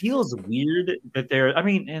 It feels weird that they're... I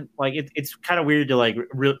mean, and like, it's kind of weird to, like,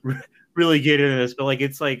 really get into this, but, like,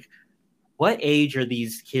 it's like, what age are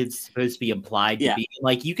these kids supposed to be implied to be?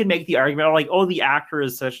 Like, you can make the argument, like, oh, the actor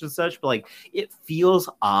is such and such, but, like, it feels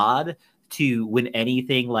odd to when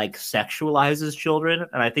anything, like, sexualizes children.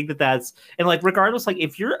 And I think that's... And, like, regardless, like,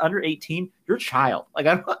 if you're under 18, you're a child. Like,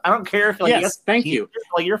 I don't care if, like... Yes, thank you.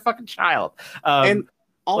 Like, you're a fucking child. And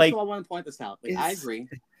also, like, I want to point this out. Like, I agree.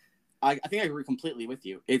 I think I agree completely with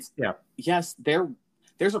you. It's... Yeah. Yes,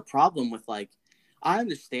 there's a problem with, like... I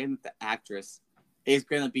understand that the actress is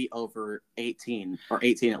going to be over 18 or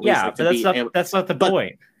 18 at least. Yeah, but that's not the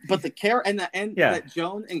point. But the care and that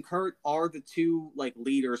Joan and Kurt are the two like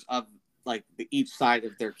leaders of like each side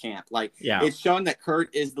of their camp. Like it's shown that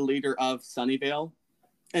Kurt is the leader of Sunnyvale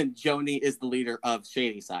and Joni is the leader of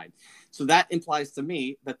Shadyside. So that implies to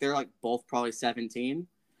me that they're like both probably 17.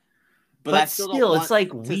 But I still don't want it's like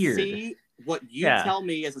to weird. See what you tell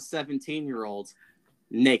me as a 17-year-old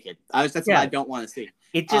naked. That's what I don't want to see.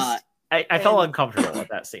 It just I felt uncomfortable with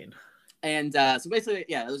that scene. And so basically,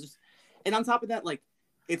 it was just... And on top of that, like,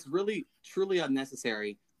 it's really, truly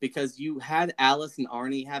unnecessary because you had Alice and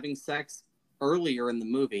Arnie having sex earlier in the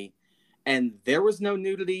movie, and there was no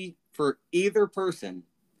nudity for either person.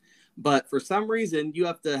 But for some reason, you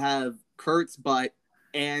have to have Kurt's butt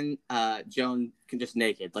and Joan just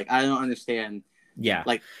naked. Like, I don't understand. Yeah.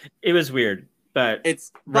 Like, it was weird, but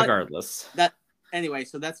regardless. Anyway,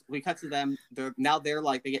 so we cut to them. They're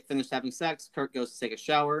like, they get finished having sex. Kurt goes to take a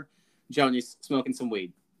shower. Joni's smoking some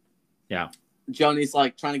weed. Yeah. Joni's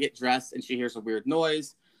like trying to get dressed and she hears a weird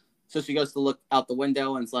noise. So she goes to look out the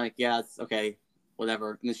window and it's like, yeah, it's okay,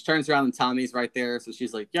 whatever. And then she turns around and Tommy's right there. So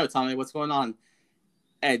she's like, yo, Tommy, what's going on?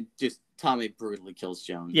 And just Tommy brutally kills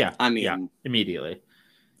Joan. Yeah. I mean, immediately.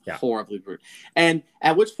 Yeah. Horribly brutal. And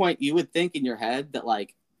at which point you would think in your head that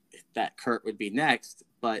like that Kurt would be next.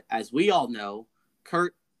 But as we all know,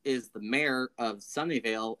 Kurt is the mayor of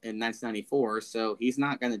Sunnyvale in 1994, so he's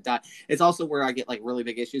not going to die. It's also where I get like really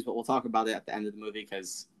big issues, but we'll talk about it at the end of the movie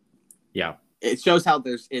because it shows how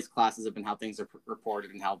there's classism and how things are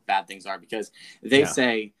reported and how bad things are because they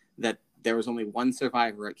say that there was only one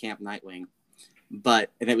survivor at Camp Nightwing, and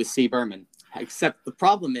it was C. Berman. Except the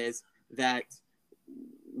problem is that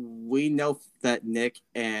we know that Nick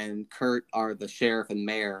and Kurt are the sheriff and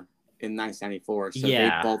mayor in 1994, so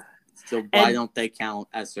they both... So why don't they count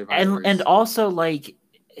as survivors? And also, like,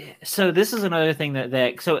 so this is another thing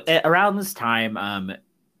that so around this time,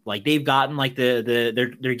 like they've gotten like they're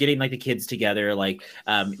getting like the kids together. Like,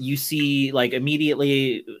 you see, like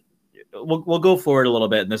immediately, we'll go forward a little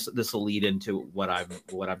bit, and this will lead into what I'm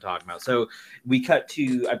talking about. So we cut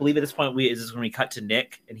to, I believe at this point is this when we cut to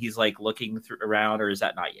Nick and he's like looking around, or is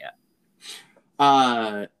that not yet?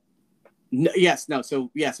 So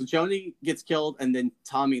Joni gets killed, and then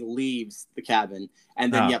Tommy leaves the cabin,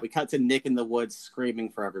 and then we cut to Nick in the woods screaming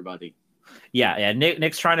for everybody. Yeah.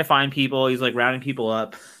 Nick's trying to find people. He's like rounding people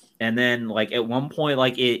up, and then like at one point,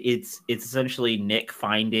 like it's essentially Nick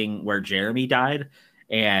finding where Jeremy died,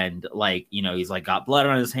 and like he's like got blood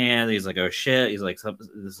on his hand. He's like, oh shit. He's like,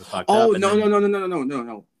 this is fucked up. Oh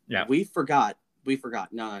no. Yeah, we forgot.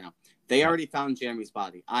 No. They already found Jeremy's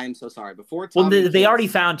body. I am so sorry. Before Tommy they already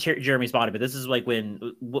found Jeremy's body, but this is like when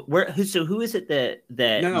who is it that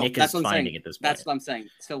Nick is finding at this point? That's what I'm saying.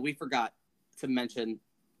 So we forgot to mention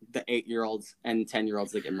the 8-year-olds and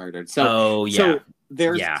 10-year-olds that get murdered. So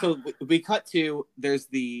we cut to there's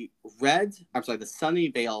the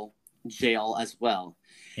Sunnyvale jail as well.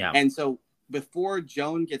 Yeah. And so before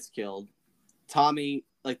Joan gets killed, Tommy,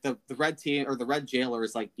 like the red team or the red jailer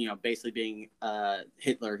is like, basically being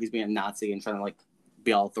Hitler. He's being a Nazi and trying to like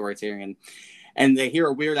be all authoritarian. And they hear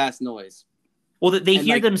a weird ass noise. Well, they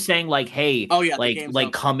hear them saying like, "Hey,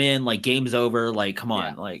 like come in, like game's over, like come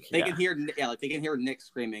on." Like they can hear Nick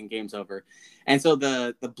screaming, "Game's over." And so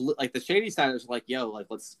the blue, like the shady siders are like, "Yo, like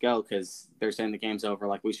let's go," because they're saying the game's over.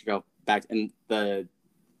 Like we should go back. And the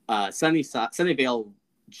Sunnyvale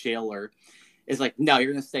jailer is like, no,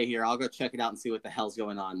 you're gonna stay here. I'll go check it out and see what the hell's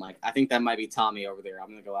going on. Like, I think that might be Tommy over there. I'm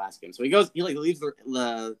gonna go ask him. So he like leaves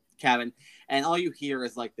the cabin, and all you hear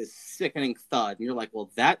is like this sickening thud, and you're like, well,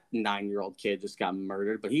 that 9-year-old kid just got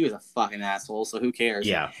murdered, but he was a fucking asshole, so who cares?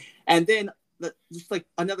 Yeah. And then just like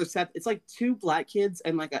another set, it's like 2 black kids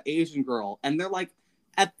and like an Asian girl, and they're like,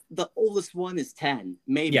 at the oldest one is 10,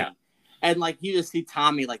 maybe. Yeah. And like you just see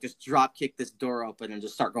Tommy like just drop kick this door open and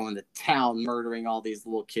just start going to town, murdering all these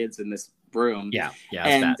little kids in this room. Yeah.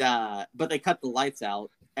 And but they cut the lights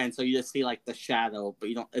out, and so you just see like the shadow, but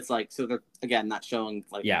you don't. It's like, so they're again not showing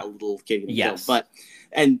like a little kid getting killed, but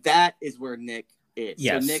and that is where Nick is.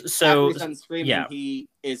 Yes. So Nick, so after he's done screaming, he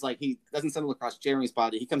is like, he doesn't stumble across Jeremy's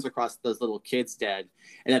body. He comes across those little kids dead,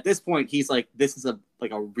 and at this point he's like, this is a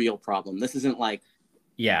real problem. This isn't like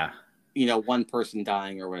one person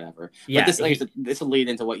dying or whatever. But this will lead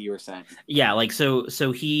into what you were saying. Yeah, like so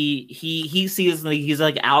he sees, like, he's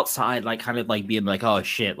like outside, like kind of like being like, oh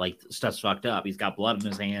shit, like stuff's fucked up. He's got blood in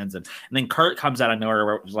his hands, and then Kurt comes out of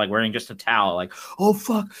nowhere, like wearing just a towel, like, oh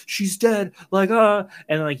fuck, she's dead, like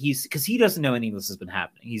and like because he doesn't know any of this has been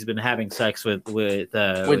happening. He's been having sex with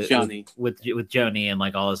Joni, with Joni and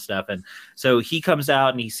like all this stuff, and so he comes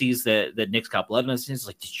out and he sees that Nick's got blood in his hands. He's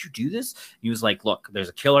like, did you do this? And he was like, look, there's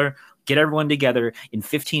a killer. Get everyone together in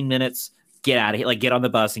 15 minutes. Get out of here. Like, get on the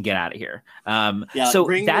bus and get out of here. So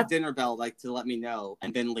ring the dinner bell, like, to let me know,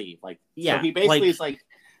 and then leave. Like, so he basically is like,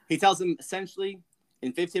 he tells him essentially,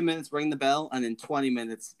 in 15 minutes, ring the bell, and in 20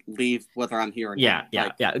 minutes, leave whether I'm here or not. Yeah.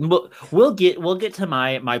 And we'll get to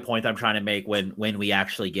my point I'm trying to make when we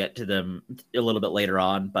actually get to them a little bit later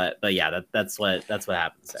on. But yeah, that's what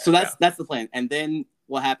happens there. So that's the plan. And then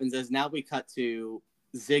what happens is, now we cut to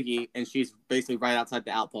Ziggy, and she's basically right outside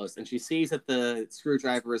the outpost, and she sees that the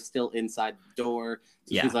screwdriver is still inside the door.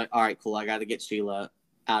 So she's like, all right, cool, I got to get Sheila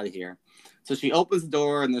out of here. So she opens the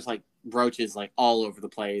door, and there's like roaches like all over the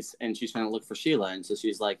place, and she's trying to look for Sheila. And so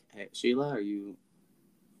she's like, hey, Sheila,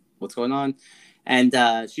 what's going on? And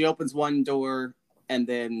she opens one door, and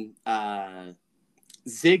then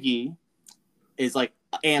Ziggy is like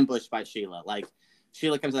ambushed by Sheila. Like,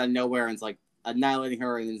 Sheila comes out of nowhere and is like annihilating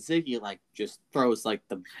her, and then Ziggy like just throws like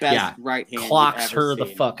the best right hand, clocks her the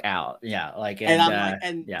fuck out. Like, and I'm like,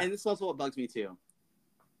 and this is also what bugs me too.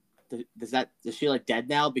 Is Sheila dead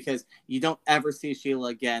now? Because you don't ever see Sheila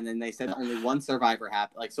again, and they said only one survivor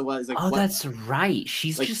happened. Like, so what is like? Oh, that's right.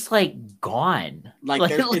 She's like, just like gone.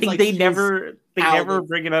 Like they never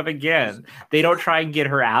bring it up again. They don't try and get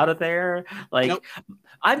her out of there. Like,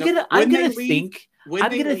 I'm gonna think. When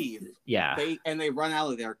they leave, they run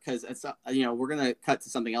out of there, because it's we're gonna cut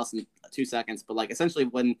to something else in 2 seconds. But like, essentially,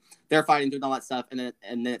 when they're fighting, doing all that stuff, and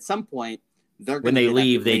then at some point when they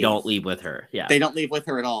leave, they don't leave with her. Yeah, they don't leave with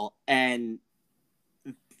her at all. And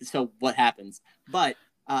so what happens? But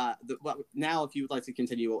now, if you would like to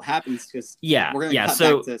continue, what happens? Because we're gonna cut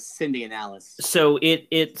back to Cindy and Alice. So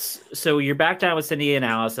so you're back down with Cindy and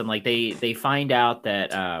Alice, and like they find out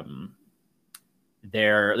that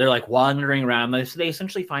they're like wandering around. So they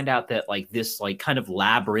essentially find out that like this like kind of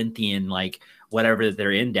labyrinthian like whatever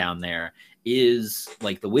they're in down there is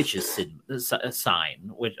like the witch's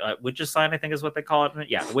sign, witch's sign, I think is what they call it.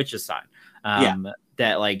 Yeah, the witch's sign.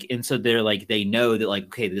 That like, and so they're like, they know that like,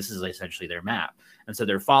 okay, this is essentially their map, and so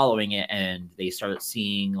they're following it, and they start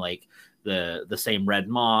seeing like the same red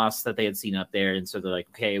moss that they had seen up there, and so they're like,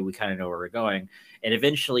 okay, we kind of know where we're going. And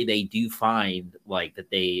eventually they do find like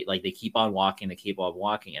that they keep on walking,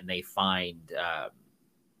 and they find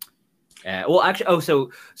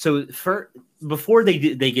before they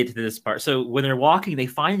get to this part, so when they're walking, they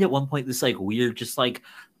find at one point this like weird, just like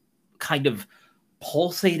kind of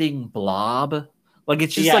pulsating blob. Like,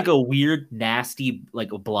 it's just like a weird, nasty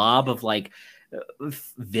like a blob of like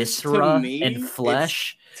viscera and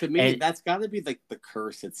flesh. To me, that's got to be like the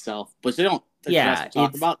curse itself, but they don't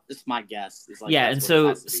talk about. It's my guess. It's like, and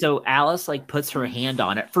so Alice like puts her hand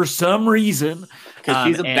on it for some reason, because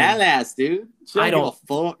she's a badass, dude. I don't.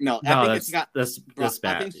 No, I think that's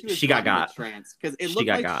bad. She got trance, because it looked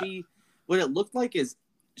like what it looked like is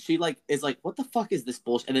she like is like, what the fuck is this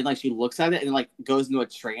bullshit? And then like she looks at it and like goes into a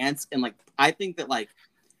trance, and like I think that like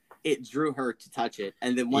it drew her to touch it,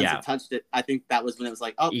 and then once it touched it, I think that was when it was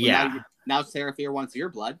like, oh now Sarah Fear wants your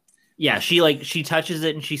blood. Yeah, she touches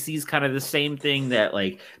it, and she sees kind of the same thing that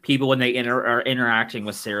like people when they are interacting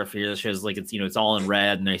with Sarah Fear, shows like it's it's all in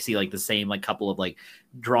red, and they see like the same like couple of like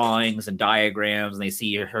drawings and diagrams, and they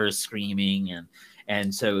see her screaming,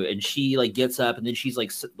 and she like gets up, and then she's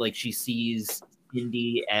like she sees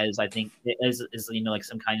Cindy as I think as like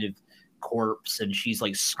some kind of corpse, and she's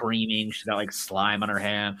like screaming. She's got like slime on her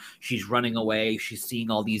hand. She's running away. She's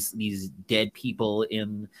seeing all these dead people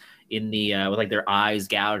in with like their eyes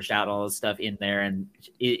gouged out and all this stuff in there and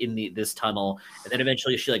in this tunnel, and then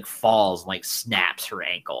eventually she like falls and like snaps her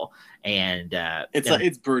ankle, and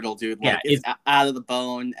it's brutal, dude. Like, yeah, it's out of the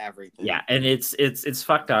bone, everything. Yeah, and it's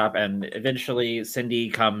fucked up, and eventually Cindy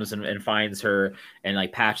comes and finds her and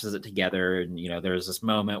like patches it together, and there's this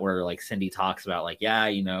moment where like Cindy talks about like, yeah,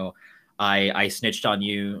 I snitched on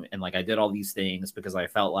you and like I did all these things because I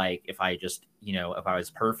felt like if I just if I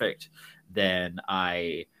was perfect, then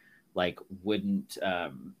I like wouldn't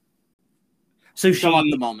so she at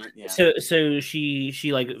the moment, yeah. So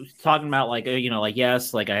she like talking about like like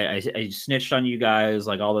yes, like I snitched on you guys,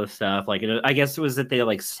 like all this stuff, like I guess it was that they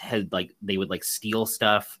like had like they would like steal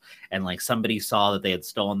stuff, and like somebody saw that they had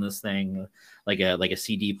stolen this thing, like a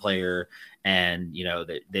CD player, and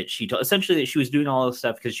that she essentially that she was doing all this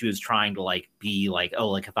stuff because she was trying to like be like, oh,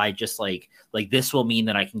 like if I just like this will mean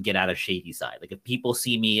that I can get out of shady side, like if people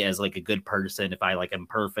see me as like a good person, if I like am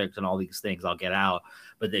perfect and all these things, I'll get out.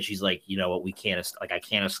 But that she's like, what, we can't, like I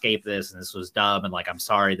can't escape this, and this was dumb, and like I'm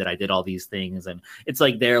sorry that I did all these things. And it's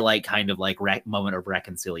like their like kind of like moment of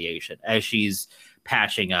reconciliation as she's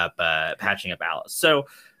patching up Alice. So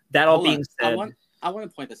that all being said, I want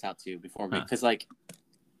to point this out to you before me, because like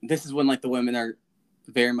this is when like the women are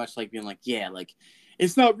very much like being like, yeah, like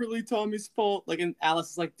it's not really Tommy's fault. Like, and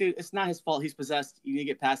Alice is like, dude, it's not his fault. He's possessed. You need to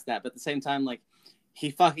get past that. But at the same time, like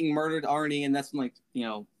he fucking murdered Arnie, and that's when like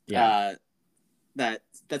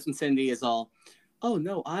that's when Cindy is all, oh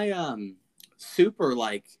no, I super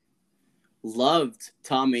like loved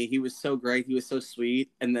Tommy. He was so great. He was so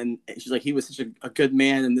sweet. And then she's like, he was such a good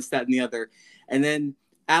man, and this, that, and the other. And then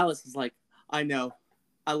Alice is like, I know.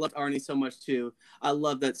 I loved Arnie so much too. I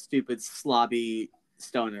love that stupid slobby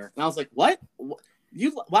stoner. And I was like, what?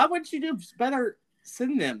 Why wouldn't you do better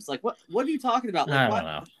synonyms? Like, what are you talking about? Like, I don't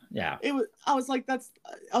know. Yeah. I was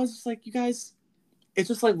just like, you guys, it's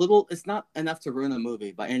just like little, it's not enough to ruin a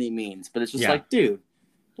movie by any means, but it's just like, dude,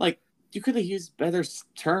 like you could have used better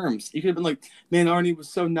terms. You could have been like, man, Arnie was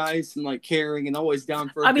so nice and like caring and always down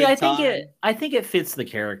for a good time. I think it fits the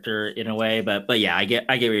character in a way, but yeah, I get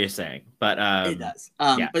what you're saying. But it does.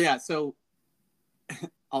 But yeah, so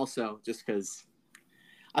also just because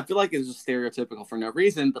I feel like it's just stereotypical for no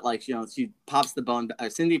reason, but like, she pops the bone,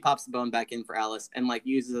 Cindy pops the bone back in for Alice and like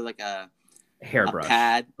uses it like a hairbrush,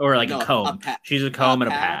 pad, or like a comb. She's a comb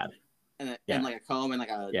and a pad. And like a comb and like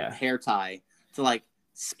a hair tie to like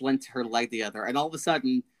splint her leg together, and all of a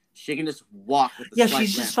sudden she can just walk with the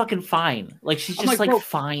she's just fucking fine. Like she's just like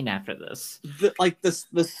fine after this.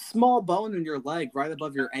 The small bone in your leg right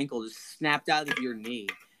above your ankle just snapped out of your knee,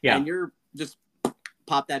 and you're just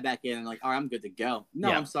pop that back in and like, all right, I'm good to go.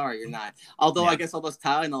 No, I'm sorry, you're not. Although I guess all those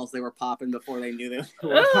Tylenols they were popping before they knew they were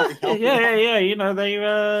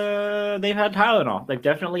they've had Tylenol. They've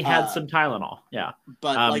definitely had some Tylenol. Yeah.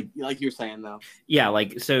 But like you're saying though. Yeah,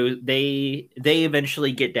 like so they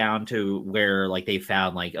eventually get down to where like they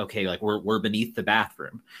found like, okay, like we're beneath the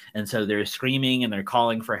bathroom. And so they're screaming and they're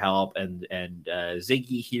calling for help, and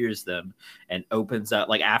Ziggy hears them and opens up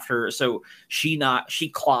like after, so she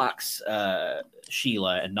clocks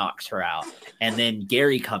Sheila and knocks her out, and then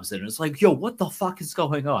Gary comes in and is like, yo, what the fuck is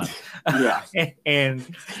going on? and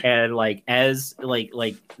like as like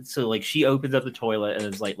so like she opens up the toilet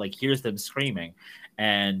and is like hears them screaming,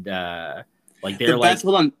 and like they're like,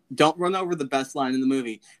 hold on, don't run over the best line in the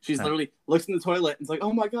movie. She's literally looks in the toilet and is like,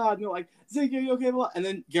 oh my god, no, like Ziggy, are you okay? And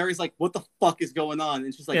then Gary's like, what the fuck is going on?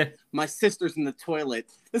 And she's like, my sister's in the toilet.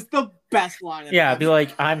 It's the best line. Be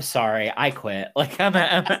like, I'm sorry, I quit. Like I'm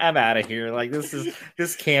out of here. Like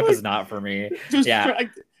this camp is not for me.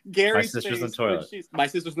 Gary's my sister's in the toilet. My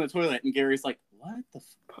sister's in the toilet, and Gary's like, what the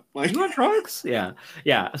fuck? Like, you want drugs? Yeah.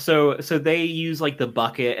 So they use like the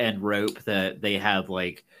bucket and rope that they have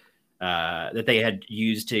like. That they had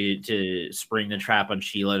used to spring the trap on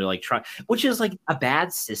Sheila to like try, which is like a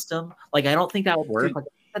bad system. Like I don't think that would work.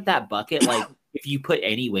 Like that bucket, like if you put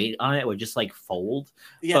any weight on it, it would just like fold.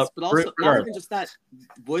 Yes, but also not even just that.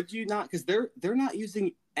 Would you not? Because they're not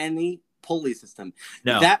using any pulley system.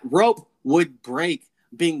 No, that rope would break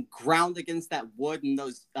being ground against that wood and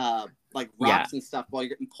those like rocks and stuff while you're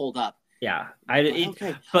getting pulled up. Yeah,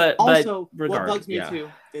 but also what bugs me too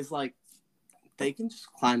is like, they can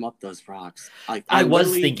just climb up those rocks. Like I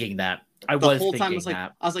was thinking that. I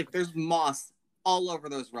was like, there's moss all over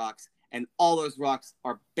those rocks, and all those rocks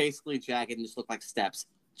are basically jagged and just look like steps.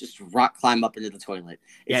 Just rock climb up into the toilet.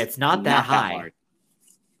 It's not that high.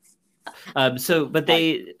 I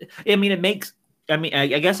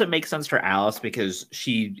guess it makes sense for Alice because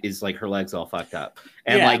she is like her legs all fucked up,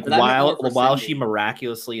 and while she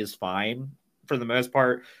miraculously is fine for the most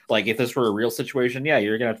part. Like if this were a real situation, yeah,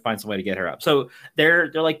 you're gonna have to find some way to get her up. So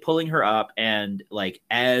they're like pulling her up, and like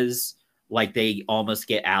as like they almost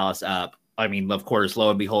get Alice up. I mean, of course, lo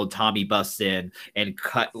and behold, Tommy busts in and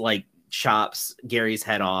chops Gary's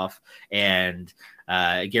head off, and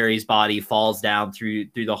Gary's body falls down through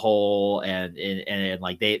the hole, and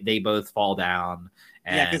like they both fall down.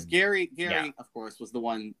 And, yeah, because Gary, of course, was the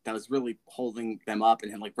one that was really holding them up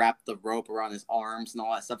and had like wrapped the rope around his arms and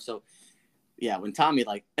all that stuff. So yeah, when Tommy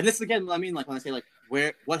and this is again what I mean, like when I say like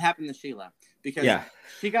what happened to Sheila, because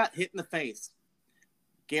she got hit in the face.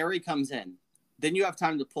 Gary comes in, then you have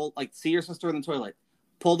time to see your sister in the toilet,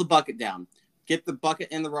 pull the bucket down, get the bucket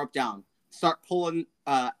and the rope down, start pulling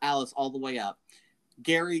Alice all the way up.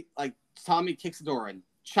 Gary, Tommy kicks the door in,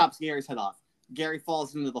 chops Gary's head off. Gary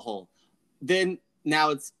falls into the hole. Then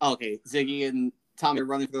now it's okay. Ziggy and Tommy are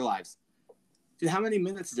running for their lives. Dude, how many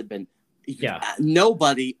minutes has it been? Yeah.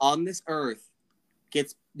 Nobody on this earth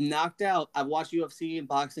gets knocked out. I've watched UFC and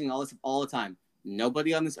boxing and all this all the time.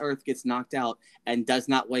 Nobody on this earth gets knocked out and does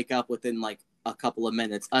not wake up within a couple of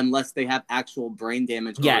minutes unless they have actual brain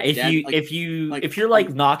damage. Yeah, if you're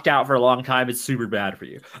knocked out for a long time, it's super bad for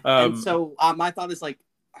you. And so my thought is I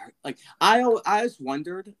always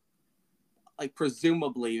wondered,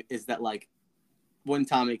 presumably is that when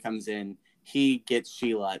Tommy comes in, he gets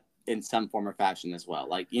Sheila in some form or fashion as well.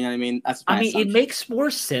 You know what I mean? That's my assumption. It makes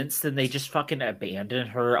more sense than they just fucking abandon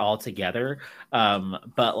her altogether.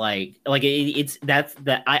 But it's that's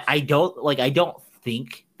that I don't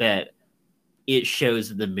think that it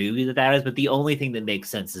shows in the movie that is, but the only thing that makes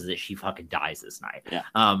sense is that she fucking dies this night. Yeah.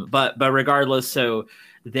 But regardless, so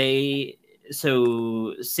Cindy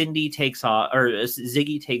takes off, or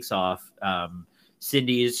Ziggy takes off.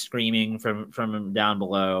 Cindy is screaming from down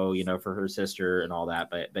below, for her sister and all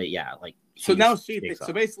that. But yeah, so now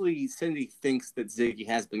so basically Cindy thinks that Ziggy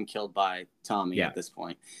has been killed by Tommy at this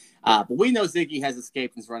point. But we know Ziggy has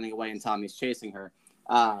escaped and is running away, and Tommy's chasing her.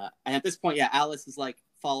 And at this point, Alice is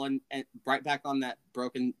fallen and right back on that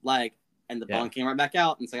broken leg, and the bone came right back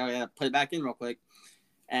out, and it's like, oh yeah, put it back in real quick.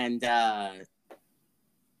 And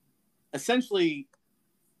essentially,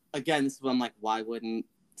 again, this is when I'm like, why wouldn't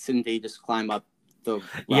Cindy just climb up the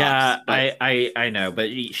rocks? Yeah, but I know,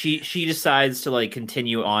 but she decides to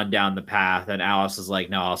continue on down the path, and Alice is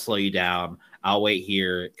like, no, I'll slow you down, I'll wait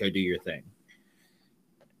here, go do your thing.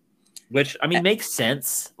 Which makes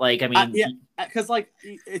sense. Because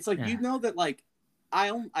it's that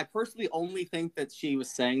I personally only think that she was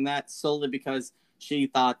saying that solely because she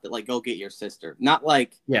thought that go get your sister, not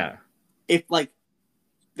if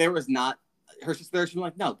there was not her sister there, she'd be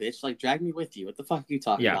like, no, bitch, drag me with you. What the fuck are you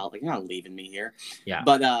talking about? You're not leaving me here. Yeah.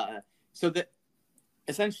 But so that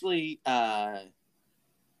essentially, I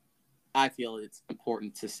feel it's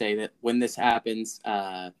important to say that when this happens,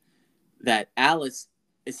 that Alice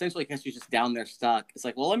essentially, because she's just down there stuck, it's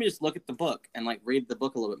well, let me just look at the book and read the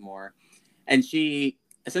book a little bit more. And she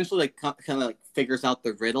essentially kind of figures out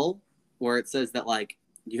the riddle where it says that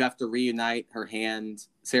you have to reunite her hand,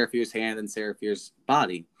 Serafir's hand, and Serafir's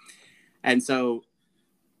body. And so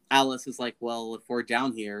Alice is well, if we're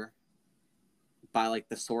down here by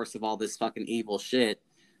the source of all this fucking evil shit,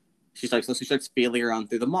 she's so she starts feeling around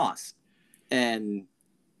through the moss. And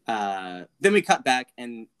then we cut back,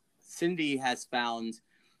 and Cindy has found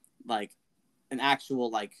an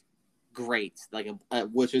actual grate,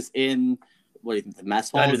 which is in, what do you think, the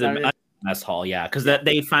mess hall? Mess hall, yeah, because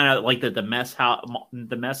they find out that the mess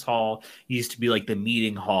hall used to be the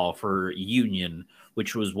meeting hall for Union,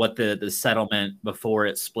 which was what the settlement before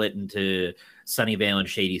it split into Sunnyvale and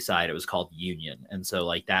Shadyside. It was called Union, and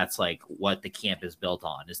so that's what the camp is built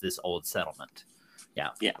on, is this old settlement. Yeah.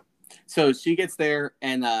 So she gets there,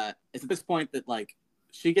 and it's at this point that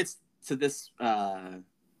she gets to this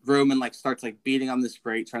room and starts beating on this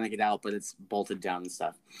grate trying to get out, but it's bolted down and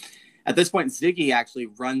stuff. At this point, Ziggy actually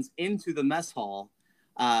runs into the mess hall,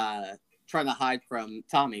 trying to hide from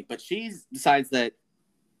Tommy. But she decides that,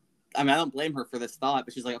 I don't blame her for this thought,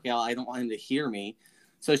 but she's like, okay, I don't want him to hear me.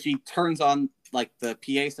 So she turns on the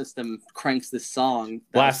PA system, cranks this song.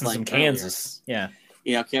 Blasting some Kansas. Yeah.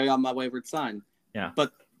 Carry on my wayward son. Yeah.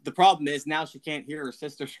 But the problem is now she can't hear her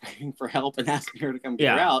sister screaming for help and asking her to come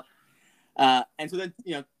get her out. And so then,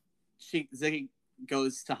 Ziggy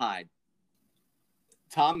goes to hide.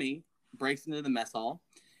 Tommy breaks into the mess hall.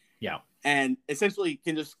 Yeah. And essentially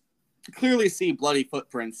can just clearly see bloody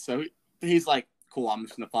footprints. So he's like, cool, I'm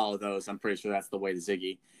just going to follow those. I'm pretty sure that's the way to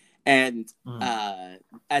Ziggy. And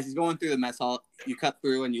as he's going through the mess hall, you cut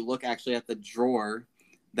through and you look actually at the drawer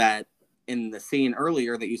that in the scene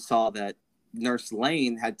earlier that you saw that Nurse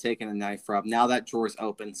Lane had taken a knife from. Now that drawer's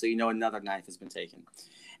open, so another knife has been taken.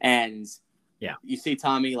 And Yeah. You see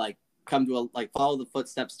Tommy like come to follow the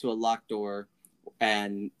footsteps to a locked door,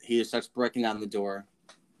 and he just starts breaking down the door.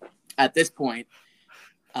 At this point,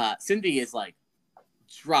 Cindy is like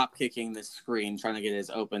drop kicking the screen, trying to get it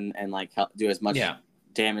open and like do as much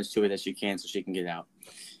damage to it as she can so she can get out.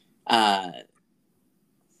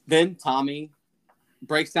 Then Tommy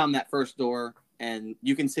breaks down that first door, and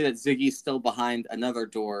you can see that Ziggy's still behind another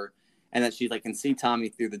door, and that she like can see Tommy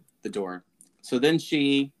through the door. So then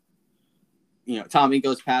she, Tommy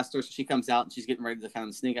goes past her, so she comes out and she's getting ready to kind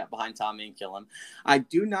of sneak up behind Tommy and kill him. I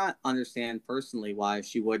do not understand personally why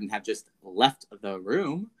she wouldn't have just left the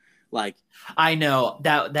room. Like, I know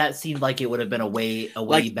that seemed like it would have been a way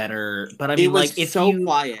better, but I mean, it was like if so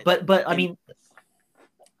quiet. But I mean,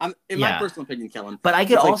 in my personal opinion, kill him. But I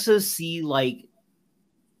could also see like,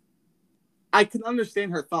 I can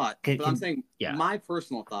understand her thought, but I'm saying my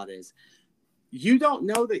personal thought is, you don't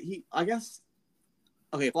know that he. I guess,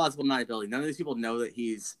 okay, plausible deniability. None of these people know that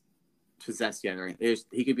he's possessed yet, or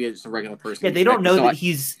he could be just a regular person. Yeah, they don't know that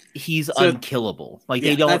he's unkillable. Like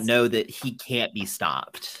they don't know that he can't be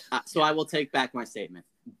stopped. So I will take back my statement.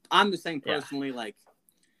 I'm just saying personally, like,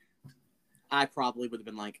 I probably would have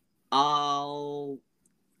been like, I'll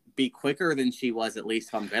be quicker than she was, at least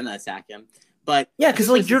if I'm gonna attack him. But yeah, because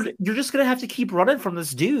like you're just gonna have to keep running from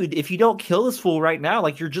this dude. If you don't kill this fool right now,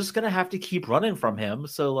 like you're just gonna have to keep running from him.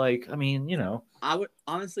 So like, I mean, I would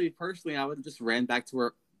honestly, personally, I would have just ran back to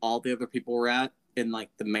where all the other people were at in like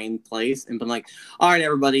the main place and been like, all right,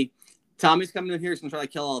 everybody, Tommy's coming in here. He's gonna try to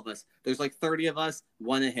kill all of us. There's like 30 of us,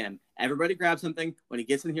 one of him. Everybody grab something. When he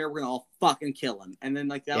gets in here, we're gonna all fucking kill him. And then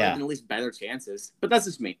like that would have been at least better chances. But that's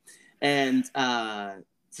just me. And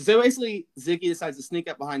so basically Ziggy decides to sneak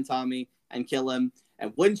up behind Tommy and kill him.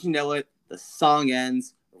 And wouldn't you know it, the song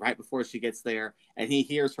ends right before she gets there, and he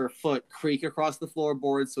hears her foot creak across the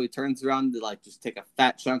floorboard. So he turns around to like just take a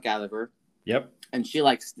fat chunk out of her. Yep. And she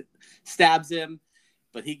like stabs him,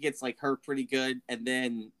 but he gets like hurt pretty good. And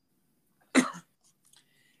then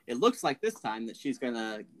it looks like this time that she's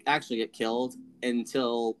gonna actually get killed,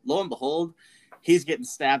 until lo and behold, he's getting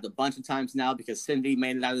stabbed a bunch of times now because Cindy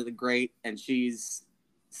made it out of the grate and she's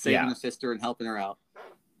saving her sister and helping her out.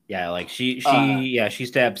 Yeah, like she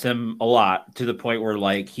stabs him a lot, to the point where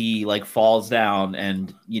like he like falls down,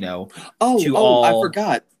 and I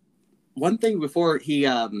forgot one thing before he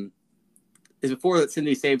is before that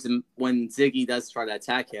Cindy saves him, when Ziggy does try to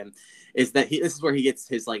attack him, is that this is where he gets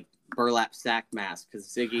his like burlap sack mask, because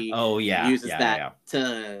Ziggy uses that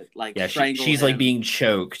to like strangle she's him. Like being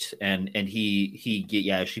choked, and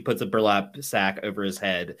she puts a burlap sack over his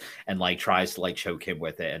head and like tries to like choke him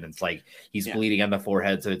with it, and it's like he's bleeding on the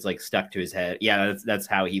forehead, so it's like stuck to his head. That's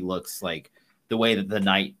how he looks, like the way that the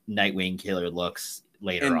Nightwing killer looks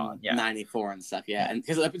later on 94 and stuff. And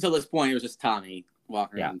because up until this point it was just Tommy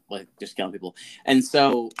walking around, like just killing people, and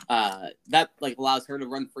so that like allows her to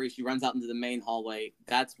run free. She runs out into the main hallway.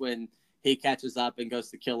 That's when he catches up and goes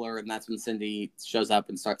to kill her, and that's when Cindy shows up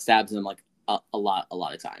and stabs him like a lot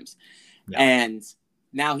of times. And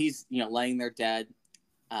now he's laying there dead.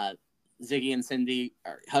 Ziggy and Cindy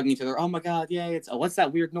are hugging each other. Oh my god, yay! What's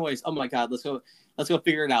that weird noise? Oh my god, let's go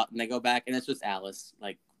figure it out. And they go back, and it's just Alice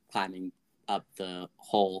like climbing up the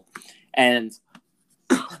hole, and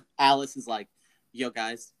Alice is like, yo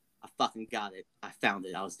guys, I fucking got it. I found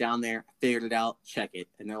it. I was down there. I figured it out. Check it.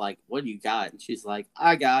 And they're like, what do you got? And she's like,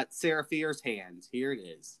 I got Sarah Fier's hand. Here it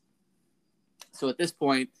is. So at this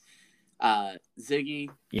point, Ziggy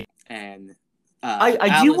and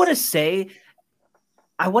I do want to say,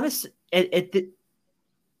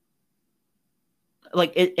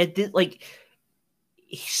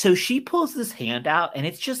 so she pulls this hand out, and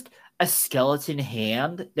it's just a skeleton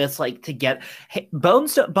hand that's like to get Bone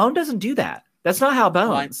doesn't do that. That's not how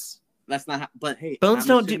Bones. That's not how. But hey, Bones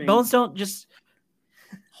don't just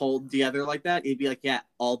hold together like that. It'd be like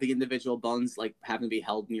all the individual bones like happen to be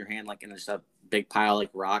held in your hand, like in just a big pile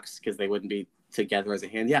like rocks, because they wouldn't be together as a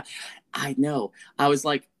hand. Yeah, I know. I was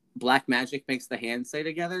like, black magic makes the hands stay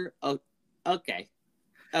together. Oh, okay.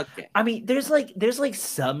 I mean, there's like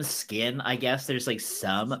some skin, I guess. There's like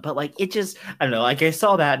some, but like it just, I don't know. Like I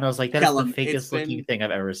saw that and I was like, that's the fakest looking thing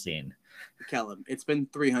I've ever seen. Kelham, it's been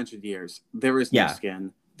 300 years. There is no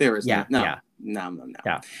skin. There is no. Yeah.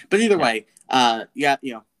 But either way,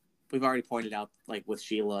 we've already pointed out, like with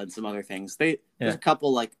Sheila and some other things. There's a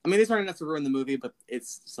couple, like, I mean, these aren't enough to ruin the movie, but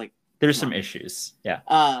it's just like there's some issues.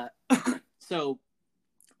 Yeah. So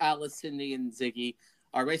Alice, Cindy, and Ziggy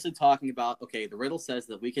are basically talking about, okay, the riddle says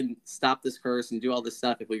that we can stop this curse and do all this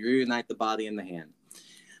stuff if we reunite the body and the hand.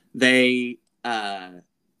 They are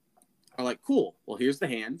like, cool. Well, here's the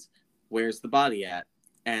hand. Where's the body at?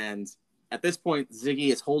 And at this point,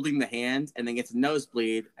 Ziggy is holding the hand and then gets a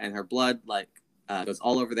nosebleed, and her blood like goes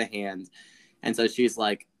all over the hand. And so she's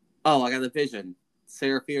like, "Oh, I got a vision.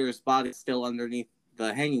 Serafir's body's still underneath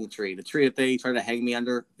the hanging tree, the tree that they tried to hang me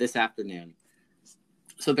under this afternoon."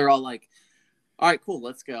 So they're all like, "All right, cool,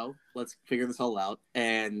 let's go. Let's figure this all out."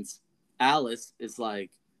 And Alice is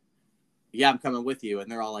like, "Yeah, I'm coming with you."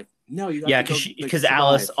 And they're all like, "No, you have to go." Because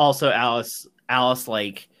Alice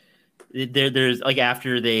like there's like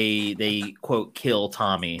after they quote kill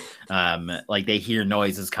Tommy, like they hear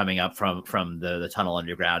noises coming up from the tunnel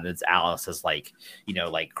underground. And it's Alice has like, you know,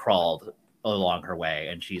 like crawled along her way,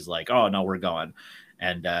 and she's like, "Oh no, we're going."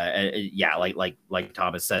 And yeah, like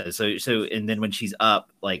Thomas says. So and then when she's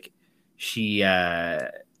up, like she's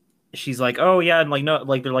like, "Oh yeah," and like no,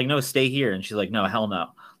 like they're like, "No, stay here," and she's like, "No, hell no,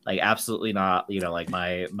 like absolutely not." You know, like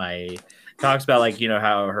my talks about like, you know,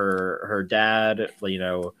 how her dad, you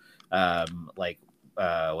know, like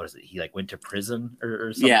what is it? He like went to prison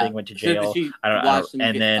or something, Yeah. went to jail. She I don't watched know. him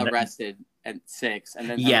And get then arrested at 6, and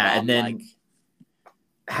then and then like,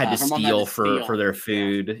 had to steal for their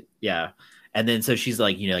food. Yeah. And then so she's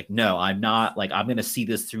like, you know, like, "No, I'm not, like, I'm gonna see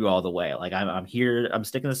this through all the way. Like I'm here, I'm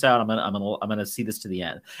sticking this out, I'm gonna see this to the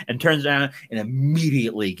end." And turns around and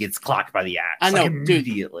immediately gets clocked by the axe. I know, like,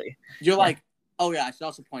 immediately. Dude, you're like, oh yeah, I should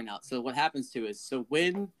also point out. So what happens too is, so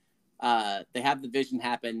when they have the vision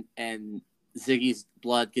happen and Ziggy's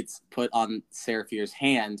blood gets put on Serafir's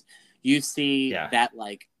hand, you see that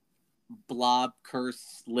like blob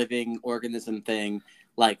curse living organism thing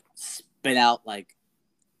like spit out like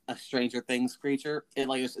a Stranger Things creature.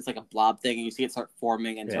 It's like a blob thing, and you see it start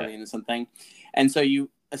forming and turning into something. And so you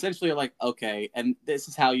essentially are like, okay, and this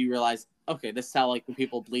is how you realize, okay, this is how like when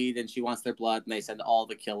people bleed and she wants their blood, and they send all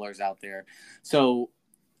the killers out there. So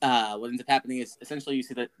what ends up happening is essentially you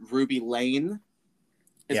see that Ruby Lane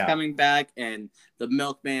is coming back, and the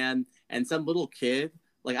milkman, and some little kid.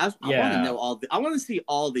 Like I want to know I want to see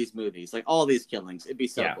all these movies, like all these killings. It'd be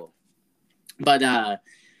so cool. But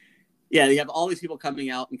yeah, you have all these people coming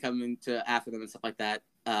out and coming to after them and stuff like that.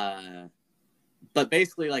 But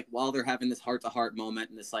basically, like, while they're having this heart-to-heart moment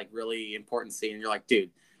and this like really important scene, you're like, dude,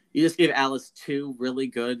 you just gave Alice 2 really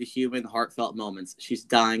good human heartfelt moments. She's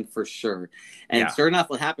dying for sure. And sure enough,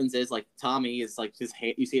 what happens is like Tommy is like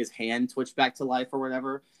you see his hand twitch back to life or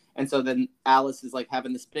whatever. And so then Alice is like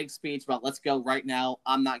having this big speech about, let's go right now.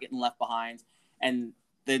 I'm not getting left behind. And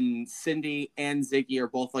then Cindy and Ziggy are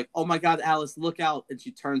both like, oh my God, Alice, look out. And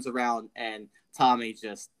she turns around, and Tommy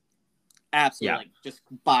just absolutely just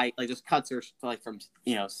cuts her like from,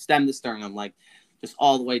 you know, stem to sternum, like just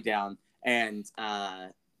all the way down. And I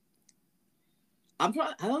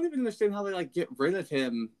don't even understand how they like get rid of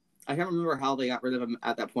him. I can't remember how they got rid of him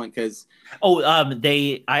at that point, because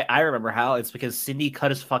I remember how. It's because Cindy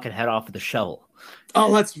cut his fucking head off with a shovel.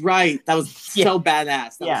 Oh, that's right. That was so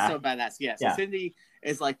badass. That was so badass. Yeah. So Cindy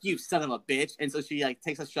is like, you son of a bitch, and so she like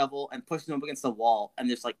takes a shovel and pushes him up against the wall, and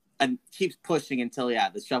just like and keeps pushing until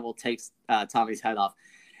the shovel takes Tommy's head off.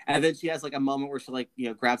 And then she has like a moment where she like, you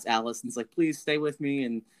know, grabs Alice and is like, please stay with me.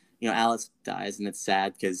 And, you know, Alice dies, and it's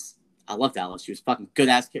sad because I loved Alice. She was fucking good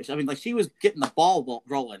ass kid. I mean, like, she was getting the ball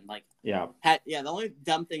rolling. Like, the only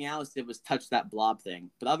dumb thing Alice did was touch that blob thing.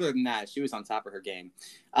 But other than that, she was on top of her game.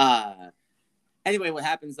 Anyway, what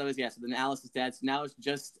happens though is, so then Alice is dead. So now it's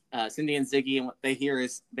just Cindy and Ziggy, and what they hear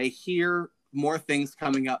is more things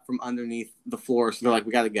coming up from underneath the floor. So they're like,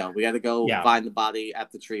 we got to go. We got to go find the body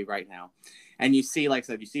at the tree right now. And you see, like I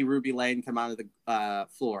said, you see Ruby Lane come out of the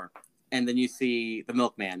floor. And then you see the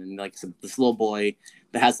milkman and like this little boy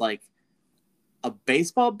that has like a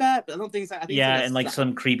baseball bat, but I don't think it's. I think and like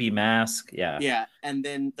some creepy mask. Yeah, and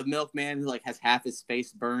then the milkman who like has half his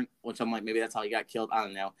face burnt, which I'm like, maybe that's how he got killed. I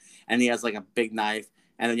don't know. And he has like a big knife.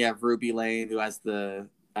 And then you have Ruby Lane who has the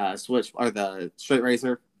switch or the straight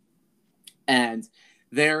razor. And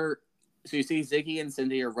so you see Ziggy and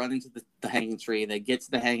Cindy are running to the hanging tree. They get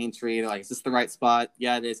to the hanging tree. They're like, is this the right spot?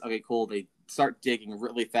 Yeah, it is. Okay, cool. They start digging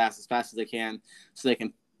really fast, as fast as they can, so they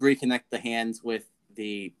can reconnect the hands with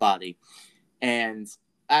the body. And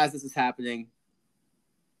as this is happening,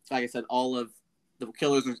 like I said, all of the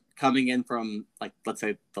killers are coming in from, like, let's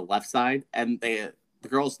say the left side, and the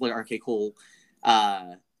girls are like, okay, cool.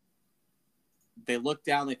 They look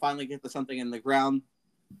down. They finally get to something in the ground.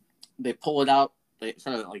 They pull it out. They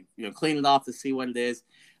try to, like, you know, clean it off to see what it is,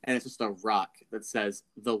 and it's just a rock that says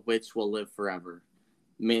 "The witch will live forever."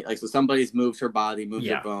 Like, so somebody's moved her body, moved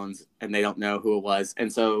her bones, and they don't know who it was.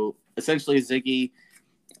 And so essentially, Ziggy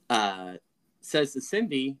says to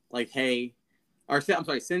Cindy, like, hey,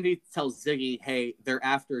 Cindy tells Ziggy, hey, they're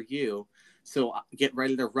after you, so get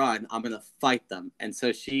ready to run. I'm gonna fight them. And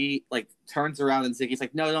so she like turns around, and Ziggy's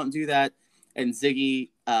like, no, don't do that. and Ziggy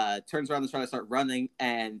turns around and tries to start running,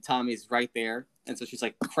 and Tommy's right there, and so she's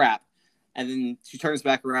like, crap. And then she turns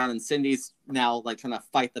back around, and Cindy's now like trying to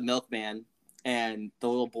fight the milkman and the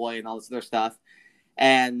little boy and all this other stuff.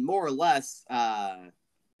 And more or less, but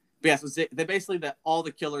yeah, so they basically all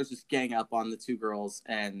the killers just gang up on the two girls,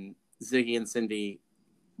 and Ziggy and Cindy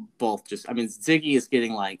both just, I mean, Ziggy is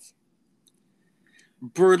getting like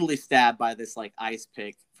brutally stabbed by this like ice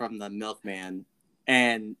pick from the milkman,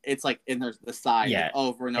 and it's like in the side like,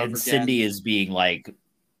 over and over again. Cindy is being like,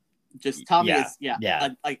 just Tommy is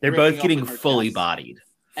like they're both getting fully bodied.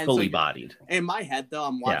 Bodied. In my head though,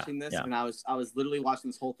 I'm watching this and I was literally watching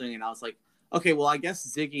this whole thing, and I was like, okay, well, I guess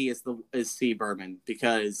Ziggy is C. Berman,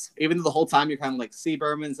 because even though the whole time you're kind of like C.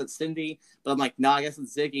 Berman's at Cindy, but I'm like, no, I guess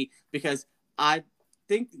it's Ziggy, because I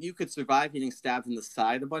think you could survive getting stabbed in the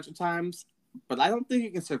side a bunch of times, but I don't think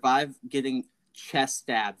you can survive getting chest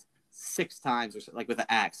stabbed 6 times or so, like with an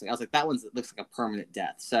axe. Like, I was like, that one looks like a permanent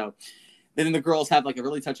death. So then the girls have like a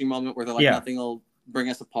really touching moment where they're like, nothing will bring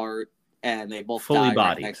us apart, and they both fully die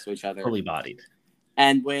bodied right next to each other. Fully bodied.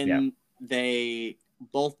 And when they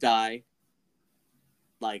both die,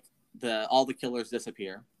 like all the killers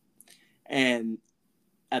disappear. And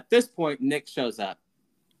at this point, Nick shows up.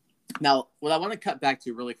 Now, what I want to cut back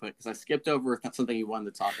to really quick, because I skipped over something you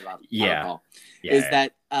wanted to talk about. Is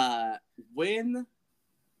that when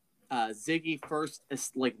Ziggy first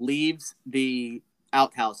like leaves the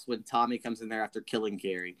outhouse, when Tommy comes in there after killing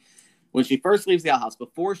Gary, when she first leaves the outhouse,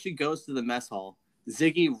 before she goes to the mess hall,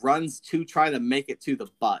 Ziggy runs to try to make it to the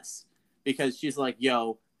bus, because she's like,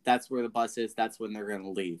 yo, that's where the bus is. That's when they're going to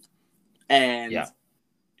leave. And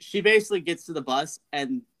she basically gets to the bus,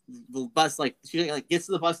 and the bus, like, she like gets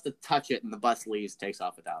to the bus to touch it, and the bus leaves, takes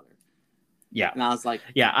off without her. Yeah. And I was like,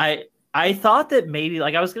 I thought that maybe,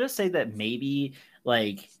 like, I was going to say that maybe,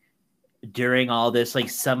 like, during all this, like,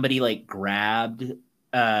 somebody, like, grabbed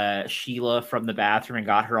Sheila from the bathroom and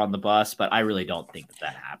got her on the bus, but I really don't think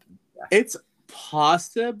that happened. It's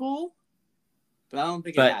possible, but I don't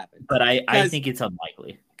think it happened. But I think it's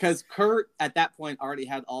unlikely. Because Kurt, at that point, already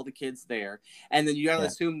had all the kids there. And then you got to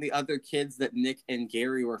assume the other kids that Nick and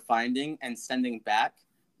Gary were finding and sending back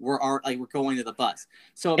were going to the bus.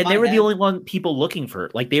 So and they were the only people looking for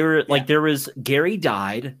it. Like, they were like, there was Gary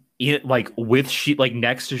died like with like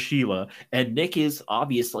next to Sheila, and Nick is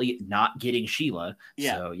obviously not getting Sheila.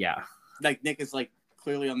 So like Nick is like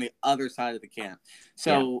clearly on the other side of the camp.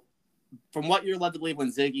 So from what you're led to believe,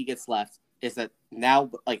 when Ziggy gets left, is that now,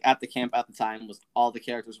 like, at the camp at the time, was all the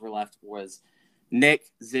characters were left was Nick,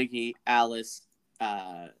 Ziggy, Alice,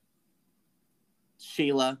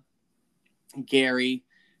 Sheila, Gary,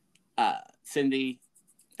 Cindy,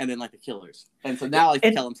 and then like the killers. And so now, like,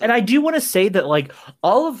 and I do want to say that, like,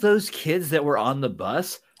 all of those kids that were on the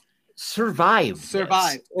bus survived.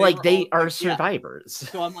 Like, they are survivors.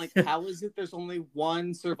 So I'm like, how is it there's only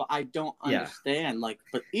one survivor? I don't understand. Like,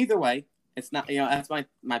 but either way, it's not, that's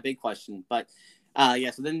my big question. But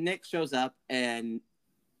so then Nick shows up, and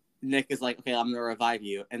Nick is like, okay, I'm gonna revive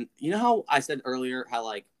you. And you know how I said earlier how,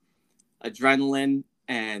 like, adrenaline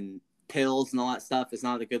and pills and all that stuff is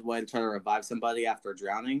not a good way to try to revive somebody after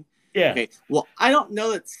drowning? Okay, well, I don't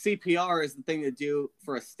know that CPR is the thing to do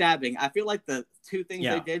for a stabbing. I feel like the two things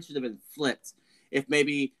they did should have been flipped. If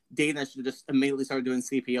maybe Dana should have just immediately started doing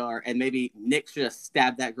CPR, and maybe Nick should have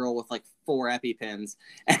stabbed that girl with like 4 EpiPens.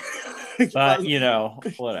 But,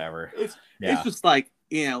 whatever. It's just like,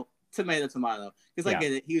 tomato. Because I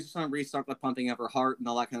get it. He was just trying to restart the pumping of her heart and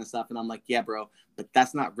all that kind of stuff. And I'm like, yeah, bro, but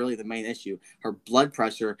that's not really the main issue. Her blood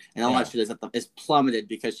pressure and all that shit is plummeted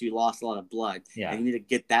because she lost a lot of blood. Yeah. And you need to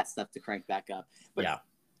get that stuff to crank back up. But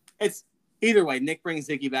it's either way. Nick brings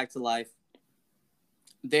Ziggy back to life.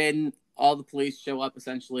 Then all the police show up,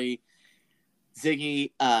 essentially.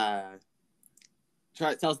 Ziggy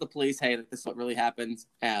tells the police, hey, this is what really happened.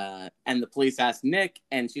 And the police ask Nick,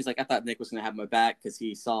 and she's like, I thought Nick was going to have my back because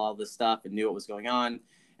he saw all this stuff and knew what was going on.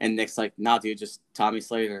 And Nick's like, nah, dude, just Tommy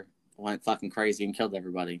Slater went fucking crazy and killed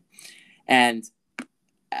everybody. And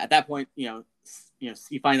at that point, you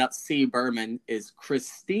find out C. Berman is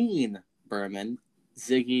Christine Berman.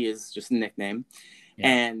 Ziggy is just a nickname. Yeah.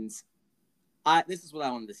 And this is what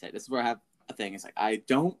I wanted to say. This is where I have a thing. It's like, I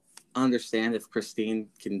don't understand if Christine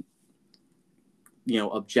can,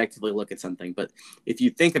 objectively look at something. But if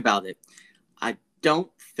you think about it, I don't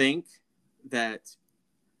think that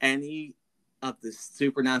any of the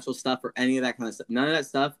supernatural stuff or any of that kind of stuff, none of that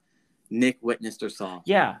stuff, Nick witnessed or saw.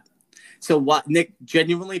 Yeah. So what Nick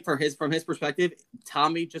genuinely, from his perspective,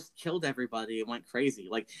 Tommy just killed everybody and went crazy.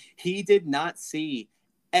 Like, he did not see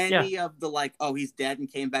any of the like, oh, he's dead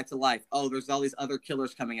and came back to life. Oh, there's all these other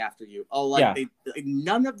killers coming after you. Oh,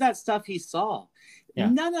 none of that stuff he saw. Yeah.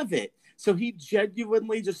 None of it. So he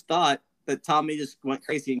genuinely just thought that Tommy just went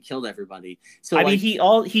crazy and killed everybody. So I mean,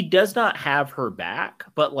 he does not have her back,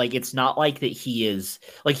 but like it's not like that he is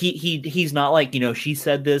like he's not like, she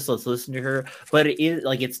said this, let's listen to her. But it is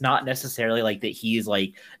like it's not necessarily like that he is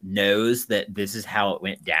like knows that this is how it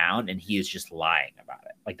went down and he is just lying about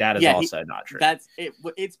it. Like that is also not true. That's it.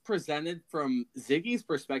 It's presented from Ziggy's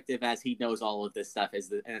perspective as he knows all of this stuff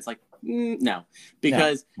and it's like no,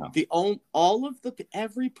 because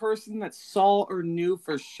every person that saw or knew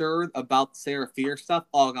for sure about Sarah Fear stuff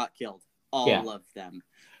all got killed, all of them.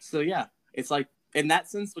 So yeah, it's like in that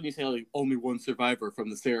sense when you say like, only one survivor from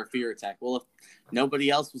the Sarah Fear attack. Well, if nobody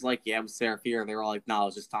else was like, yeah, it was Sarah Fear, they were all like, no, it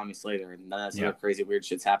was just Tommy Slater, and that's crazy weird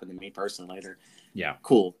shit's happened to me personally later. Yeah,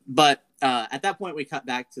 cool. But at that point, we cut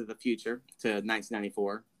back to the future, to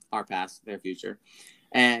 1994, our past, their future.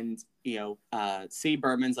 And, C.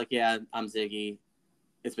 Berman's like, yeah, I'm Ziggy.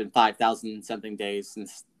 It's been 5,000 something days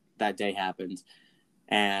since that day happened.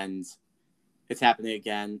 And it's happening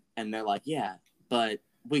again. And they're like, yeah, but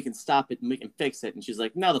we can stop it and we can fix it. And she's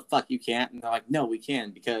like, no, the fuck you can't. And they're like, no, we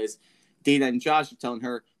can, because Dina and Josh are telling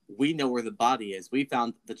her, we know where the body is. We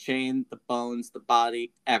found the chain, the bones, the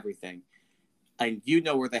body, everything. And you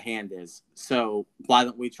know where the hand is. So why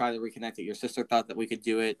don't we try to reconnect it? Your sister thought that we could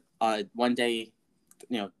do it one day,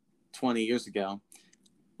 20 years ago.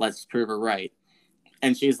 Let's prove her right.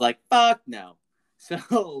 And she's like, fuck no.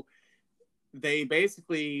 So they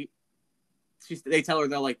basically, they tell her,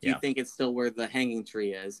 they're like, do you think it's still where the hanging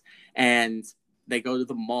tree is? And they go to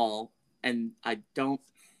the mall, and I don't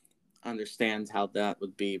understand how that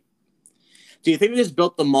would be. Do you think they just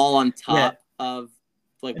built the mall on top of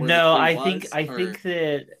like where no, the tree I think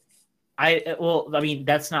that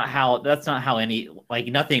that's not how any, like,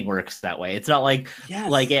 nothing works that way. It's not like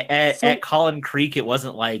at Collin Creek it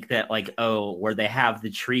wasn't like that, like, oh, where they have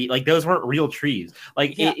the tree, like those weren't real trees.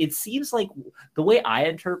 Like it seems like the way I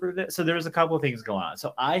interpreted it, so there's a couple of things going on.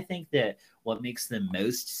 So I think that what makes the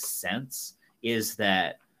most sense is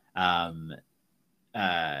that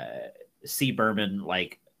C. Berman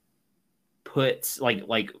puts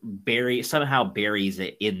somehow buries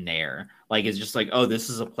it in there. Like it's just like, oh, this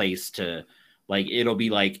is a place to, like, it'll be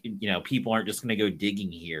like, people aren't just gonna go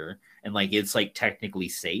digging here, and like it's like technically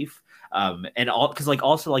safe. And all because like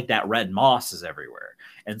also like that red moss is everywhere,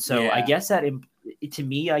 and so I guess that to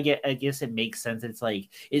me, I guess it makes sense. It's like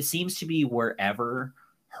it seems to be wherever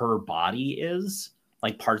her body is,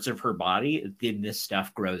 like parts of her body, then this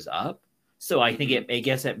stuff grows up. So I think I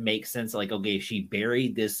guess it makes sense. Like, okay, she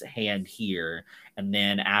buried this hand here, and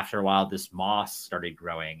then after a while, this moss started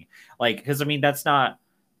growing. Like, because I mean, that's not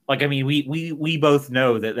like, I mean, we both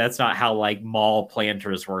know that that's not how like mall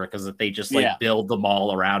planters work. Is that they just like build the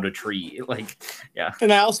mall around a tree? Like, yeah.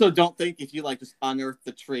 And I also don't think if you like just unearth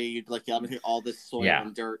the tree, you'd like, I'm gonna hit all this soil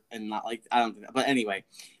and dirt and not like, I don't think that. But anyway,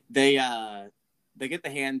 they get the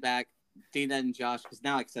hand back. Dina and Josh, because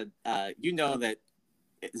now, like I said, that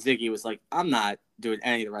Ziggy was like, I'm not doing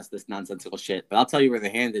any of the rest of this nonsensical shit, but I'll tell you where the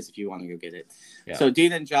hand is if you want to go get it. Yeah. So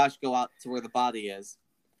Dina and Josh go out to where the body is.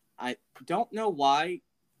 I don't know why.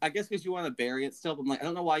 I guess because you want to bury it still, but I'm like, I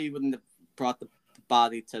don't know why you wouldn't have brought the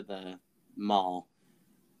body to the mall.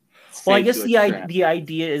 Well, I guess the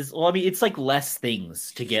idea is, well, I mean, it's like less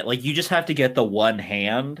things to get. Like, you just have to get the one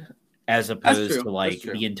hand as opposed to like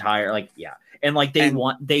the entire, like, and like they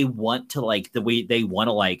want to like the way they want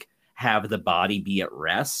to like have the body be at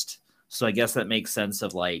rest. So I guess that makes sense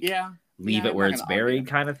of like leave it where it's buried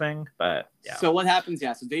kind of thing. But so what happens?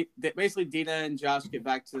 So they basically, Dina and Josh get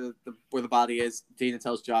back to where the body is. Dina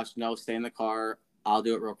tells Josh, no, stay in the car, I'll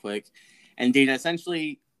do it real quick. And Dina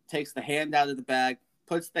essentially takes the hand out of the bag,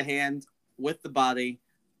 puts the hand with the body,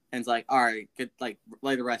 and is like, all right, like,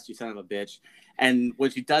 lay to rest, you son of a bitch. And when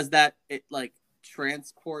she does that, it like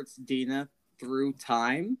transports Dina through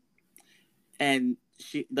time, and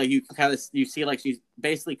she, like, you see like she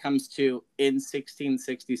basically comes to in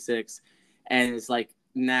 1666 and is like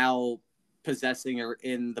now possessing her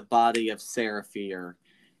in the body of Sarah Fear,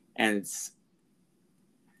 and it's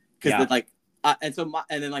because and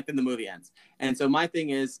then like then the movie ends. And so my thing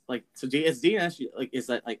is like, so it's Dina, she like is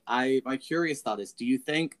that like my curious thought is, do you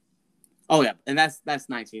think, oh yeah, and that's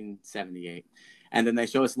 1978. And then they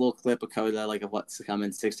show us a little clip of Coda, like, of what's to come in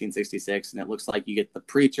 1666. And it looks like you get the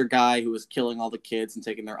preacher guy who was killing all the kids and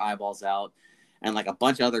taking their eyeballs out, and like a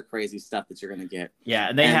bunch of other crazy stuff that you're going to get. Yeah.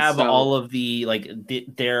 And they have all of the, like,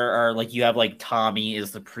 there are like, you have like Tommy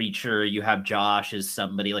is the preacher. You have Josh is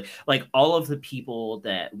somebody like all of the people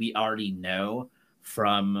that we already know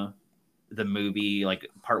from the movie, like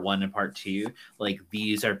part 1 and part 2, like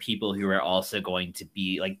these are people who are also going to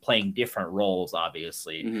be like playing different roles,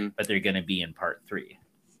 obviously, but they're going to be in part 3.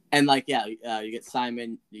 And like, you get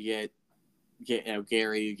Simon, you get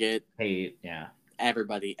Gary, you get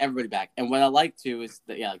everybody back. And what I like too is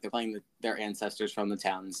that like they're playing their ancestors from the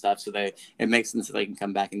town and stuff, so it makes sense that they can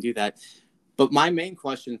come back and do that. But my main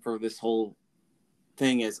question for this whole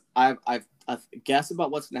thing is I've a guess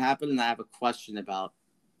about what's going to happen, and I have a question about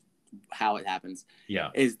how it happens.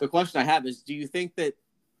 Is the question I have is, do you think that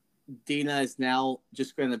Dina is now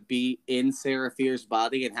just going to be in Sarah Fier's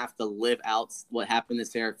body and have to live out what happened to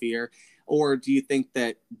Sarah Fier? Or do you think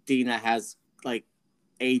that Dina has like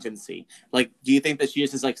agency? Like, do you think that she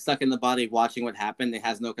is just like stuck in the body watching what happened and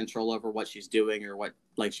has no control over what she's doing or what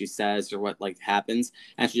like she says or what like happens,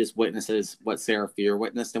 and she just witnesses what Sarah Fier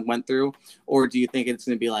witnessed and went through? Or do you think it's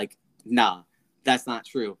going to be like, nah, that's not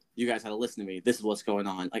true, you guys had to listen to me, this is what's going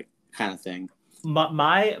on, like kind of thing?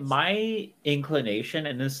 My inclination,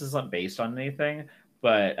 and this isn't based on anything,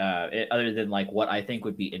 but other than like what I think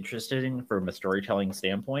would be interesting from a storytelling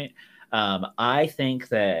standpoint, I think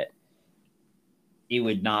that it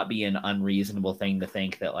would not be an unreasonable thing to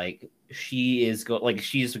think that like she's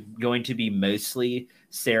going to be mostly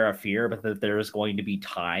Sarah Fier, but that there's going to be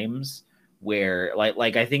times where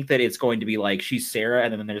like I think that it's going to be like she's Sarah,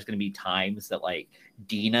 and then there's going to be times that like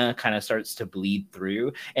Dina kind of starts to bleed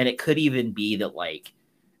through, and it could even be that like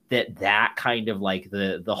that kind of like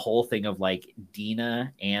the whole thing of like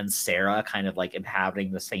Dina and Sarah kind of like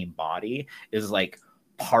inhabiting the same body is like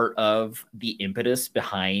part of the impetus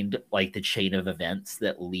behind like the chain of events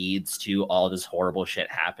that leads to all this horrible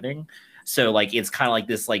shit happening. So like it's kind of like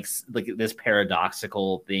this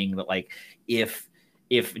paradoxical thing that like if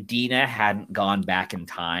Dina hadn't gone back in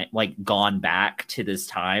time, like gone back to this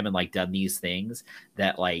time and like done these things,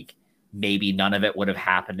 that like maybe none of it would have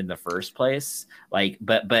happened in the first place. Like,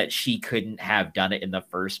 but she couldn't have done it in the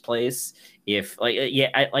first place if like,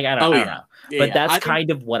 I don't know. But that's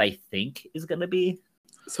kind of what I think is going to be.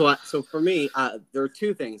 So for me, there are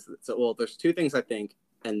two things. There's two things I think,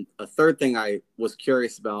 and a third thing I was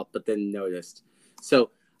curious about, but then noticed.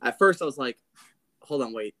 So at first I was like, hold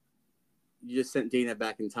on, wait. You just sent Dina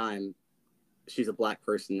back in time. She's a black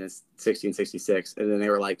person in 1666. And then they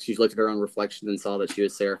were like, she looked at her own reflection and saw that she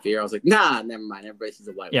was Sarah Fier. I was like, nah, never mind. Everybody sees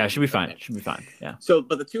a white woman. She'll be fine. She'll be fine. Yeah. So,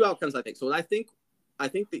 but the two outcomes, I think. So what I think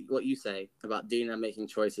that what you say about Dina making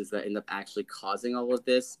choices that end up actually causing all of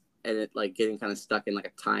this, and it like getting kind of stuck in like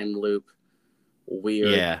a time loop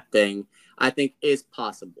weird thing, I think is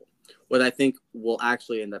possible. What I think will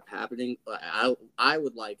actually end up happening, I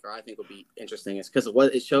would like, or I think will be interesting, is because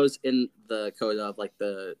what it shows in the code of like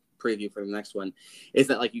the preview for the next one is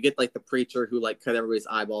that like you get like the preacher who like cut everybody's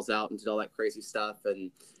eyeballs out and did all that crazy stuff,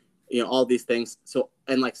 and you know all these things. So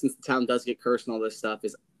and like since the town does get cursed and all this stuff,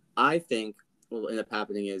 is I think what will end up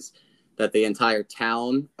happening is that the entire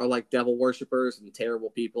town are like devil worshippers and terrible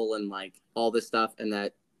people and like all this stuff, and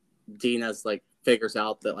that Dina's like figures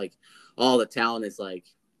out that like all the town is like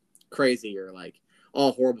crazy or like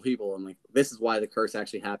all horrible people, and like this is why the curse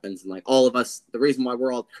actually happens, and like all of us, the reason why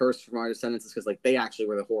we're all cursed from our descendants is because like they actually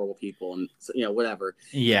were the horrible people, and so, you know, whatever.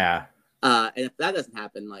 And if that doesn't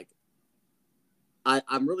happen, like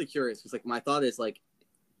I'm really curious, because like my thought is like,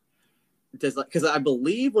 does like, because I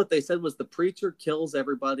believe what they said was the preacher kills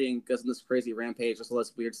everybody and goes on this crazy rampage, just all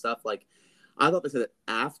this weird stuff. Like I thought they said it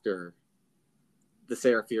after the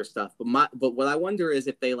Sarah Fier stuff, but what I wonder is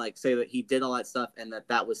if they like say that he did all that stuff and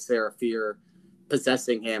that was Sarah Fier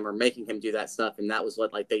possessing him or making him do that stuff, and that was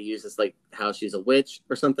what like they use as like how she's a witch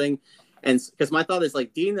or something. And because my thought is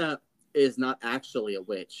like Dina is not actually a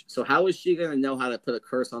witch, so how is she going to know how to put a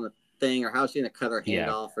curse on the thing, or how is she going to cut her hand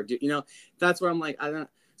off, or do you know? That's where I'm like, I don't.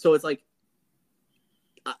 So it's like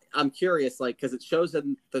I'm curious, like because it shows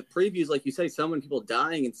in the previews, like you say, so many people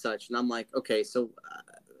dying and such, and I'm like, okay, so.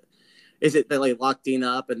 Is it that like lock Dina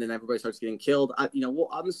up and then everybody starts getting killed? I'm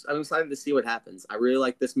excited to see what happens. I really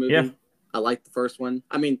like this movie. Yeah. I like the first one.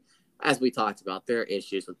 I mean, as we talked about, there are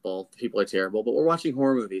issues with both. People are terrible, but we're watching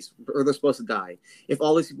horror movies, or they're supposed to die. If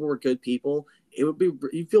all these people were good people, it would be,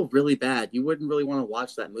 you feel really bad. You wouldn't really want to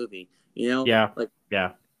watch that movie, you know?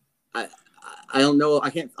 I don't know.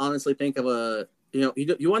 I can't honestly think of a, you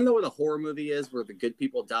want to know what a horror movie is where the good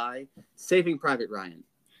people die? Saving Private Ryan.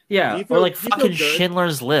 Yeah, or like fucking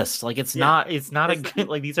Schindler's List. Like it's not a good,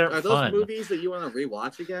 like these aren't are those fun. Movies that you want to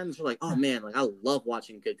rewatch again? And you're like, oh man, like I love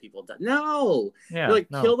watching good people die. No, you're like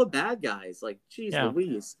kill the bad guys. Like, geez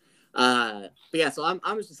Louise. But yeah, so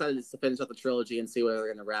I'm just excited to finish up the trilogy and see whether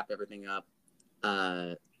they're gonna wrap everything up.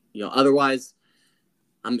 Otherwise,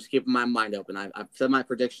 I'm just keeping my mind open. I've said my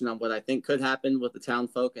prediction on what I think could happen with the town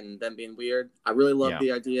folk and them being weird. I really love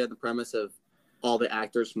the idea, the premise of all the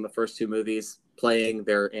actors from the first 2 movies playing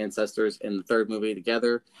their ancestors in the 3rd movie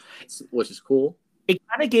together, which is cool. It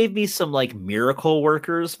kind of gave me some like Miracle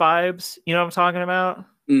Workers vibes. You know what I'm talking about?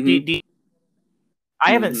 Mm-hmm.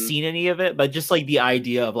 I haven't seen any of it, but just like the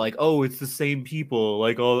idea of like, oh, it's the same people,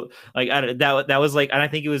 like all like that was like, and I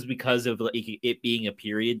think it was because of like it being a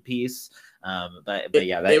period piece. But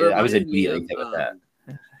yeah, I was immediately hit with that.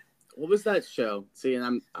 What was that show? See,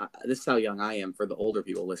 and this is how young I am for the older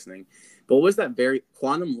people listening. But what was that very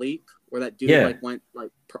Quantum Leap where that dude like went like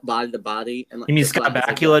body to body and like, you mean Scott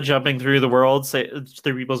Bakula jumping through the world,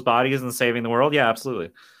 through people's bodies and saving the world? Yeah, absolutely.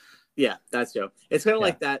 Yeah, that's Joe. It's kind of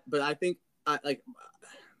like that, but I think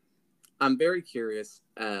I'm very curious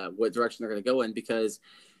what direction they're going to go in because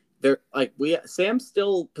they're like Sam's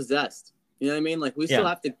still possessed. You know what I mean? Like we still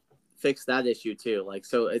have to fix that issue too. Like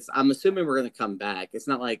so, I'm assuming we're going to come back. It's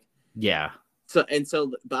not like but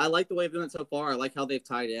I like the way they've done it so far. I like how they've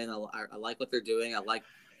tied in. I like what they're doing. I like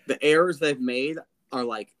the errors they've made are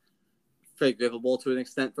like forgivable to an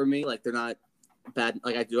extent for me. Like they're not bad.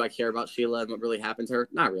 Like I care about Sheila and what really happened to her.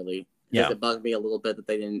 Not really. Does it bug me a little bit that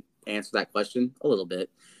they didn't answer that question? A little bit.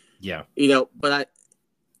 Yeah. You know, but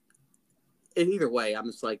in either way, I'm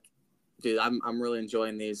just like, dude, I'm really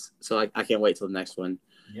enjoying these. So I can't wait till the next one.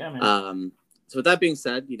 Yeah, man. So with that being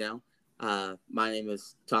said, you know, my name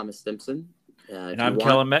is Thomas Stimpson. And I'm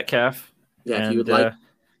Kelham Metcalf. Yeah, if you would like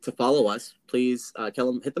to follow us, please,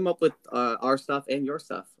 Kelham, hit them up with our stuff and your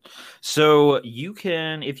stuff. So you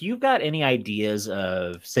can, if you've got any ideas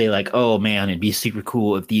of, say, like, oh man, it'd be super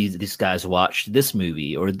cool if these guys watched this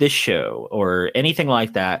movie or this show or anything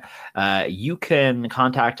like that, you can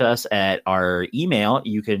contact us at our email.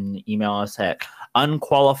 You can email us at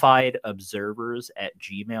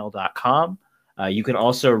unqualifiedobservers@gmail.com. You can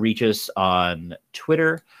also reach us on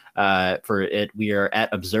Twitter. We are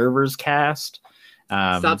at ObserversCast.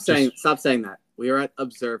 Stop saying that. We are at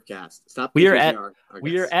ObserveCast. We are at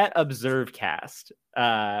ObserveCast.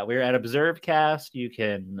 We're at ObserveCast. You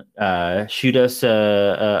can shoot us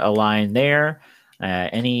a line there.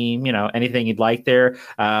 Anything you'd like there.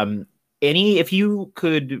 If you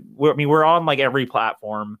could, we're on like every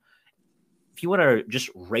platform. If you want to just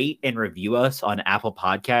rate and review us on Apple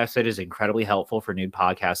Podcasts, it is incredibly helpful for new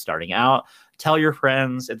podcasts starting out. Tell your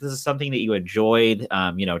friends if this is something that you enjoyed.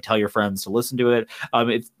 Tell your friends to listen to it.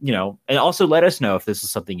 And also let us know if this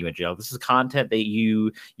is something you enjoy. If this is content that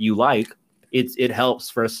you like. It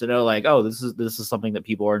helps for us to know, like, oh, this is something that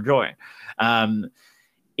people are enjoying.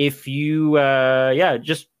 If you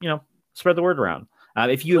just spread the word around.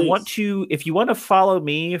 If you want to follow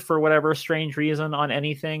me for whatever strange reason on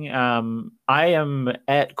anything, I am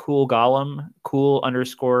at cool _Gollum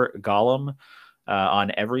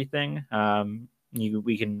on everything.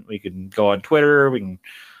 We can go on Twitter. We can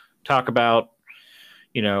talk about,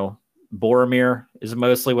 Boromir is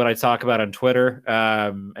mostly what I talk about on Twitter.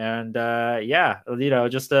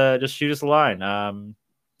 Just shoot us a line.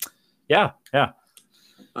 Yeah.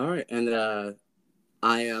 All right. And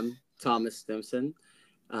I am Thomas Stimpson.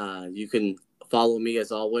 You can follow me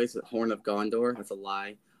as always at Horn of Gondor. That's a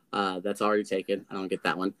lie. That's already taken. I don't get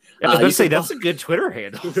that one. I was going to say that's a good Twitter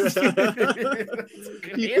handle. That's a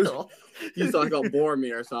good handle. You talk about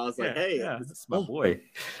Boromir, so I was like, hey, this is my boy.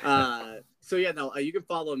 You can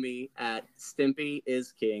follow me at Stimpy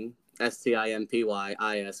is King,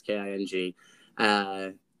 STIMPYISKING.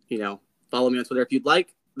 Follow me on Twitter if you'd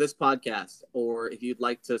like this podcast, or if you'd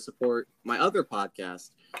like to support my other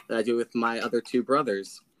podcast that I do with my other 2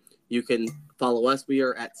 brothers. You can follow us. We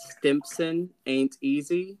are at Stimpson Ain't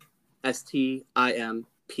Easy, STIMPSON.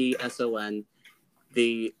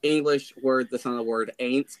 The English word that's not a word,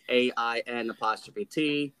 ain't,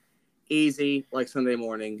 AIN''T, easy, like Sunday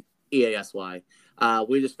morning, EASY.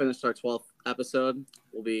 We just finished our 12th episode.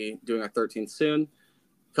 We'll be doing our 13th soon.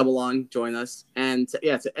 Come along, join us. And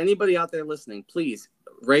to anybody out there listening, please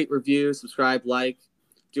rate, review, subscribe, like,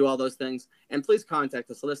 do all those things. And please contact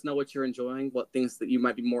us. Let us know what you're enjoying, what things that you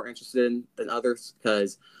might be more interested in than others,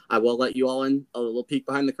 because I will let you all in a little peek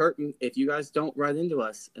behind the curtain if you guys don't write into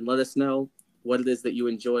us and let us know what it is that you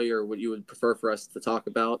enjoy or what you would prefer for us to talk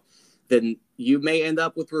about. Then you may end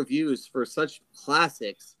up with reviews for such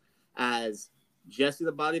classics as Jesse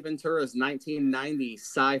the Body Ventura's 1990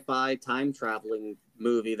 sci-fi time-traveling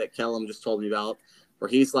movie that Kelham just told me about, where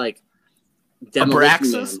he's like,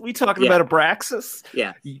 Abraxas? We talking about Abraxas?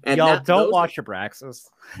 Yeah. And y'all don't watch Abraxas.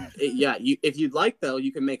 If you'd like, though,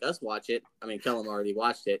 you can make us watch it. I mean, Kelham already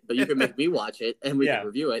watched it, but you can make me watch it and we can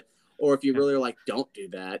review it. Or if you really are like, don't do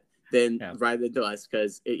that, then write it to us,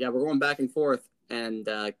 because we're going back and forth. and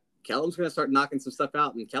Kelham's going to start knocking some stuff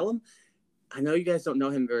out. And Kelham, I know you guys don't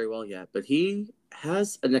know him very well yet, but he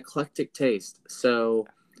has an eclectic taste. So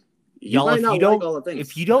y'all,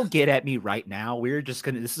 if you don't get at me right now,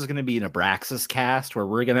 this is gonna be an Abraxas cast where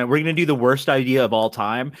we're gonna do the worst idea of all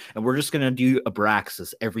time, and we're just gonna do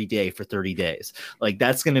Abraxas every day for 30 days. Like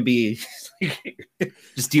that's gonna be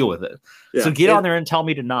just deal with it. Yeah. So get on there and tell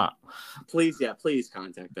me to not. Please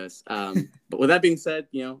contact us. But with that being said,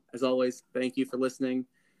 as always, thank you for listening.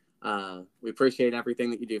 We appreciate everything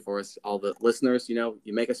that you do for us, all the listeners. You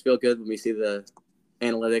make us feel good when we see the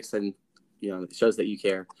analytics, and it shows that you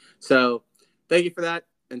care. So thank you for that.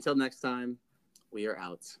 Until next time, we are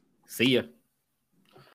out. See ya.